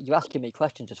 you're asking me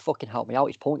questions, just fucking help me out.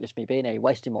 It's pointless me being here,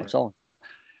 wasting my time.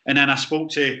 And then I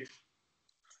spoke to,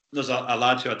 there's a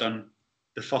lad who I'd done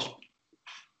the first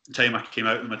time I came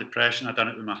out with my depression. I'd done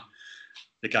it with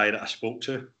the guy that I spoke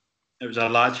to. It was a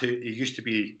lad he used to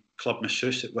be club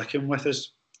masseuse at Wickham with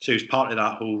us. So he was part of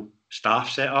that whole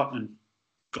staff setup and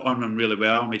got on with him really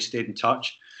well, and we'd stayed in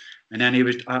touch. And then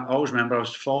I always remember I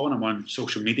was following him on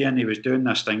social media, and he was doing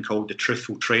this thing called the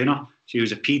Truthful Trainer. So he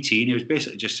was a PT, and he was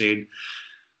basically just saying,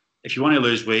 if you want to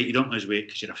lose weight, you don't lose weight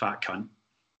because you're a fat cunt.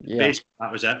 Yeah. Basically,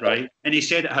 that was it, right? And he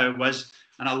said it how it was,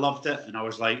 and I loved it. And I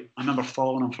was like, I remember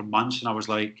following him for months, and I was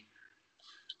like,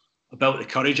 I built the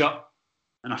courage up,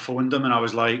 and I phoned him, and I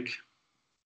was like,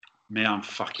 mate,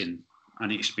 I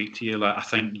need to speak to you. Like, I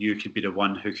think you could be the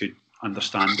one who could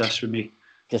understand this with me.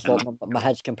 Just like my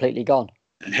head's completely gone.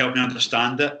 And help me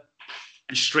understand it.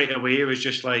 And straight away, it was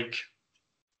just like,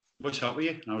 what's up with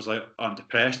you? And I was like, oh, I'm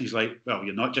depressed. And he's like, well,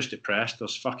 you're not just depressed.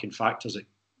 There's fucking factors.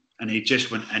 And he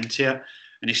just went into it.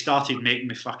 And he started making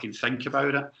me fucking think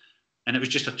about it. And it was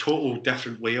just a total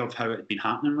different way of how it had been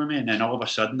happening with me. And then all of a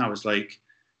sudden, I was like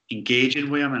engaging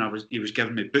with him, and he was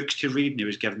giving me books to read, and he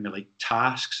was giving me like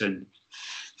tasks. And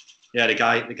yeah, the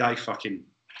guy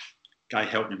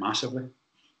helped me massively.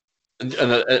 And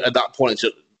at that point,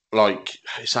 it's like,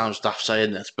 it sounds daft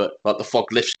saying this, but like the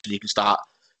fog lifts and you can start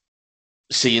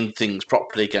seeing things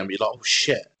properly again. You're like, oh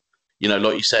shit,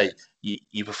 like you say,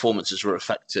 your performances were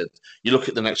affected. You look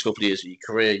at the next couple of years of your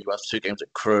career. You had 2 games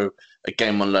at Crewe, a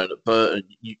game on loan at Burton.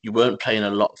 You weren't playing a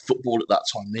lot of football at that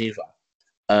time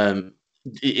neither.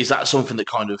 Is that something that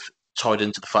kind of tied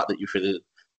into the fact that you feel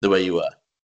the way you were?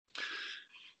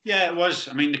 Yeah, it was.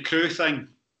 I mean, the Crewe thing,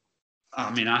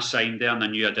 I signed there and I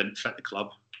knew I didn't fit the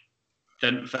club.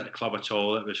 Didn't fit the club at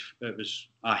all. It was.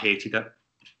 I hated it.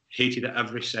 Hated it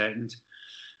every second.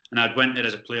 And I'd went there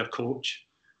as a player coach.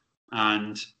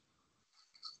 And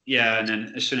yeah, and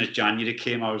then as soon as January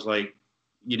came, I was like,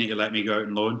 you need to let me go out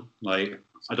on loan. Like,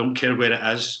 I don't care where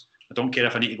it is. I don't care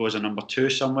if I need to go as a number 2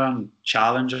 somewhere and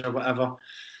challenge or whatever.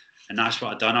 And that's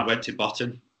what I done. I went to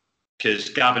Button because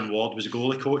Gavin Ward was a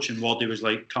goalie coach, and Wardy was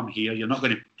like, come here. You're not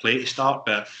going to play to start,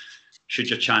 but should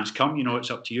your chance come,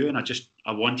 it's up to you. And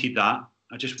I wanted that.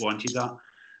 I just wanted that.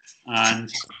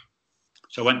 And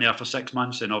so I went there for 6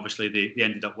 months, and obviously they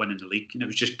ended up winning the league, and it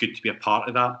was just good to be a part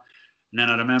of that. And then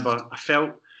I remember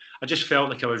I just felt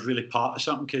like I was really part of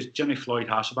something because Jimmy Floyd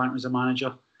Hasselbank was the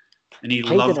manager, and he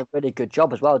did a really good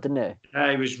job as well, didn't he?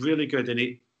 Yeah, he was really good,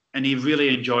 and he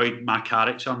really enjoyed my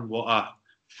character and what I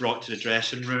brought to the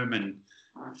dressing room, and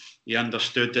he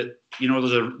understood that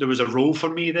there was a role for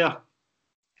me there.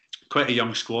 Quite a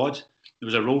young squad. There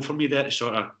was a role for me there to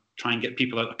sort of try and get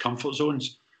people out of comfort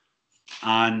zones,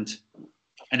 and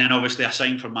then obviously I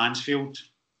signed for Mansfield.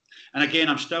 And again,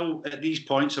 I'm still at these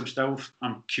points.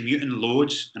 I'm commuting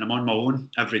loads, and I'm on my own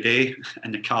every day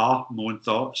in the car, my own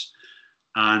thoughts.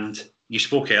 And you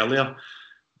spoke earlier,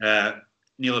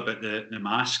 Neil, about the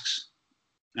masks,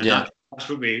 and that's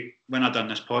what when I done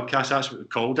this podcast, that's what we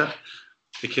called it,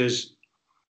 because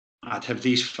I'd have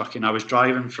these fucking. I was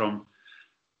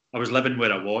living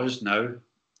where I was now,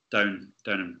 down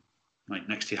in like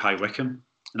next to High Wycombe,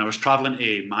 and I was travelling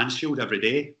to Mansfield every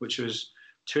day, which was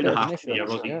 2.5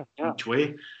 hours each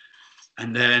way.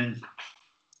 And then,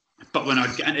 but when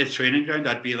I'd get into the training ground,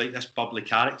 I'd be like this bubbly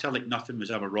character, like nothing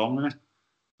was ever wrong with me.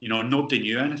 You know, nobody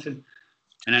knew anything.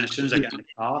 And then as soon as I get in the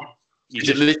car, you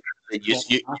literally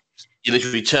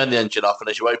turn the engine off, and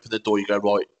as you open the door, you go,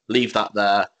 right, leave that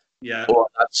there. Yeah. Or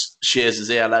that's Shearer is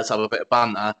here, let's have a bit of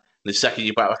banter. And the second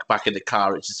you back in the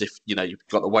car, it's as if, you know, you've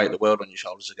got the weight of the world on your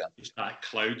shoulders again. Just that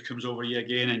cloud comes over you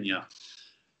again, and you're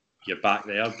back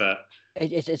there. But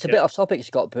it's a bit off topic,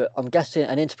 Scott, but I'm guessing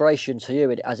an inspiration to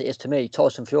you, as it is to me,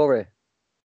 Tyson Fury.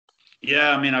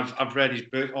 Yeah, I mean, I've read his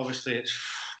book. Obviously, it's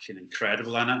fucking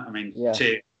incredible, isn't it? I mean,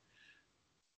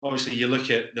 obviously, you look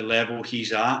at the level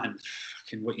he's at and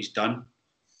fucking what he's done.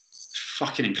 It's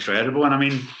fucking incredible, and I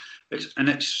mean,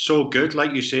 it's so good,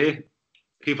 like you say.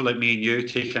 People like me and you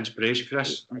take inspiration for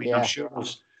this. I mean, I'm sure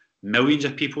there's millions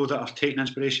of people that are taking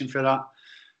inspiration for that.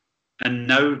 And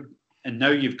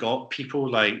now you've got people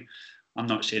like, I'm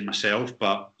not saying myself,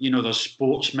 but you know, there's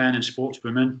sportsmen and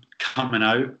sportswomen coming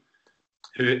out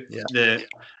who the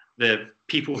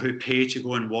people who pay to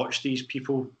go and watch these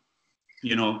people,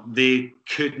 you know, they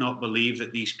could not believe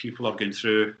that these people are going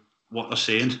through what they're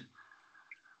saying.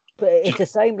 But it's the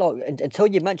same, like, until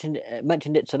you mentioned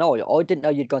it tonight, I didn't know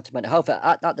you'd gone to mental health.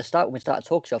 At the start, when we started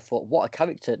talking, I thought, what a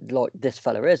character like this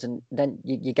fella is. And then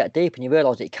you get deep and you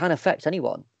realise it can affect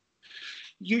anyone.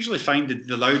 You usually find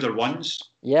the louder ones.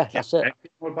 Yeah, that's it.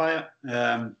 More by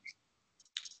it.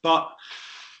 But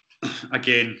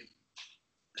again,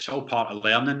 it's all part of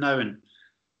learning now. And,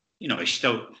 you know, it's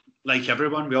still, like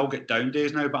everyone, we all get down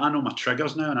days now, but I know my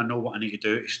triggers now and I know what I need to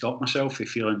do to stop myself from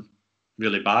feeling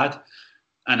really bad.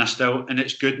 And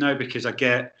it's good now because I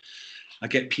get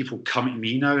people coming to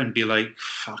me now and be like,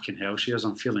 fucking hell, Shears,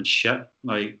 I'm feeling shit.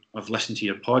 Like, I've listened to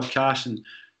your podcast. And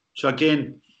so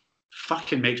again,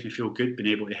 fucking makes me feel good being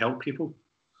able to help people.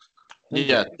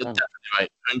 Yeah, definitely,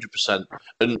 mate, 100%.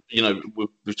 And, you know,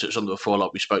 we've touched on it before,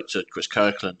 like we spoke to Chris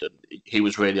Kirkland, and he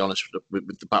was really honest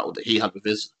with the battle that he had with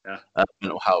his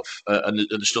mental health and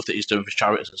the stuff that he's doing for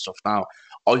charities and stuff now.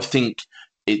 I think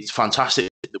it's fantastic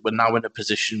that we're now in a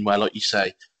position where, like you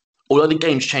say, although the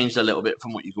game's changed a little bit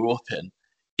from what you grew up in,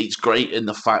 it's great in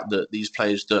the fact that these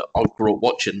players that I grew up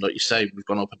watching, like you say, we've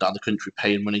gone up and down the country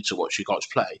paying money to watch you guys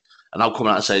play. And I'll come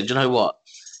out and say, do you know what?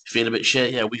 You feel a bit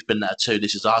shit? Yeah, we've been there too.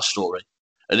 This is our story.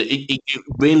 And it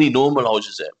really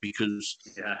normalises it because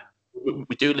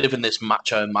we do live in this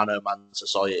macho man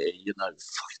society, you know,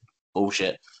 fucking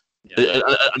bullshit. Yeah.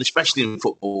 And especially in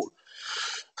football.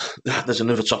 There's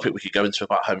another topic we could go into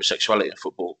about homosexuality in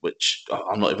football, which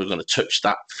I'm not even going to touch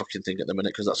that fucking thing at the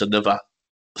minute because that's another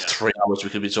 3 hours we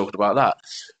could be talking about that.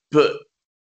 But,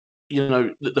 you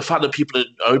know, the fact that people are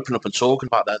open up and talking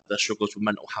about their struggles with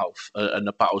mental health and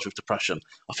the battles with depression,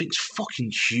 I think it's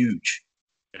fucking huge.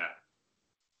 Yeah.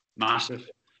 Massive.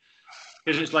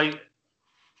 Because it's like,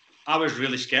 I was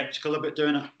really sceptical about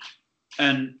doing it.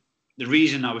 And the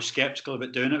reason I was sceptical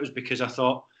about doing it was because I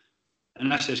thought, and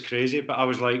this is crazy, but I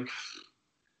was like,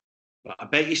 I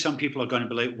bet you some people are going to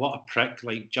be like, what a prick,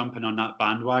 like jumping on that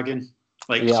bandwagon.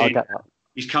 Like, saying,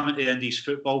 he's coming to the end of his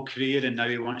football career and now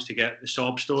he wants to get the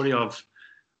sob story of,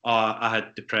 I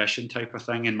had depression type of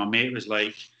thing. And my mate was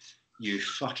like, you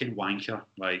fucking wanker.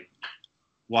 Like,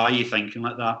 why are you thinking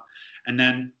like that? And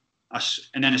then as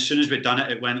soon as we'd done it,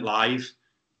 it went live.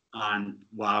 And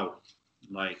wow,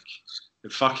 like,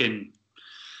 it fucking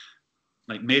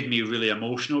like made me really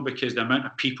emotional because the amount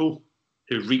of people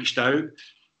who reached out,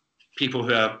 people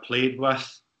who I played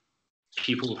with,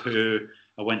 people who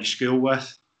I went to school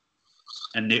with,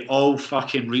 and they all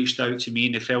fucking reached out to me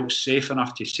and they felt safe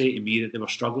enough to say to me that they were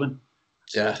struggling.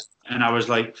 Yeah. And I was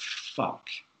like, fuck,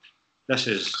 this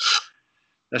is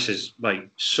like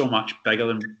so much bigger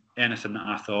than anything that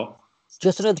I thought.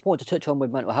 Just another point to touch on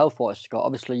with mental health wise, Scott.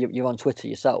 Obviously, you're on Twitter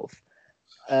yourself.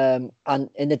 And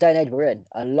in the day and age we're in,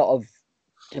 a lot of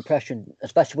depression,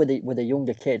 especially with the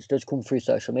younger kids, does come through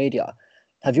social media.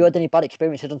 Have you had any bad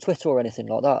experiences on Twitter or anything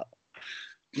like that?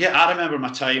 Yeah, I remember my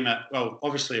time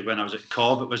obviously when I was at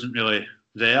Cobb, it wasn't really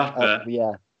there. But,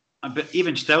 but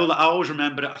even still, I always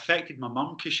remember it affected my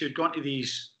mum because she had gone to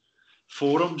these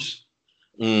forums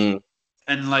and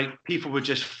like people would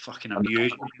just fucking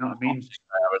abuse me, you know what I mean?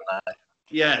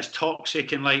 yeah, it's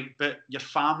toxic, and but your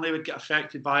family would get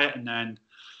affected by it, and then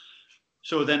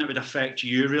it would affect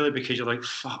you really, because you're like,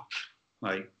 fuck,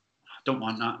 I don't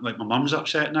want that. Like, my mum's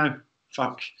upset now,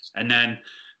 fuck.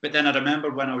 But then I remember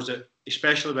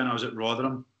especially when I was at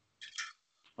Rotherham,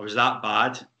 I was that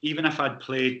bad. Even if I'd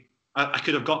played, I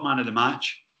could have got man of the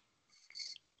match,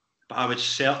 but I would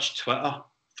search Twitter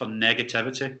for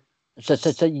negativity.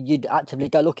 So you'd actively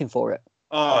go looking for it?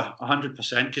 Oh,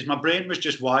 100%, because my brain was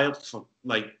just wired for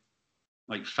like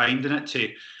finding it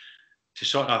to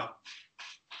sort of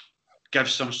give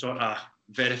some sort of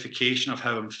verification of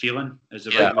how I'm feeling. Is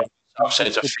the right way. I'll say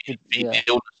it's a illness,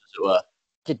 as it were.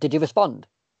 Did you respond?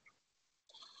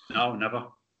 No, never.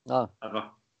 No.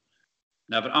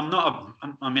 Never.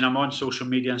 I'm on social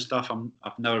media and stuff.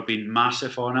 I've never been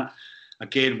massive on it.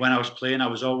 Again, when I was playing, I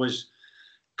was always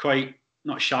quite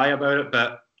not shy about it,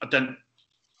 but I didn't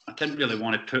really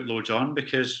want to put loads on,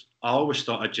 because I always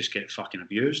thought I'd just get fucking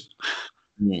abused.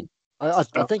 Mm. I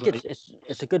think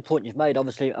it's a good point you've made,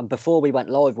 obviously. And before we went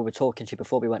live, we were talking to you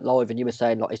before we went live, and you were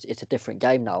saying like it's a different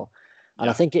game now. And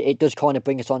I think it does kind of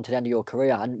bring us on to the end of your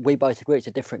career, and we both agree it's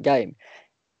a different game.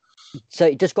 So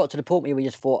it just got to the point where we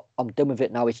just thought, I'm done with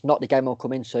it now. It's not the game I'll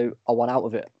come into. I want out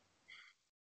of it.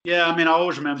 Yeah, I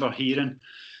always remember hearing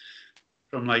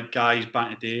from guys back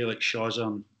in the day, like Shawza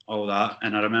and all that,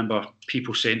 and I remember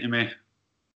people saying to me,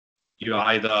 you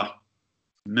either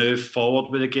move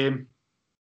forward with the game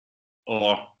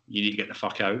or you need to get the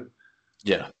fuck out.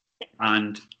 Yeah.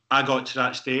 And I got to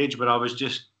that stage where I was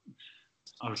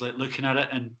looking at it,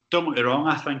 and don't get me wrong,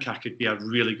 I think I could be a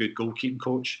really good goalkeeping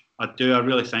coach. I do. I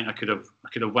really think I could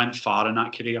have went far in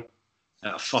that career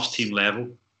at a first team level.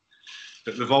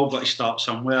 But we've all got to start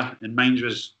somewhere, and mine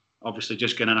was obviously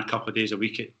just getting in a couple of days a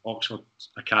week at Oxford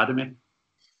Academy.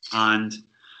 And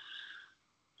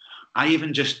I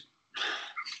just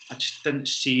didn't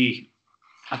see,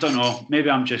 I don't know, maybe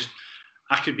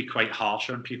I could be quite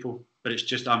harsher on people, but it's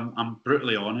just, I'm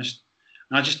brutally honest.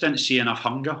 And I just didn't see enough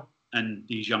hunger in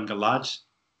these younger lads.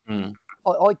 Mm.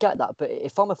 I get that, but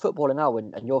if I'm a footballer now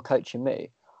and you're coaching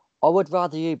me, I would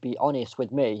rather you be honest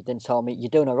with me than tell me you're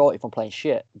doing all right if I'm playing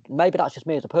shit. Maybe that's just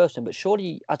me as a person, but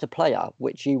surely as a player,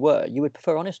 which you were, you would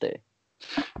prefer honesty.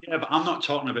 Yeah, but I'm not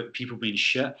talking about people being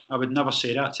shit. I would never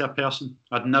say that to a person.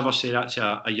 I'd never say that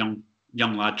to a young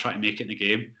lad trying to make it in the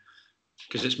game,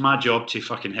 because it's my job to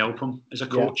fucking help him as a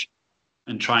coach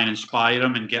and try and inspire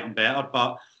him and get him better.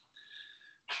 But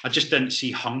I just didn't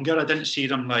see hunger. I didn't see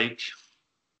them like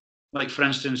for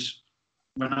instance,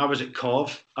 when I was at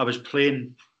Cov, I was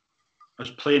playing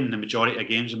the majority of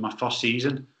games in my first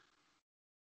season,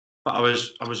 but I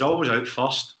was always out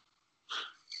first.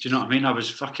 Do you know what I mean? I was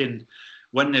fucking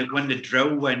when the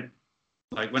drill went,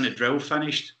 when the drill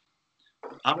finished,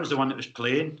 I was the one that was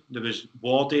playing. There was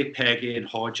Wardy, Peggy, and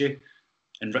Hodgie,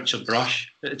 and Richard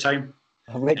Brush at the time.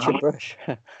 Richard Brush.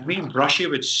 Me and Brushy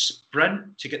would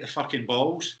sprint to get the fucking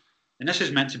balls, and this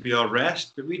is meant to be our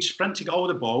rest, but we'd sprint to get all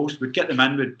the balls, we'd get them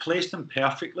in, we'd place them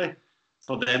perfectly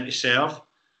for them to serve,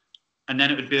 and then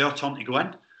it would be our turn to go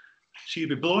in. So you'd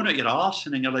be blowing out your arse,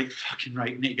 and then you're like, fucking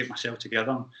right, I need to get myself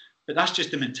together. But that's just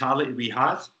the mentality we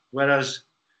had. Whereas,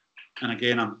 and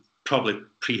again, I'm probably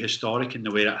prehistoric in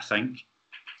the way that I think,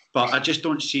 but I just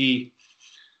don't see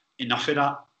enough of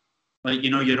that.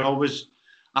 You're always,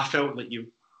 I felt that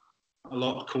a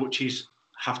lot of coaches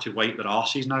have to wipe their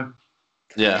arses now.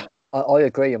 Yeah. I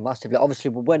agree massively.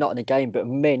 Obviously, we're not in the game, but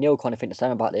me and Neil kind of think the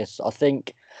same about this. I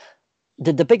think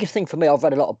the biggest thing for me, I've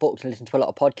read a lot of books and listened to a lot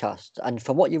of podcasts, and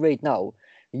from what you read now,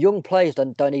 young players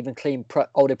don't even clean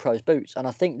older pros' boots. And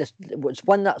I think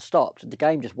when that stopped, the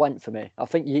game just went for me. I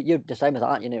think you're the same as that,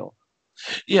 aren't you, Neil?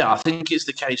 Yeah, I think it's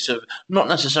the case of not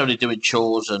necessarily doing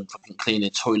chores and fucking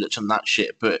cleaning toilets and that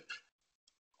shit, but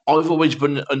I've always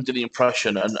been under the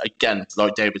impression, and again,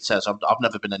 like David says, I've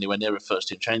never been anywhere near a first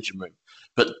team changing room,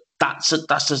 but that's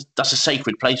a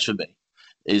sacred place for me.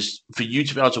 Is for you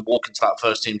to be able to walk into that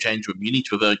first team changing room, you need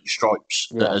to have earned your stripes.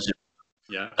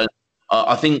 Yeah.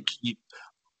 I think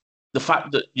the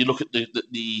fact that you look at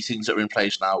the things that are in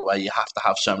place now, where you have to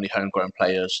have so many homegrown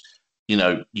players, you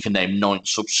can name 9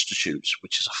 substitutes,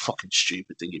 which is a fucking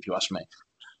stupid thing if you ask me.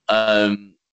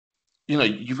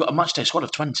 You've got a matchday squad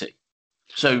of 20.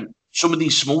 So some of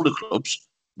these smaller clubs,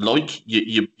 like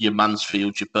your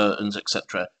Mansfield, your Burtons,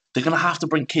 etc., they're going to have to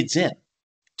bring kids in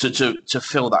to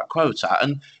fill that quota.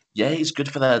 And yeah, it's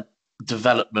good for their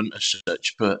development as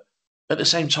such, but at the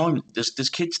same time, there's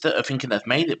kids that are thinking they've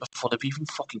made it before they've even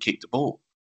fucking kicked the ball.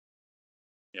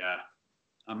 Yeah.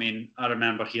 I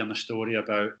remember hearing the story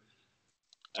about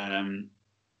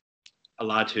a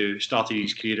lad who started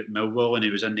his career at Millwall, and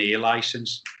he was in the A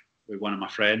licence with one of my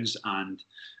friends, and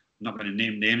not going to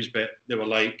name names, but they were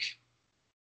like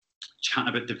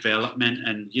chatting about development,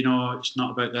 and it's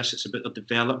not about this, it's about the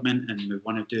development, and we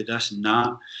want to do this and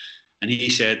that. And he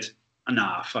said,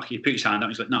 nah, fuck, he put his hand up,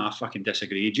 he's like, nah, I fucking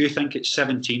disagree. Do you think at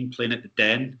 17 playing at the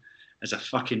Den as a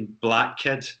fucking black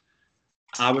kid,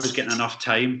 I was getting enough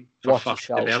time for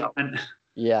fucking development?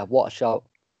 Yeah, what a shout.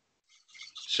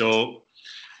 So,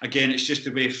 again, it's just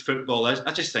the way football is.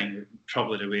 I just think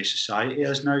probably the way society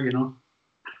is now,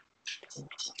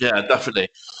 Yeah, definitely.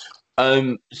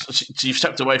 So you've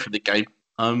stepped away from the game.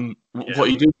 What are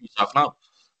you doing for yourself now?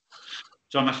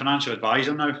 So I'm a financial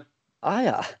advisor now.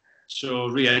 Yeah. So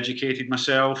re-educated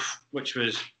myself, which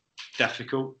was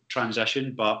difficult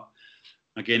transition, but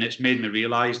again, it's made me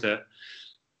realise that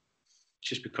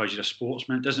just because you're a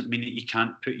sportsman, it doesn't mean that you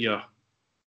can't put your,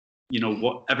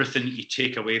 everything that you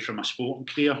take away from a sporting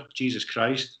career. Jesus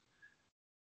Christ.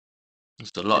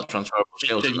 There's a lot of transferable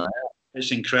skills in there.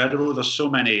 It's incredible. There's so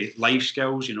many life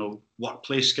skills,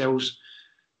 workplace skills.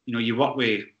 You work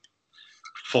with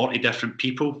 40 different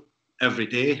people every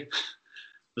day.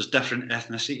 There's different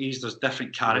ethnicities. There's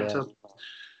different characters. Yeah.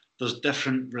 There's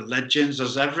different religions.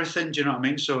 There's everything. Do you know what I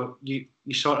mean? So you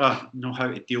sort of know how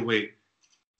to deal with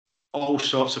all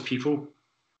sorts of people,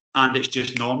 and it's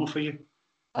just normal for you.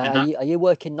 Are you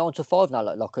working 9 to 5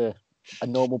 now, like a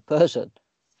normal person?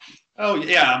 Oh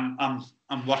yeah,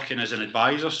 I'm working as an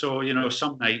advisor. So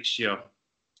some nights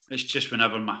it's just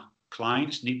whenever my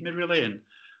clients need me really. And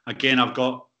again,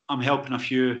 I'm helping a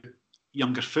few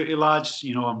younger footy lads.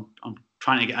 I'm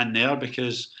trying to get in there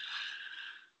because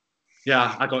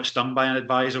I got stung by an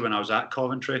advisor when I was at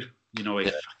Coventry. He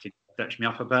fucking ditched me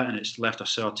up a bit, and it's left a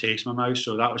sour taste in my mouth.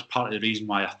 So that was part of the reason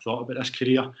why I thought about this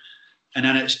career. And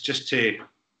then it's just to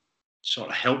sort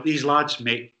of help these lads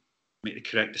make the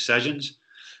correct decisions.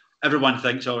 Everyone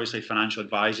thinks, obviously, financial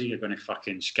advisor, you're going to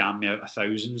fucking scam me out of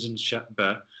thousands and shit.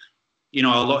 But, a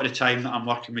lot of the time that I'm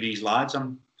working with these lads,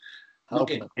 I'm not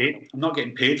getting paid. I'm not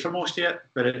getting paid for most of it,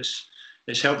 but it's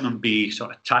helping them be sort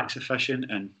of tax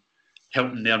efficient and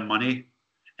helping their money,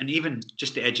 and even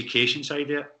just the education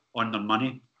side of it on their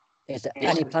money. Is there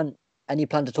any plan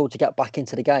at all to get back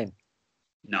into the game?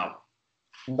 No.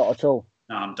 Not at all?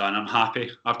 No, I'm done. I'm happy.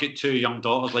 I've got 2 young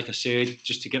daughters, like I said,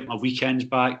 just to get my weekends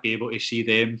back, be able to see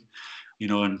them,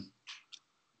 and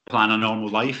plan a normal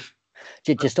life.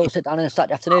 Do you still sit down on a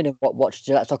Saturday afternoon and watch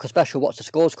Gillette Soccer Special? Watch the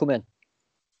scores come in?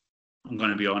 I'm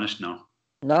going to be honest, no.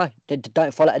 No?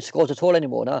 Don't follow the scores at all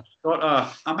anymore, no?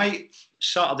 I might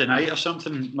Saturday night or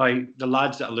something, like the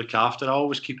lads that I look after, I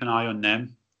always keep an eye on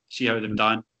them, see how they've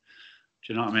done.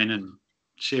 Do you know what I mean? And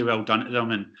say well done to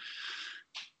them and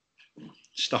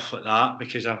stuff like that,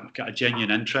 because I've got a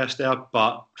genuine interest there.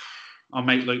 But I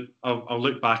might I'll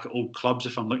look back at old clubs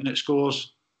if I'm looking at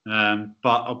scores. But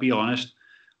I'll be honest,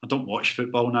 I don't watch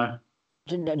football now.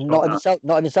 Not even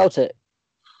Celtic?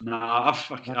 No,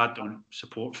 I don't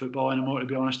support football anymore, to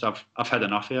be honest. I've had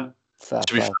enough of it.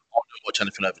 To be fair, I don't watch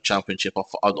anything over Championship.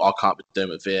 I can't be doing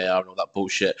with VAR and all that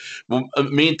bullshit. Well,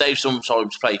 me and Dave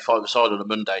sometimes play 5-a-side on a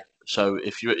Monday. So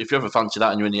if you ever fancy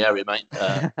that and you're in the area, mate.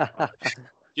 That's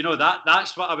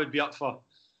what I would be up for.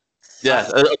 Yeah,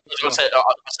 I say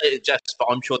it, Jess, but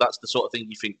I'm sure that's the sort of thing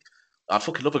you think. I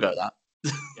fucking love a go at that.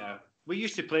 Yeah, we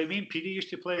used to play. Me and PD used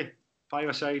to play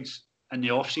 5-a-sides in the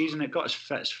off season. It got us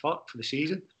fit as fuck for the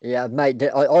season. Yeah, mate.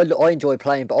 I enjoy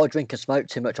playing, but I drink and smoke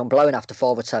too much. I'm blowing after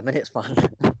 5 or 10 minutes, man.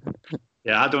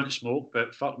 Yeah, I don't smoke,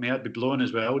 but fuck me, I'd be blowing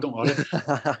as well. Don't worry.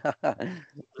 The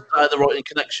Wrighting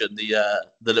Connection, the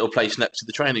little place next to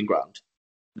the training ground.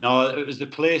 No, it was the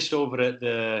place over at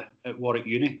Warwick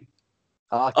Uni.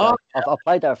 Okay. Oh, yeah. I've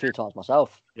played there a few times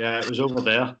myself. Yeah, it was over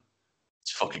there.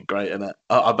 It's fucking great, isn't it?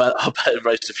 I bet it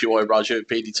raised a few eyebrows and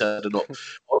PD turning up.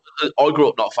 I grew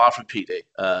up not far from PD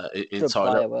in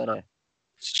Thailand. Weren't it?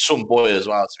 Some boy as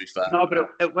well, to be fair. No, but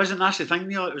it wasn't. That's the thing,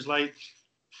 Neil. It was like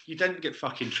you didn't get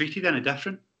fucking treated any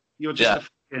different. You're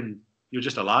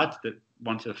just a lad that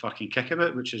wanted to fucking kick a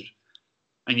bit,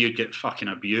 and you'd get fucking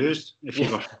abused if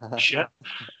you were shit.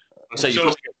 So you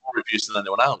must get more abused than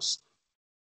anyone else.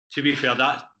 To be fair,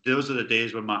 those are the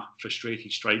days when my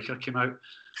frustrated striker came out.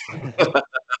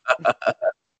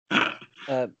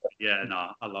 Yeah,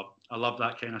 no, I love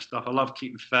that kind of stuff. I love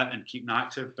keeping fit and keeping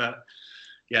active, but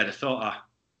yeah,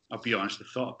 I'll be honest, the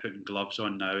thought of putting gloves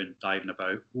on now and diving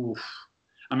about. Oof.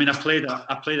 I mean, I played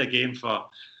a game for,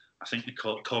 I think they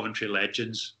call it Coventry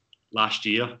Legends last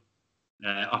year,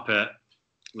 up at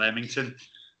Leamington,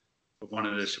 one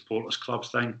of the supporters clubs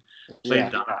thing.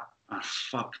 Played that. And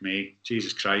fuck me,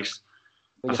 Jesus Christ!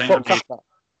 I think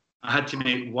I had to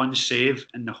make one save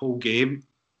in the whole game,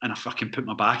 and I fucking put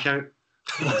my back out.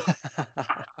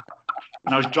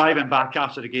 And I was driving back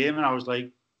after the game, and I was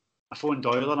like, I phoned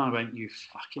Doyle and I went, "You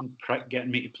fucking prick,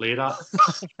 getting me to play that."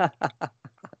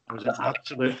 It was an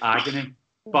absolute agony.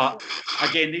 But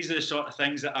again, these are the sort of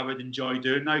things that I would enjoy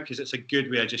doing now because it's a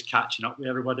good way of just catching up with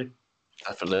everybody.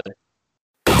 Definitely.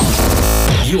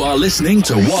 You are listening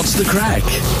to What's the Crack?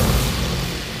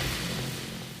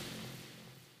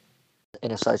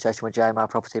 In association with JMR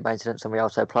Property Maintenance and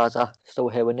Rialto Plaza. Still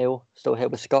here with Neil, still here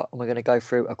with Scott, and we're going to go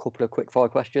through a couple of quick fire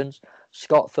questions.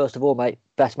 Scott, first of all, mate,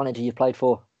 best manager you've played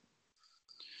for?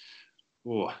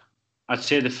 Oh, I'd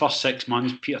say the first 6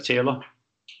 months, Peter Taylor.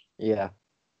 Yeah.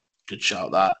 Good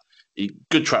shout, that.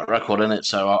 Good track record, in it?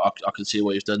 So I can see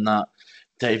why you've done that.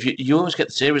 Dave, you always get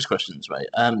the serious questions, mate.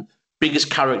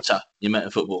 Biggest character you met in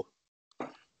football?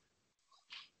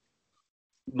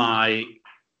 My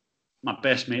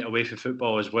best mate away for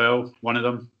football as well. One of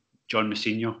them, John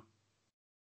Messinho.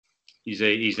 He's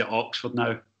at Oxford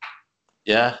now.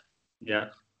 Yeah. Yeah.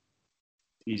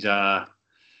 He's funny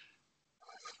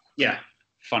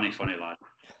lad.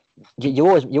 You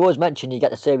always mention you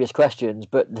get the serious questions,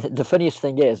 but the funniest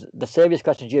thing is the serious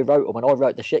questions you wrote them, and I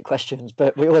wrote the shit questions,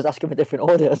 but we always ask them in different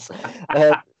orders.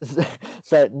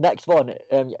 So next one,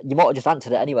 you might have just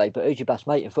answered it anyway, but who's your best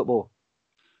mate in football?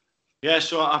 Yeah,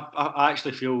 so I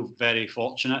actually feel very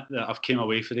fortunate that I've came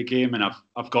away for the game and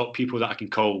I've got people that I can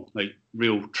call like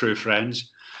real true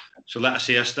friends. So let us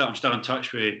say I'm still in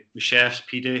touch with Chefs,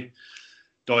 PD,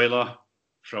 Doyler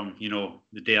from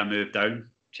the day I moved down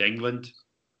to England,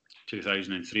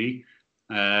 2003.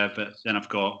 But then I've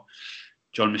got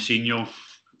John Messinho,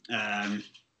 and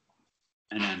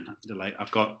then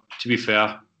I've got, to be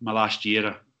fair, my last year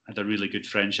I had a really good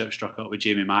friendship struck up with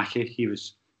Jamie Mackey. He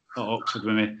was at Oxford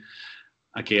with me.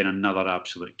 Again, another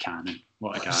absolute cannon.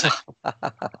 What a guy.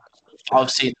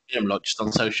 I've seen him just on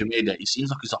social media. He seems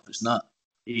like he's off his nut.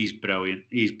 He's brilliant.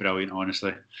 He's brilliant,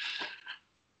 honestly.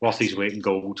 Worth his weight in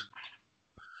gold.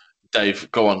 Dave,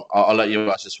 go on. I'll let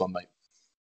you ask this one, mate.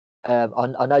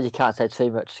 I know you can't say too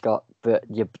much, Scott, but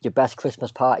your best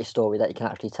Christmas party story that you can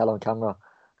actually tell on camera.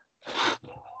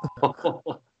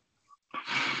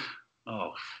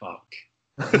 Oh, fuck.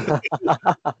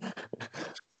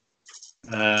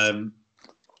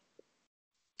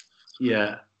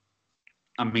 Yeah,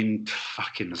 I mean,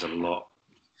 fucking, there's a lot.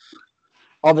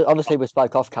 Obviously, we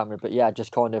spoke off camera, but yeah,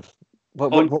 just kind of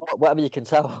whatever you can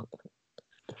tell.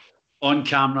 On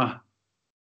camera,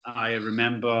 I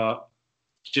remember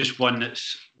just one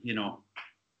that's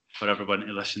for everyone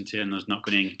to listen to, and there's not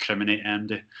going to incriminate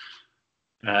Andy.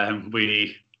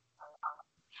 We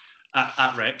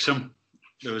at Wrexham,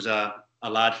 there was a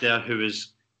lad there who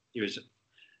was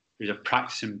a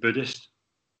practicing Buddhist.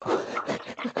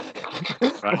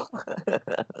 Right.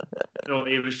 So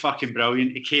he was fucking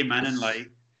brilliant. He came in and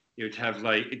he would have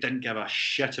he didn't give a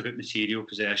shit about material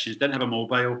possessions, didn't have a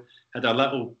mobile, had a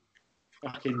little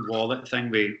fucking wallet thing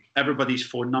with everybody's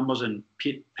phone numbers and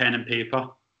pen and paper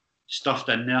stuffed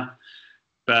in there.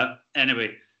 But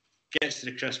anyway, gets to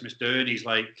the Christmas do and he's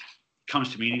like,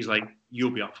 comes to me and he's like, "You'll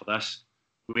be up for this.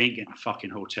 We ain't getting a fucking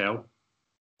hotel.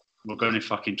 We're going to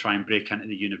fucking try and break into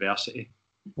the university."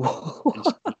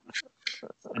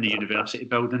 In the university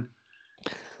building.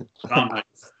 So I'm like,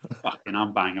 fucking,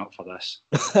 I'm bang up for this.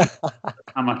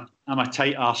 I'm a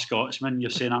tight ass Scotsman. You're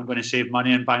saying I'm going to save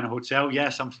money and buying a hotel?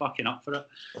 Yes, I'm fucking up for it.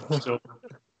 So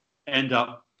end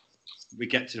up, we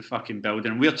get to the fucking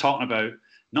building. We're talking about,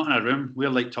 not in a room,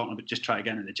 we're talking about just trying to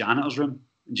get into the janitor's room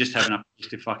and just having a place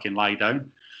to fucking lie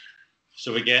down.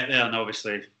 So we get there and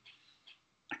obviously,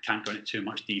 I can't go into too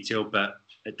much detail, but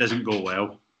it doesn't go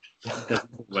well.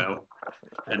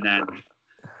 And then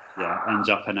ends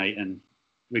up a night and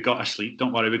we got to sleep.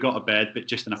 Don't worry, we got a bed, but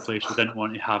just in a place we didn't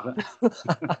want to have it.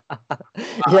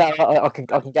 Yeah, I can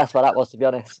guess what that was, to be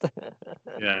honest.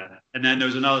 Yeah, and then there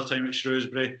was another time at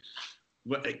Shrewsbury.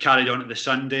 It carried on to the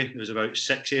Sunday. There was about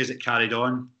 6 days it carried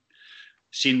on.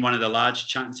 Seen one of the lads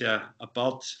chatting to a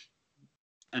bird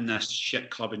in this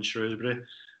shit club in Shrewsbury.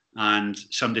 And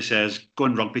somebody says, "Go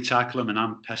and rugby tackle him." And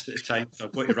I'm pissed at the time. So I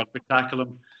go to rugby tackle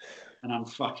him. And I'm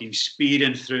fucking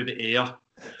speeding through the air.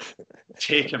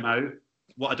 Take him out.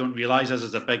 What I don't realise is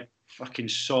there's a big fucking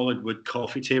solid wood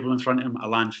coffee table in front of him. I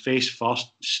land face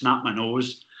first, snap my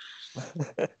nose.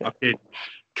 I could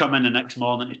come in the next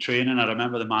morning to training. I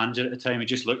remember the manager at the time, he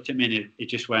just looked at me and he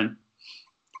just went,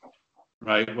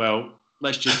 "Right, well,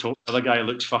 let's just hope the other guy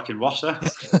looks fucking worse."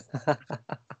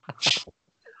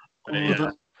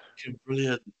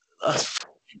 Brilliant. That's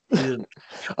brilliant.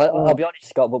 I'll be honest,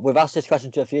 Scott, but we've asked this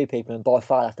question to a few people, and by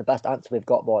far that's the best answer we've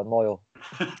got by a mile.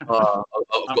 I've got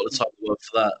the type of word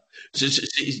for that. So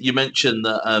you mentioned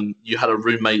that you had a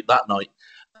roommate that night.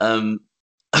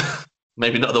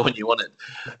 Maybe not the one you wanted.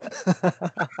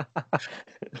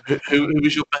 Who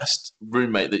was your best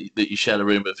roommate that you shared a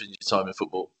room with in your time in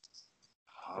football?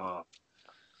 Oh.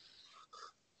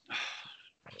 Do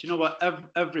you know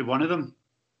what? Every one of them.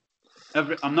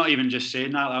 I'm not even just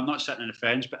saying that. I'm not sitting on the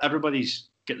fence, but everybody's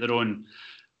got their own.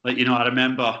 Like, you know, I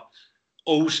remember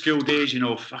old school days. You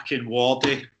know, fucking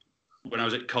Wardy when I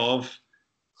was at Cov.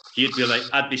 He'd be like,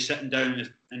 I'd be sitting down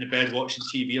in the bed watching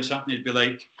TV or something. He'd be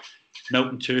like,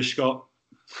 Milton 2, Scott.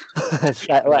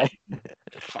 Straight away.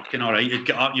 Fucking all right. You'd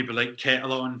get up, you'd be like,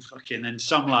 kettle on, fucking. And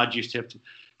some lads used to have to,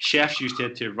 chefs used to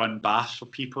have to run baths for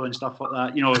people and stuff like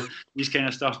that. You know, these kind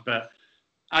of stuff. But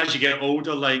as you get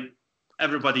older, like,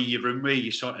 everybody you room with,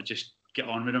 you sort of just get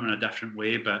on with them in a different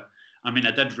way. But I mean,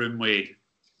 I did room with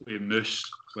Moose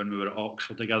when we were at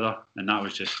Oxford together, and that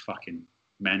was just fucking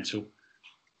mental.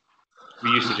 We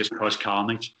used to just cause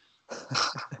carnage.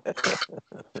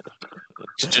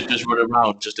 just run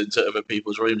around just into other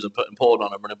people's rooms and putting porn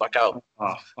on and running back out.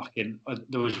 Oh, fucking!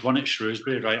 There was one at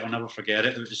Shrewsbury, right? I'll never forget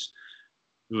it.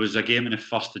 There was a game on the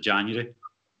 1st of January,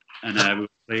 and we were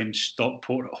playing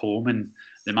Stockport at home, and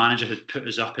the manager had put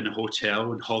us up in a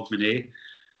hotel in Hogmanay.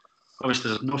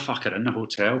 Obviously, there's no fucker in the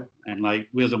hotel, and like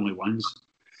we're the only ones.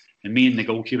 And me and the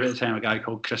goalkeeper at the time, a guy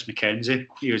called Chris McKenzie,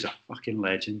 he was a fucking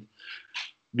legend.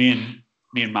 Me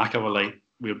and Macca were like,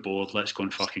 we're bored, let's go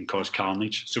and fucking cause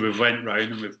carnage. So we went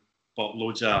round and we've bought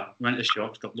went to the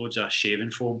shops, got loads of shaving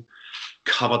foam,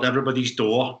 covered everybody's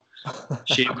door,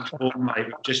 shaving foam,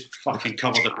 like just fucking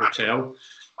covered the hotel.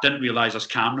 Didn't realise there's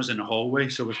cameras in the hallway,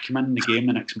 so we've come in the game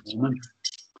the next morning,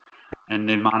 and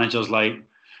the manager's like,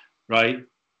 right,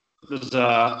 there's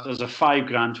a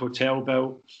 $5,000 hotel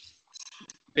bill.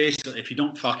 Basically, if you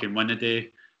don't fucking win a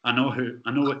day, I know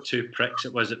what 2 pricks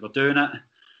it was that were doing it.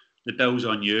 The bill's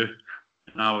on you.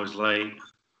 And I was like,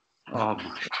 oh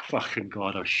my fucking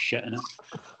God, I was shitting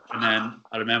it. And then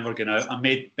I remember going out. I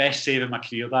made best save of my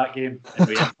career that game, and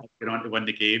we ended up going on to win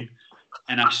the game.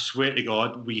 And I swear to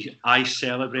God, I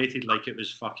celebrated like it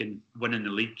was fucking winning the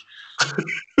league.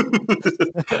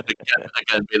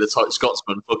 again, being a tight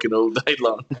Scotsman, fucking all day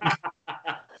long.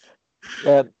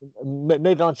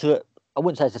 Moving on to, I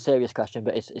wouldn't say it's a serious question,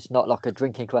 but it's not like a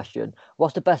drinking question.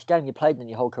 What's the best game you played in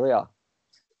your whole career?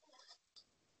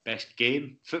 Best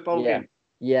game? Football game?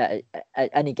 Yeah,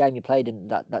 any game you played in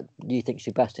that you think's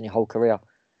your best in your whole career?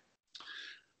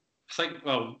 I think,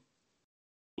 well,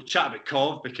 we'll chat about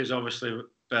Cov because obviously,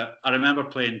 but I remember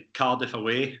playing Cardiff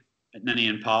away at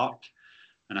Ninian Park,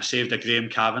 and I saved a Graham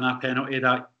Kavanagh penalty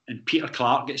and Peter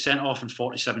Clark gets sent off in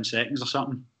 47 seconds or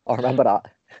something. I remember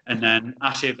that. And then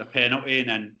I saved a penalty, and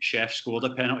then Chef scored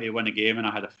a penalty to win the game, and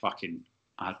I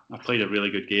played a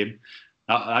really good game.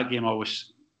 That game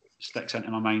always sticks into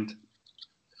my mind.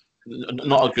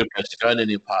 Not a good place to go in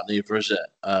Indian Park, neither is it?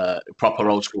 Proper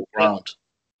old school ground.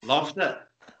 Loved it.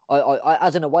 I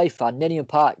as an away fan, Ninian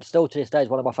Park still to this day is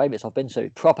one of my favourites I've been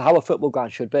to. Proper how a football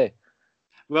ground should be.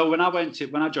 Well, when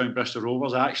I joined Bristol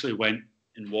Rovers, I actually went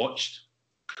and watched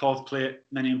Cov play at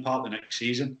Ninian Park the next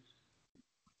season.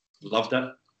 Loved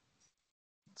it.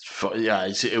 Yeah,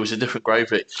 it was a different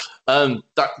gravy.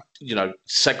 That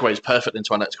segues perfectly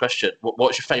into our next question.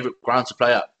 What's your favourite ground to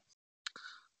play at?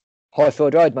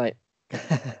 Highfield Road, mate.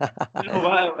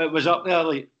 It was up there,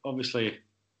 like, obviously,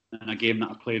 in a game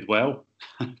that I played well.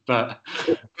 But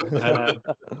favourite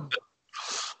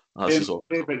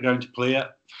ground to play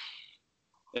at,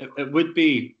 it would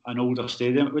be an older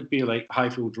stadium. It would be like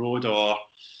Highfield Road or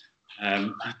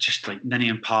just like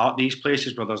Ninian Park, these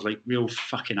places where there's like real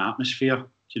fucking atmosphere. Do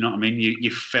you know what I mean?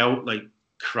 You felt like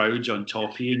crowds on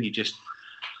top of you, and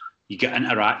you get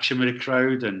interaction with the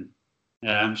crowd. And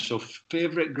so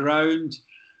favourite ground,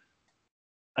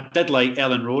 I did like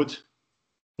Ellen Road.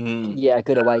 Yeah,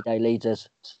 good away day, Leeds.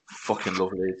 Fucking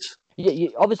love Leeds.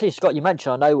 Obviously, Scott, you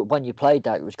mentioned, I know when you played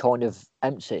that it was kind of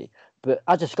empty, but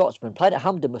as a Scotsman, playing at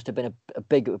Hampden must have been a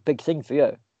big thing for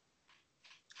you.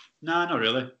 No, not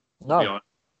really. No.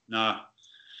 No.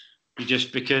 You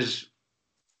just, because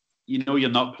you're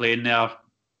not playing there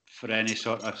for any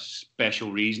sort of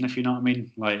special reason, if you know what I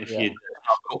mean. Like if you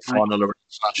cup final or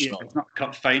international. It's not a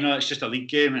cup final, it's just a league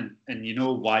game, and you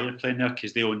know why you're playing there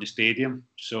because they own the stadium.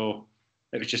 So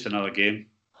it was just another game.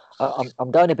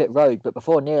 I'm going a bit rogue, but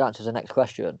before Neil answers the next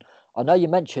question, I know you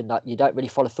mentioned that you don't really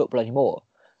follow football anymore.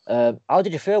 How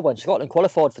did you feel when Scotland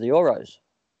qualified for the Euros?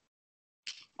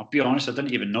 I'll be honest, I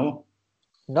didn't even know.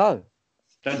 No.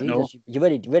 Didn't know. You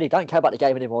really don't care about the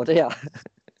game anymore, do you?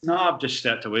 No, I've just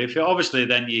stepped away from it. Obviously,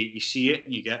 then you see it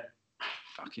and you get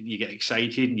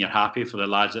excited and you're happy for the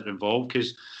lads that are involved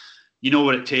because you know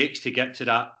what it takes to get to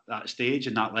that stage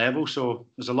and that level. So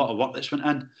there's a lot of work that's went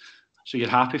in. So you're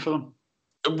happy for them.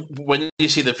 When you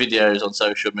see the videos on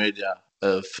social media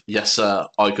of Yes Sir,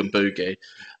 I Can Boogie.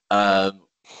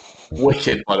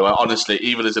 Wicked, by the way. Honestly,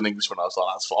 even as an Englishman, I was like,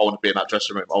 I want to be in that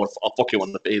dressing room. I fucking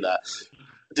want to be there.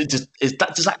 Does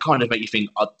that kind of make you think,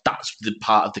 that's the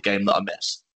part of the game that I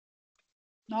miss?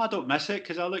 No, I don't miss it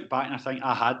because I look back and I think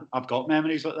I've got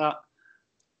memories like that.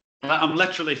 I'm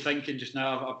literally thinking just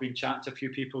now. I've been chatting to a few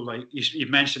people. Like you've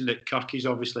mentioned that Kirky's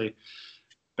obviously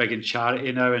big in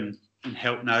charity now and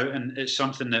helping out, and it's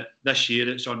something that this year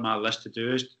it's on my list to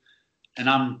do. And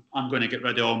I'm going to get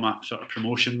rid of all my sort of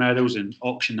promotion medals and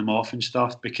auction them off and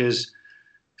stuff because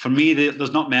for me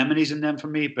there's not memories in them for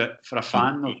me, but for a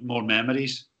fan there's more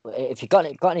memories. If you've got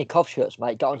any Cov shirts,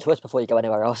 mate, get onto us before you go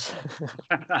anywhere else.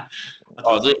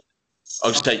 I'll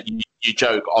just say you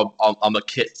joke. I'm a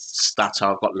kit statter.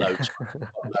 I've got loads.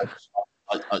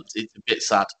 It's a bit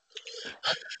sad.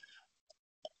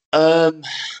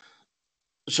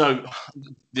 So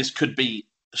this could be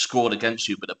scored against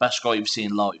you, but the best guy you've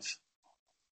seen live,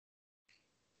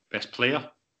 best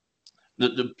player.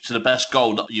 So the best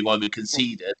goal that you've either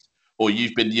conceded or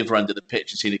you've been the other end of the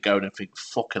pitch and seen it going and think,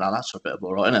 fucking hell, that's a bit of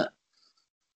all right, isn't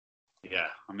it? Yeah,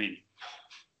 I mean,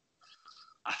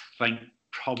 I think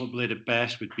probably the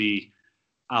best would be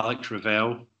Alex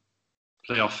Ravel,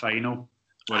 playoff final,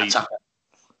 where he's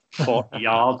 40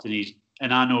 yards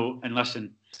and I know, and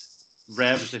listen,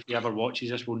 Revs, if he ever watches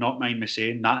this, will not mind me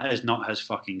saying that is not his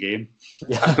fucking game.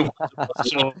 Yeah.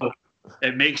 So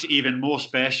it makes it even more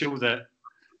special that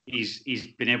he's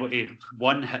been able to,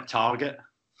 one, hit target,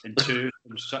 and two,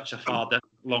 from such a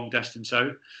long distance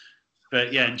out.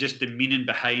 But yeah, and just the meaning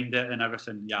behind it and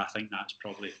everything, yeah, I think that's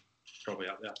probably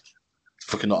up there.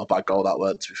 Fucking not a bad goal, that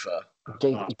word, to be fair.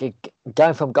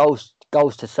 Going from goals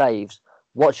to saves,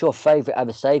 what's your favourite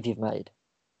ever save you've made?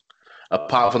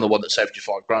 Apart from the one that saved you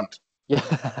 £5,000.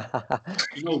 Yeah.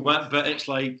 You know what? But it's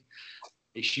like,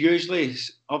 it's usually,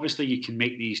 obviously you can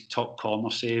make these top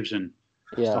corner saves and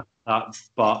stuff like that,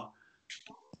 but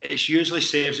it's usually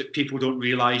saves that people don't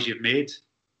realise you've made.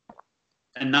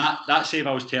 And that save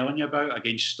I was telling you about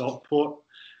against Stockport,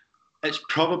 it's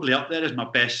probably up there as my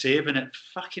best save, and it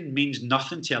fucking means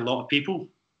nothing to a lot of people.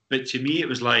 But to me, it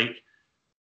was like,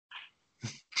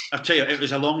 I'll tell you, it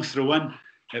was a long throw-in.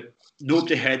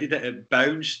 Nobody headed it. It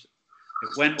bounced.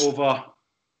 It went over,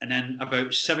 and then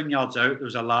about 7 yards out, there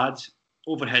was a lad,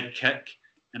 overhead kick,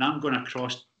 and I'm going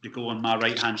across the goal on my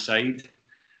right-hand side.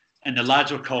 And the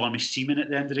lads were calling me Seaman at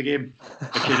the end of the game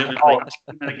because it was like a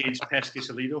Seaman against Pesky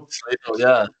Salido.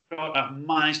 Yeah. I've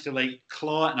managed to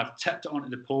claw it and I've tipped it onto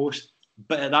the post.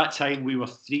 But at that time, we were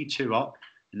 3-2 up,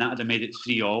 and that would have made it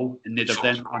 3-3, and they'd have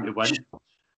then gone to win.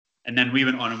 And then we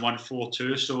went on and won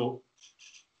 4-2. So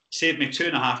saved me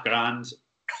 $2,500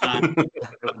 and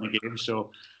the game.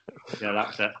 So yeah,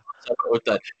 that's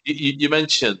it. You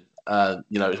mentioned,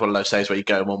 it's one of those days where you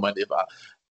go one way or the other.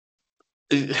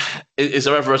 Is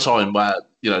there ever a time where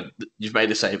you've made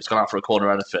a save, it's gone out for a corner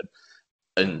or anything,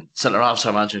 and centre half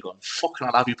time manager going, "Fucking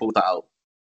hell, have you pulled that out?"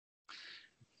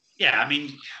 Yeah, I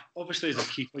mean, obviously as a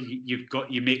keeper, you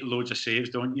make loads of saves,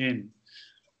 don't you? And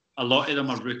a lot of them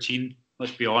are routine.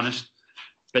 Let's be honest.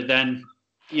 But then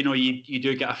you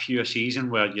do get a few a season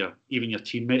where even your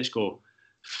teammates go,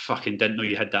 "Fucking didn't know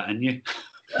you had that in you."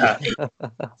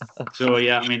 So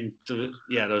yeah, I mean,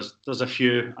 there's a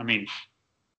few. I mean.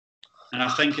 And I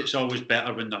think it's always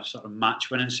better when they're sort of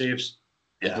match-winning saves.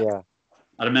 Yeah.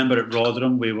 I remember at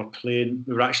Rotherham we were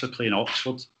actually playing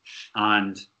Oxford,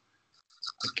 and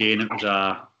again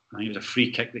I think it was a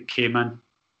free kick that came in,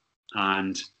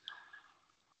 and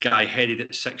guy headed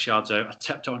it 6 yards out. I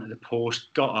tipped it onto the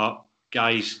post, got up,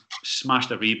 guys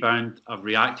smashed a rebound. I've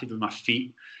reacted with my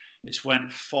feet. It's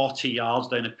went 40 yards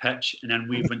down the pitch, and then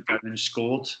we went down and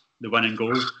scored the winning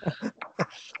goal.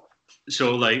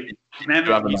 So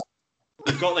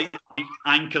we've got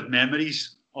anchored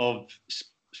memories of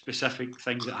specific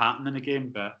things that happened in the game,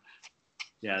 but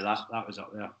yeah, that was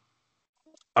up there.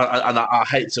 I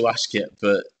hate to ask it,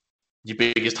 but your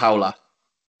biggest howler?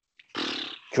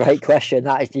 Great question.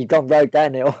 That is, you've gone rogue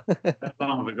there, Neil. How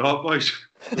long have we got, boys?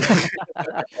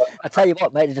 I tell you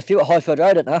what, mate. There's a few at Highfield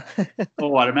Road, isn't there?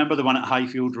 Oh, I remember the one at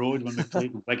Highfield Road when we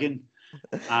played in Wigan,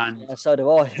 and yeah, so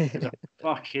do I.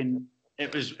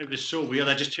 It was so weird.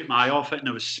 I just took my eye off it and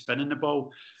I was spinning the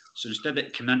ball. So instead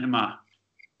it came into my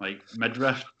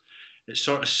midriff, it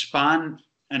sort of span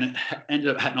and it ended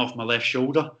up hitting off my left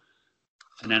shoulder.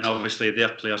 And then obviously their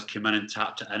players came in and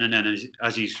tapped it in, and then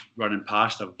as he's running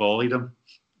past, I volleyed him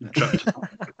and tripped him.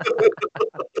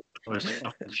 I was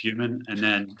fucking fuming, and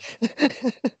then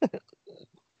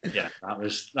yeah,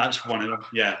 that's one of them.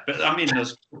 Yeah, but I mean,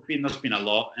 there's been a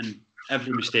lot, and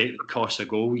every mistake that costs a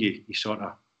goal, you sort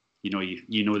of. You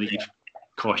know that you've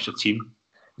cost your team.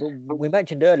 Well, we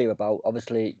mentioned earlier about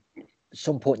obviously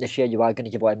some point this year you are going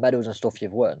to give away medals and stuff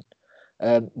you've won.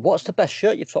 What's the best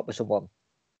shirt you've swapped with someone?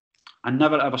 I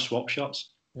never ever swap shirts.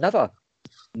 Never.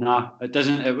 Nah, it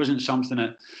doesn't. It wasn't something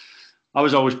that I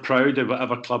was always proud of.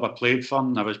 Whatever club I played for,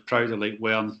 and I was proud of like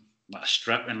wearing like a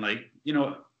strip and like you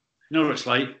know what it's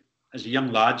like as a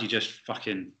young lad. You just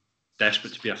fucking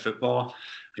desperate to be a footballer.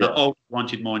 Yeah. I always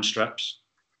wanted more in strips,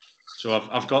 so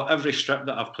I've got every strip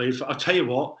that I've played for. I'll tell you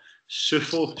what,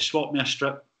 Sufo swapped me a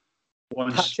strip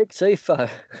once. Patrick Sufo.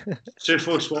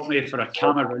 Sufo swapped me for a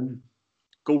Cameroon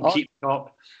goalkeeper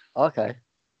top. Okay.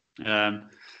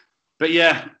 But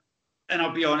yeah, and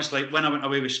I'll be honest, like when I went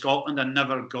away with Scotland, I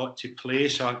never got to play,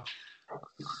 so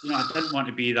I didn't want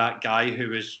to be that guy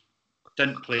who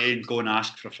didn't play and go and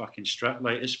ask for a fucking strip.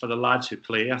 Like it's for the lads who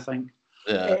play, I think.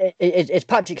 Yeah. Is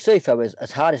Patrick Sufo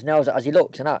as hard as nails as he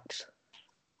looks and acts?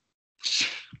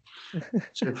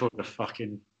 Sufo was a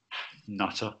fucking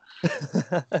nutter.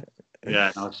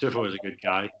 Yeah, no, Sufo was a good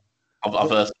guy.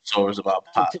 I've heard some stories about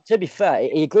Pat. To be fair,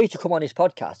 he agreed to come on his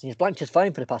podcast and he's blanked his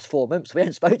phone for the past 4 months. We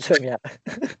haven't spoken to him yet.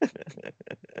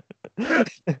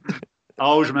 I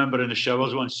always remember in the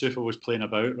showers when Sufo was playing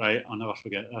about, right? I'll never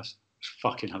forget this. It's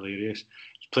fucking hilarious.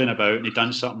 He's playing about and he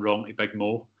done something wrong to Big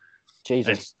Mo.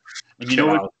 Jesus. And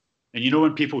you know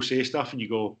when people say stuff and you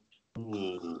go,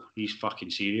 oh, he's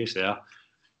fucking serious there.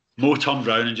 Mo turned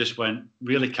round and just went,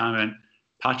 really calm, went,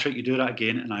 Patrick, you do that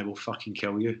again and I will fucking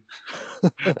kill you.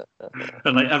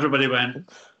 And like everybody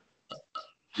went,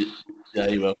 yeah,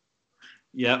 you will.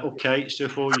 Yeah, okay,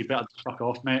 Sufo, you better fuck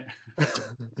off, mate.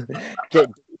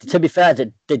 To be fair,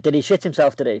 did he shit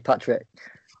himself today, Patrick?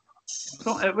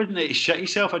 No, it wasn't that he shit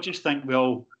himself. I just think we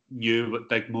all knew what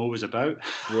Big Mo was about.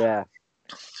 Yeah.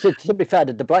 So, to be fair,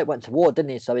 the bloke went to war, didn't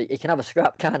he? So he can have a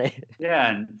scrap, can he?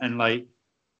 Yeah, and like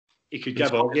he could give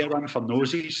Augie a run for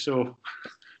noses, so.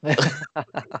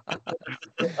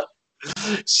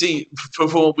 See, from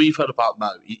what we've heard about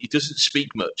Mo, he doesn't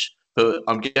speak much, but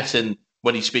I'm guessing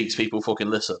when he speaks, people fucking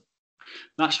listen.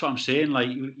 That's what I'm saying. Like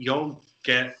you've all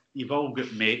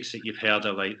got mates that you've heard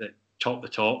of, like that talk the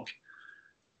talk,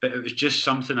 but it was just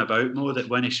something about Mo that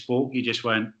when he spoke, you just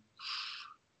went,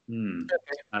 I'm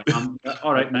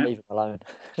all right, mate. Leave him alone.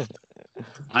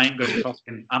 I'm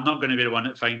not going to be the one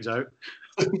that finds out.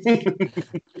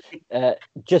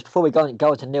 Just before we go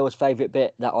into Neil's favourite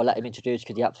bit that I'll let him introduce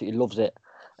because he absolutely loves it.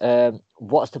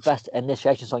 What's the best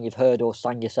initiation song you've heard or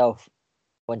sang yourself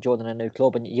when joining a new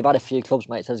club? And you've had a few clubs,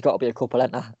 mate, so there's got to be a couple,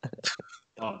 ain't there?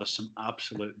 Oh, there's some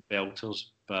absolute belters,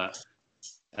 but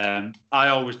I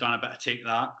always done a bit of Take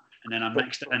That, and then I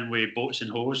mixed it in with Boats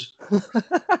and Hose.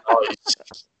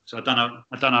 So I done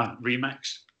a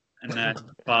remix, and then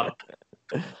but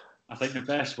I think the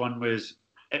best one was.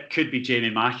 It could be Jamie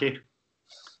Mackey,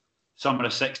 Summer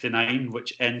of '69,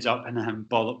 which ends up in him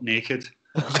bollock naked.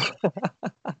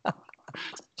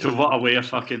 So what a way of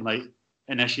fucking like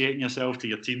initiating yourself to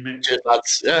your teammates.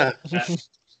 Yeah.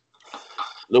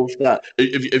 Love that.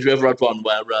 Have you ever had one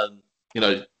where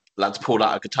lads pulled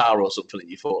out a guitar or something and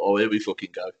you thought, oh, here we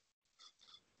fucking go?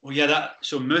 Well, yeah,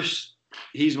 so Moose,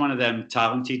 he's one of them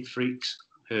talented freaks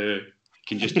who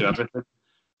can just do everything.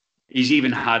 He's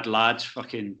even had lads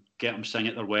fucking get him sing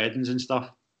at their weddings and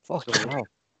stuff. Fuck so, hell.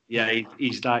 Yeah,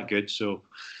 he's that good. So,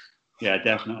 yeah,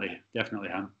 definitely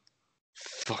him.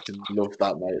 Fucking love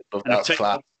that, mate. Love and that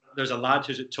flat. There's a lad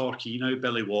who's at Torquay now,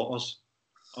 Billy Waters.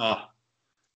 Oh,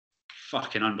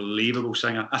 fucking unbelievable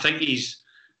singer. I think his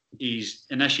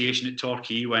initiation at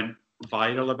Torquay went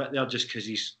viral a bit there just because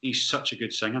he's such a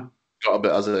good singer. Got a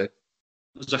bit, hasn't he?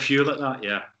 There's a few like that,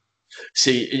 yeah.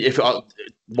 See,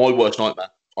 my worst nightmare,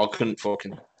 I couldn't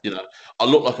fucking, I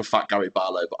look like a fat Gary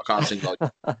Barlow, but I can't sing like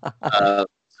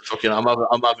fucking. I'm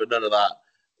having none of that.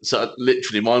 So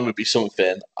literally, mine would be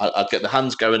something. I'd get the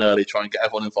hands going early, try and get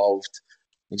everyone involved,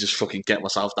 and just fucking get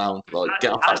myself down. Like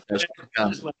get off as I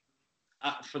can.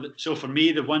 So for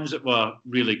me, the ones that were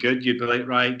really good, you'd be like,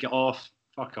 right, get off,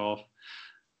 fuck off,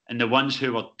 and the ones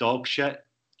who were dog shit,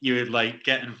 you would like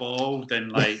get involved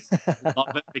and like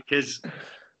love it because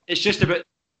it's just about.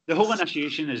 The whole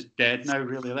initiation is dead now,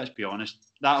 really. Let's be honest.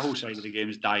 That whole side of the game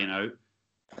is dying out.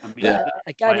 I mean, yeah.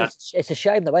 Again, it's a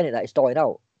shame, though, isn't it, that it's dying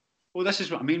out? Well, this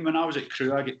is what I mean. When I was at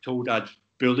Crewe, I get told I'd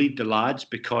bullied the lads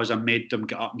because I made them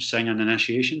get up and sing an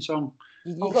initiation song.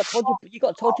 You got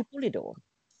told you bullied them?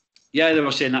 Yeah, they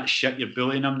were saying that shit, you're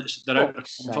bullying them. They're out of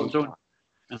their comfort zone.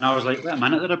 And I was like, wait a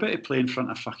minute, they're about to play in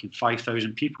front of fucking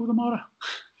 5,000 people tomorrow.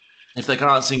 If they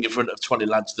can't sing in front of 20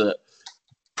 lads that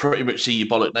pretty much see you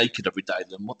bollock naked every day,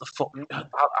 then what the fuck? How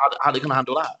are they going to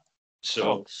handle that?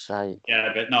 So,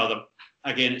 yeah, but no,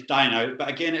 again, it's dying out. But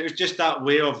again, it was just that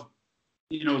way of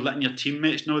letting your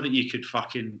teammates know that you could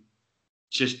fucking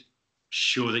just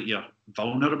show that you're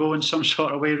vulnerable in some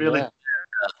sort of way, really. Yeah.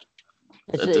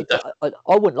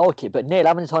 I wouldn't like it, but Neil,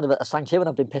 how many times have I thanked you when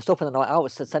I've been pissed off in the night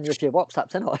out to send you a few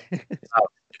WhatsApps, haven't I?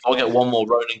 If I get one more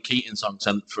Ronan Keating song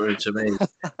sent through to me,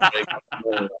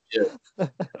 yeah.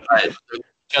 Right.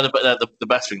 The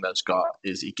best thing that Scott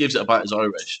is he gives it about his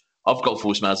Irish. I've got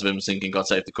voicemails of him singing "God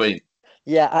Save the Queen."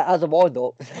 Yeah, as a wind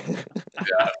up.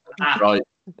 Yeah, right.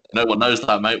 No one knows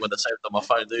that, mate, when they're saved on my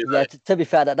phone, do they? Yeah, to be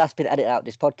fair, that's been edited out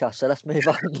this podcast, so let's move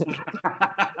on.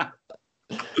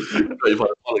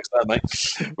 Mate.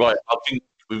 Right, I think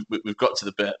we've got to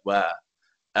the bit where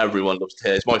everyone loves to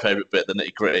hear. It's my favourite bit, the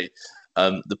nitty gritty.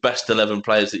 The best 11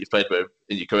 players that you've played with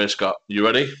in your career, Scott. You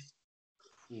ready?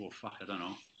 Oh fuck, I don't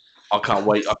know. I can't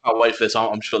wait. I can't wait for this.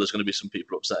 I'm sure there's going to be some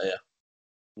people upset here.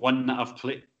 One that I've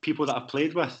played, people that I've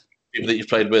played with. People that you've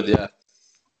played with, yeah.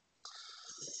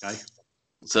 Okay.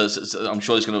 So I'm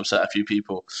sure it's going to upset a few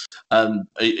people. Are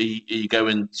you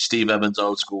going Steve Evans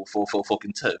old school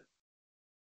 4-4-2?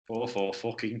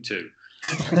 4-4-2.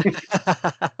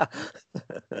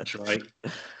 That's right.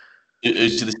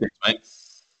 Who's to the sticks, mate?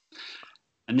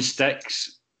 And the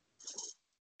sticks.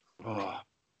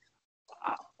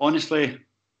 Honestly,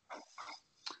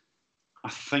 I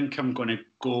think I'm going to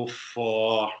go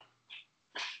for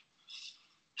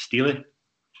Steely.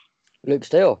 Luke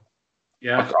Steele.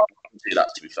 Yeah. I can see that,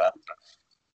 to be fair.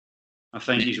 I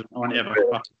think he's on to have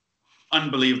an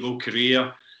unbelievable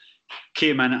career.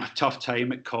 Came in at a tough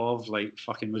time at Cov, like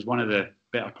fucking was one of the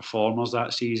better performers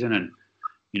that season, and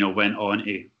went on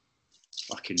to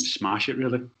fucking smash it,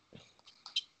 really.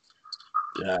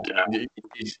 Yeah,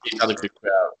 he's had a good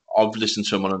career. I've listened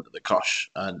to him on Under the Cosh,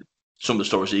 and some of the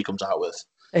stories he comes out with.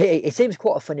 He seems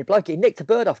quite a funny bloke. He nicked a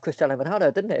bird off Cristiano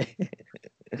Ronaldo, didn't he?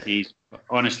 He's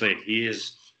one of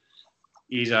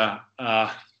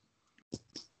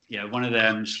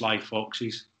them sly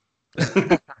foxes.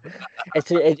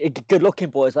 It's a good looking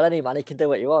boy as well, any man. He can do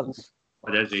what he wants.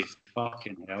 What is he?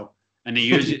 Fucking hell. And he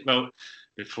used it, well,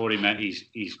 before he met his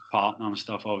partner and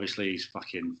stuff, obviously he's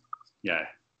fucking, yeah,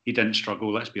 he didn't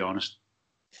struggle, let's be honest.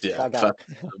 Yeah.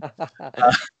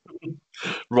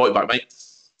 Right back, mate.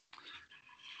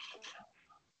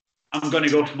 I'm going to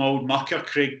go from old mucker,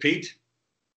 Craig Peed.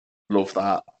 Love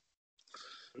that.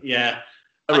 Yeah.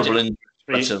 Peedy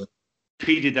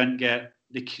didn't get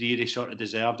the career he sort of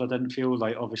deserved, I didn't feel.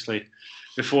 Like, obviously,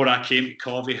 before I came to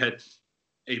Cov, he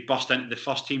burst into the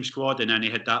first team squad, and then he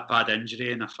had that bad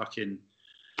injury in a fucking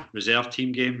reserve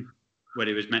team game where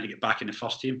he was meant to get back in the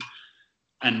first team.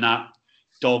 And that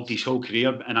dogged his whole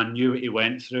career, and I knew what he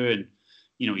went through, and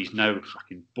he's now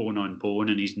fucking bone on bone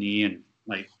in his knee, and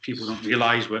like people don't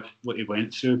realise what he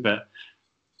went through, but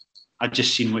I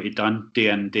just seen what he'd done day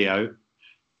in, day out.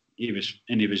 He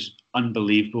was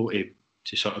unbelievable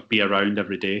to sort of be around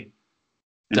every day.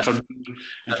 And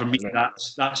for me,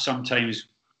 that's sometimes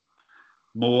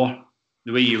more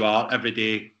the way you are every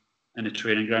day in the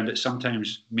training ground. It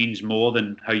sometimes means more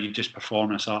than how you just perform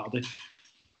on a Saturday.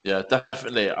 Yeah,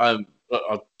 definitely. I'll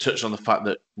touch on the fact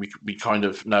that we kind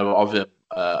of know of him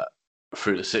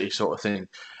through the city sort of thing.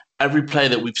 Every player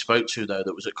that we've spoke to, though,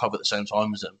 that was at Cov at the same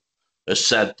time as him, has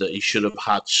said that he should have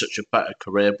had such a better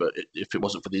career, but if it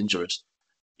wasn't for the injuries.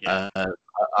 Yeah.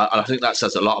 I think that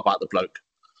says a lot about the bloke.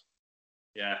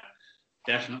 Yeah,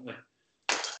 definitely.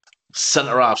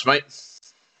 Centre halves, mate.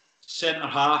 Centre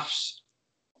halves.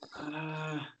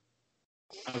 I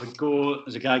would go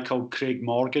as a guy called Craig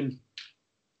Morgan.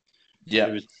 Yeah.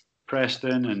 He was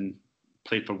Preston and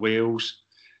played for Wales.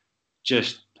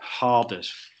 Just hard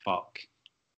as fuck.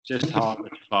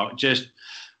 Just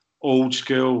old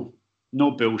school,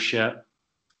 no bullshit.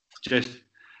 Just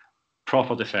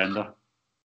proper defender.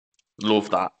 Love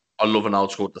that. I love an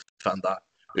old school defender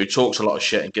who talks a lot of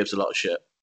shit and gives a lot of shit.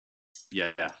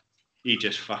 Yeah. He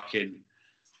just fucking,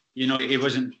 he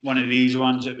wasn't one of these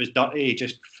ones that was dirty.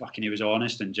 He was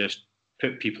honest and just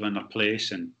put people in their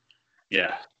place. And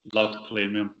yeah, loved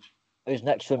playing with him. Who's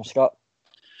next to him, Scott?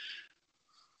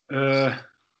 Who's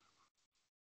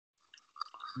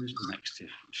next to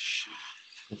him?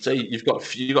 I'd say you've got a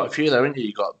few there, haven't you?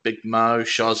 You got Big Mo,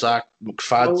 Shazak,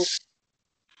 McFads.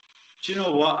 Do you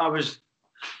know what? I was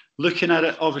looking at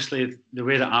it. Obviously, the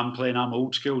way that I'm playing, I'm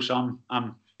old school, so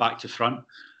I'm back to front.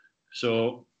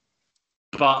 So,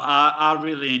 but I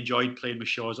really enjoyed playing with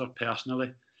Shearer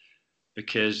personally,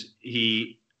 because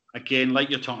he, again, like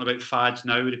you're talking about fads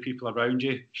now with the people around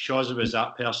you, Shearer was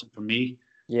that person for me.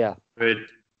 Yeah.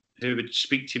 Who would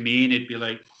speak to me and he'd be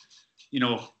like,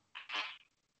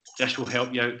 this will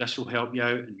help you out, this will help you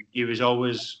out. And he was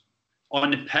always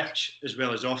on the pitch as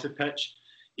well as off the pitch.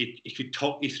 he could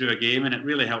talk you through a game, and it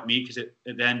really helped me because it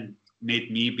then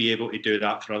made me be able to do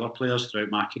that for other players throughout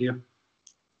my career.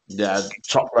 Yeah,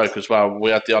 top bloke as well.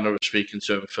 We had the honour of speaking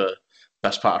to him for the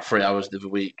best part of 3 hours the other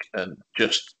week, and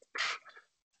just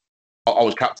I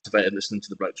was captivated listening to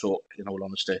the bloke talk, in all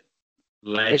honesty.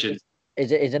 Legend.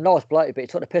 He's a nice bloke, but he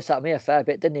took the piss out of me a fair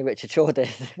bit, didn't he, Richard Shaw did?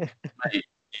 Mate, you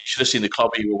should have seen the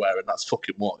club you were wearing. That's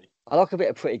fucking why. I like a bit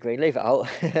of pretty green. Leave it out.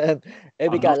 Here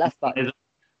we go, left back.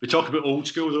 We talk about old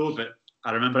school though, but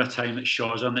I remember a time at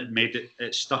Shaw's on that made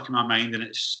it stuck in my mind, and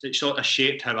it sort of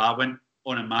shaped how I went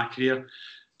on in my career.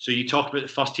 So you talk about the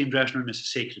first team dressing room as a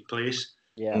sacred place.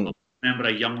 Yeah. Mm. I remember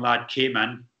a young lad came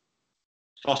in,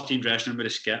 first team dressing room with a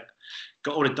skip,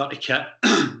 got all the dirty kit,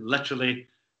 literally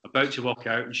about to walk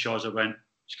out, and Shawza went,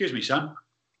 "Excuse me, son,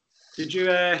 did you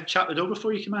chat the door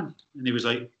before you came in?" And he was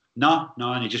like, no,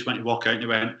 and he just went to walk out, and he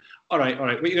went, all right,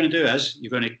 what you're going to do is you're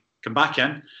going to come back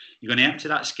in, you're going to empty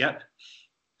that skip,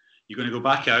 you're going to go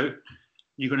back out,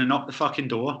 you're going to knock the fucking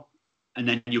door, and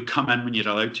then you'll come in when you're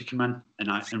allowed to come in,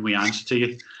 and we answer to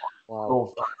you.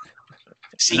 Wow.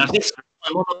 See, this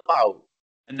I'm on about.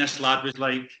 And this lad was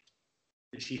like,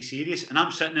 is he serious? And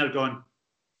I'm sitting there going,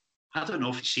 I don't know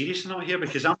if he's serious or not here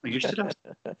because I'm not used to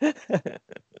this.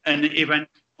 And he went,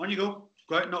 on you go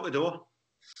out and knock the door.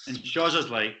 And Shawza's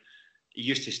like, he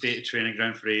used to stay at the training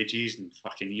ground for ages and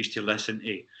fucking used to listen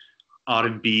to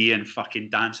R&B and fucking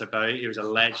dance about. He was a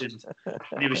legend.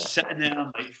 And he was sitting there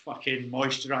and like fucking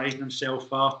moisturising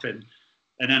himself up. And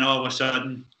then all of a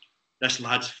sudden, this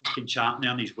lad's fucking chatting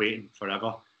there and he's waiting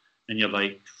forever. And you're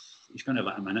like, he's going to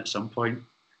let him in at some point.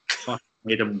 Fucking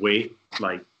made him wait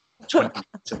like 20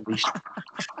 minutes at least.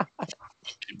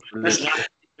 This lad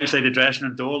outside the dressing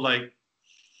room door, like,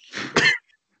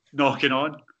 knocking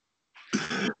on.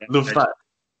 Love that.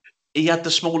 He had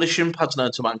the smallest shin pads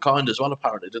known to mankind as well,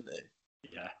 apparently, didn't he?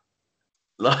 Yeah.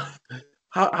 Like,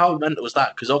 how mental was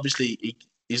that? Because obviously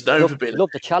he's known for being...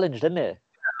 Loved the challenge, didn't he?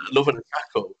 Loving a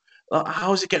tackle. Like,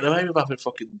 how is he getting away with having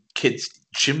fucking kids'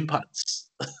 shin pads?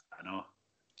 I know.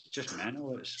 It's just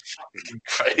mental. It's fucking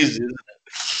crazy, isn't it?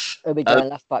 Here we go,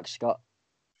 left back, Scott.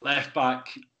 Left back.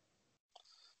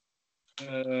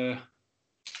 Who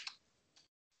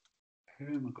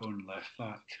am I going left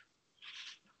back?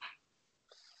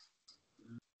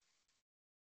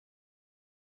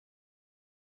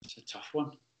 It's a tough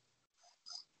one.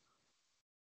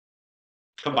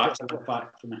 Come back to left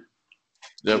back for me.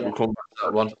 Yeah, we'll come back to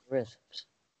that one. There is.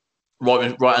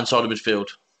 Right hand side of midfield.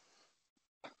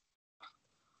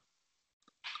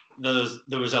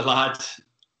 There was a lad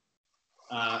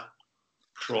at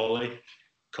Crawley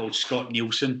called Scott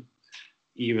Nielsen.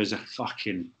 He was a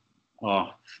fucking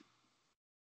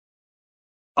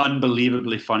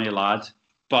unbelievably funny lad,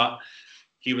 but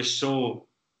he was so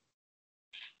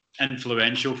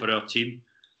influential for our team.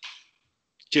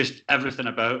 Just everything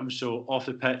about him. So off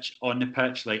the pitch, on the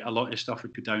pitch, like a lot of stuff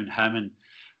would go down him, and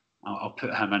I'll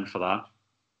put him in for that.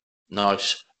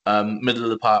 Nice. Middle of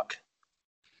the park.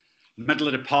 Middle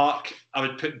of the park, I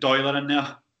would put Doyler in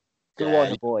there. Go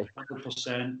on, boy.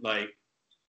 100%. Like,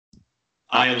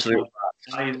 Absolutely.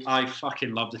 I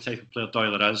fucking love the type of player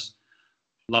Doyler is.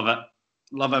 Love it.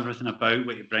 Love everything about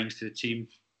what he brings to the team.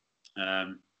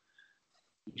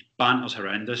 His banter's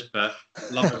horrendous, but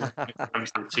love everything he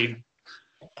brings to the team.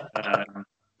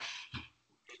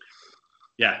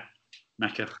 Yeah,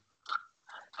 Mecca.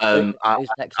 Who's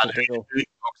next to Doyle?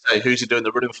 Who's he doing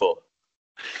the running for?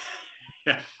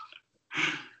 Yeah.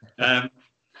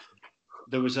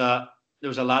 There was a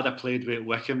lad I played with at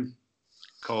Wickham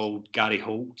called Gary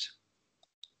Holt.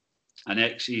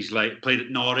 He's like played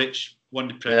at Norwich, won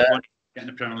the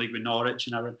Premier League with Norwich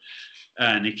and everything.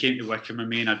 And he came to Wickham with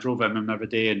me, and I drove him every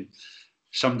day. And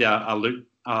somebody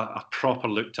I proper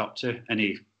looked up to, and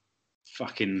he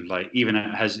fucking, like, even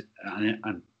at his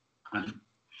an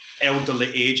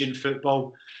elderly age in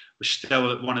football, was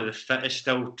still one of the fittest,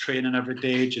 still training every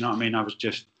day. Do you know what I mean? I was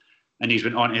just, and he's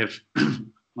went on to have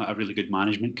like a really good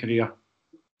management career.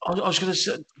 I was going to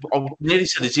say, I nearly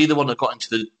said it's either one that got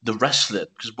into the wrestling,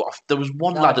 because there was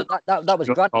one lad that was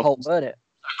Grant Holt, wasn't it?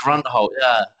 Grant Holt,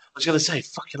 yeah. I was going to say,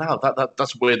 fucking hell,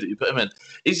 that's weird that you put him in.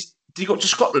 Did he go to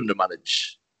Scotland to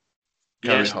manage?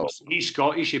 Yes, he's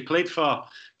Scottish. He played for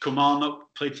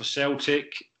Kilmarnock, played for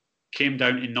Celtic, came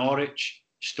down to Norwich,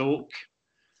 Stoke,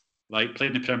 like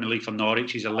played in the Premier League for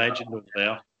Norwich. He's a legend over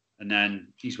there. And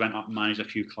then he's went up and managed a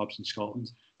few clubs in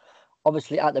Scotland.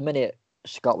 Obviously, at the minute,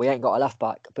 Scott, we ain't got a left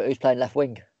back, but who's playing left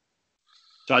wing?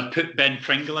 So I'd put Ben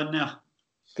Pringle in there.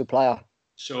 Good player.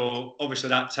 So obviously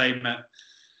that time at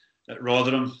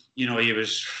Rotherham, you know, he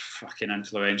was fucking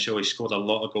influential. He scored a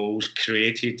lot of goals,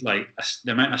 created, like,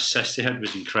 the amount of assists he had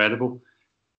was incredible.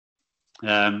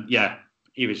 Yeah,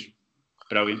 he was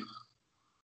brilliant.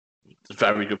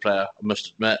 Very good player, I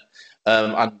must admit.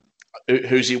 And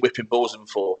who's he whipping balls in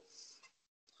for?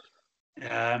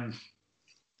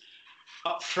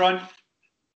 Up front,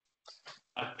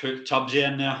 I'd put Tubbsy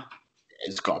in there.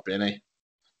 He's got to be, isn't he?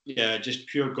 Yeah, just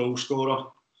pure goal scorer.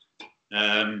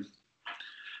 And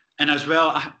as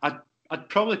well, I'd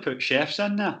probably put Chefs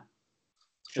in there.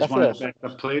 As one of the best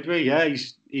I've played with. Yeah,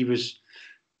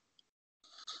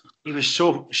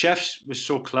 Chefs was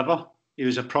so clever. He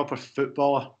was a proper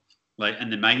footballer, like in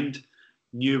the mind,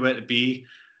 knew where to be.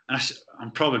 And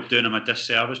I'm probably doing him a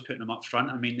disservice putting him up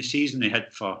front. I mean, the season they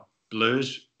had for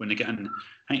Blues when they get in, I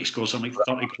think he scored something like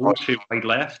 30 goals, 2 wide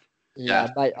left. Yeah,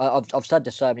 mate, I've said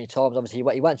this so many times. Obviously,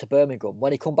 he went to Birmingham.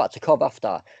 When he come back to Cobb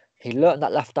after, he learned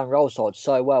that left-hand roll side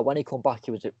so well. When he come back,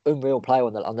 he was an unreal player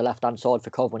on the left-hand side for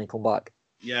Cobb when he come back.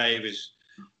 Yeah, he was.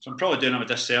 So I'm probably doing him a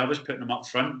disservice putting him up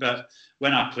front. But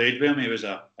when I played with him, he was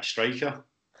a striker.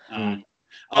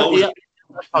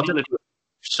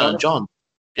 Stern John.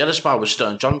 He had a spell with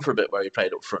Stern John for a bit where he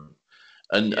played up front,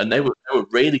 and they were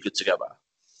really good together.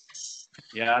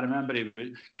 Yeah, I remember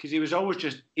because he was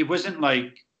always he wasn't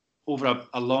like over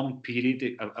a long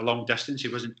period, a long distance. He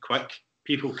wasn't quick.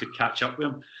 People could catch up with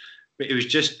him, but he was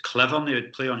just clever. And he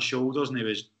would play on shoulders, and he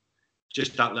was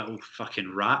just that little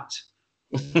fucking rat.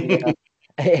 Yeah,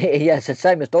 it's the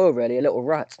same as Doyle, really, a little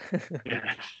rat.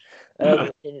 Yeah.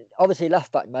 Obviously,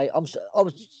 left back, mate. I was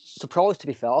surprised, to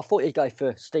be fair. I thought he'd go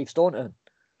for Steve Staunton.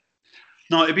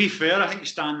 No, to be fair, I think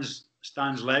Stan's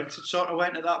legs had sort of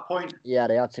went at that point. Yeah,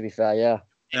 they had, to be fair, yeah.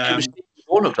 It was Steve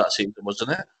Warnock that season,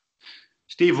 wasn't it?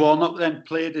 Steve Warnock then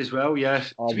played as well,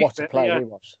 yes. Oh, what a player he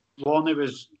was. Warnock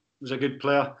was a good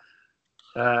player.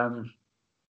 Who am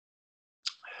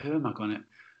I going to...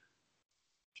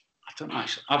 I don't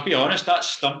actually... I'll be honest, that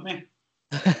stumped me.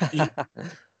 Do you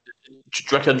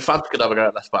reckon Fads could have a go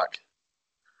at left back?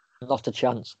 Not a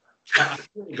chance.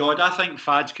 God, I think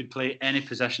Fads could play any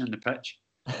position in the pitch.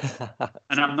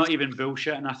 And I'm not even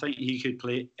bullshitting. I think he could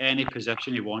play any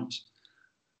position he wants.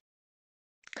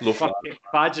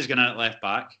 Fads is going to left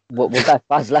back. We'll go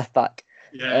Fads left back.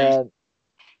 Yeah.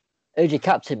 Who's your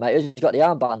captain, mate? Who's got the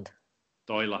armband?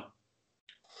 Doyler.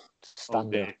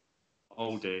 Standard.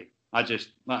 All day. I just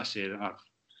love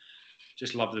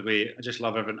the way. I just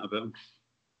love everything about him.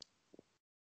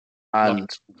 And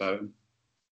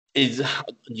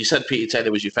you said Peter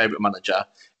Taylor was your favourite manager.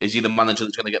 Is he the manager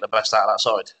that's going to get the best out of that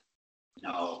side?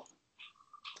 No.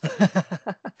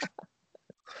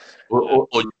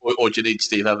 or do you need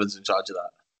Steve Evans in charge of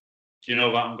that? Do you know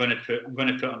what I'm going to put? I'm going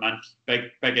to put him in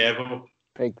Big Evo.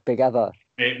 Big Evo.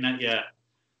 Yeah.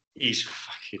 He's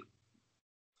fucking...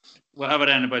 Whatever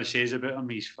anybody says about him,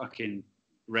 his fucking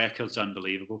record's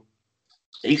unbelievable.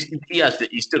 He's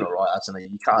done all right, hasn't he?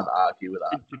 You can't argue with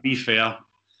that. To be fair,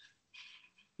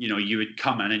 you would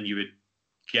come in and you would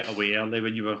get away early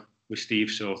when you were with Steve,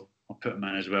 so I'll put him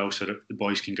in as well so that the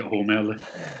boys can get home early.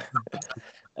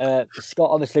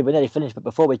 Scott, obviously we're nearly finished, but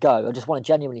before we go, I just want to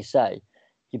genuinely say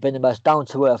you've been the most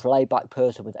down-to-earth, laid-back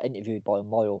person we've interviewed by a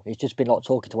mile. He's just been like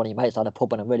talking to one of your mates at a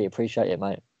pub, and I really appreciate it,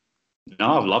 mate.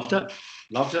 No, I've loved it.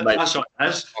 Mate, that's what it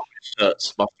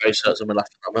is. My face hurts when we're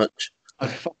laughing that much. I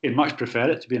fucking much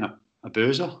prefer it to being a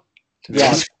boozer.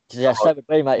 Yeah, so would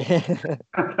we, mate.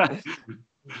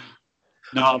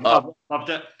 No, I've loved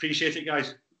it. Appreciate it,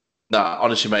 guys. No,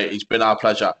 honestly, mate, it's been our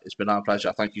pleasure.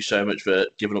 Thank you so much for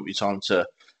giving up your time to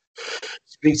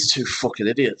speak to two fucking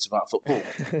idiots about football.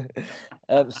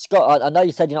 Scott, I know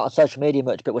you said you're not on social media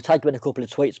much, but we'll tag you in a couple of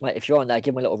tweets, mate. If you're on there,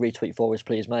 give me a little retweet for us,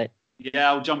 please, mate.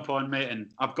 Yeah, I'll jump on, mate,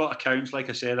 and I've got accounts, like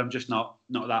I said. I'm just not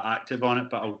that active on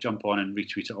it, but I'll jump on and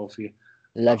retweet it all for you.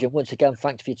 Legend. Once again,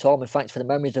 thanks for your time and thanks for the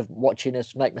memories of watching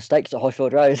us make mistakes at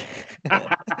Highfield Road.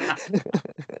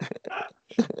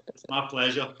 It's my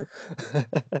pleasure.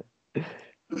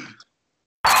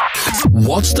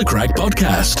 What's the Crack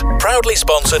podcast? Proudly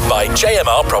sponsored by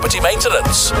JMR Property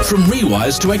Maintenance. From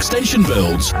rewires to extension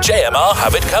builds, JMR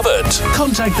have it covered.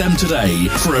 Contact them today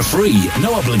for a free,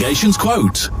 no obligations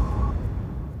quote.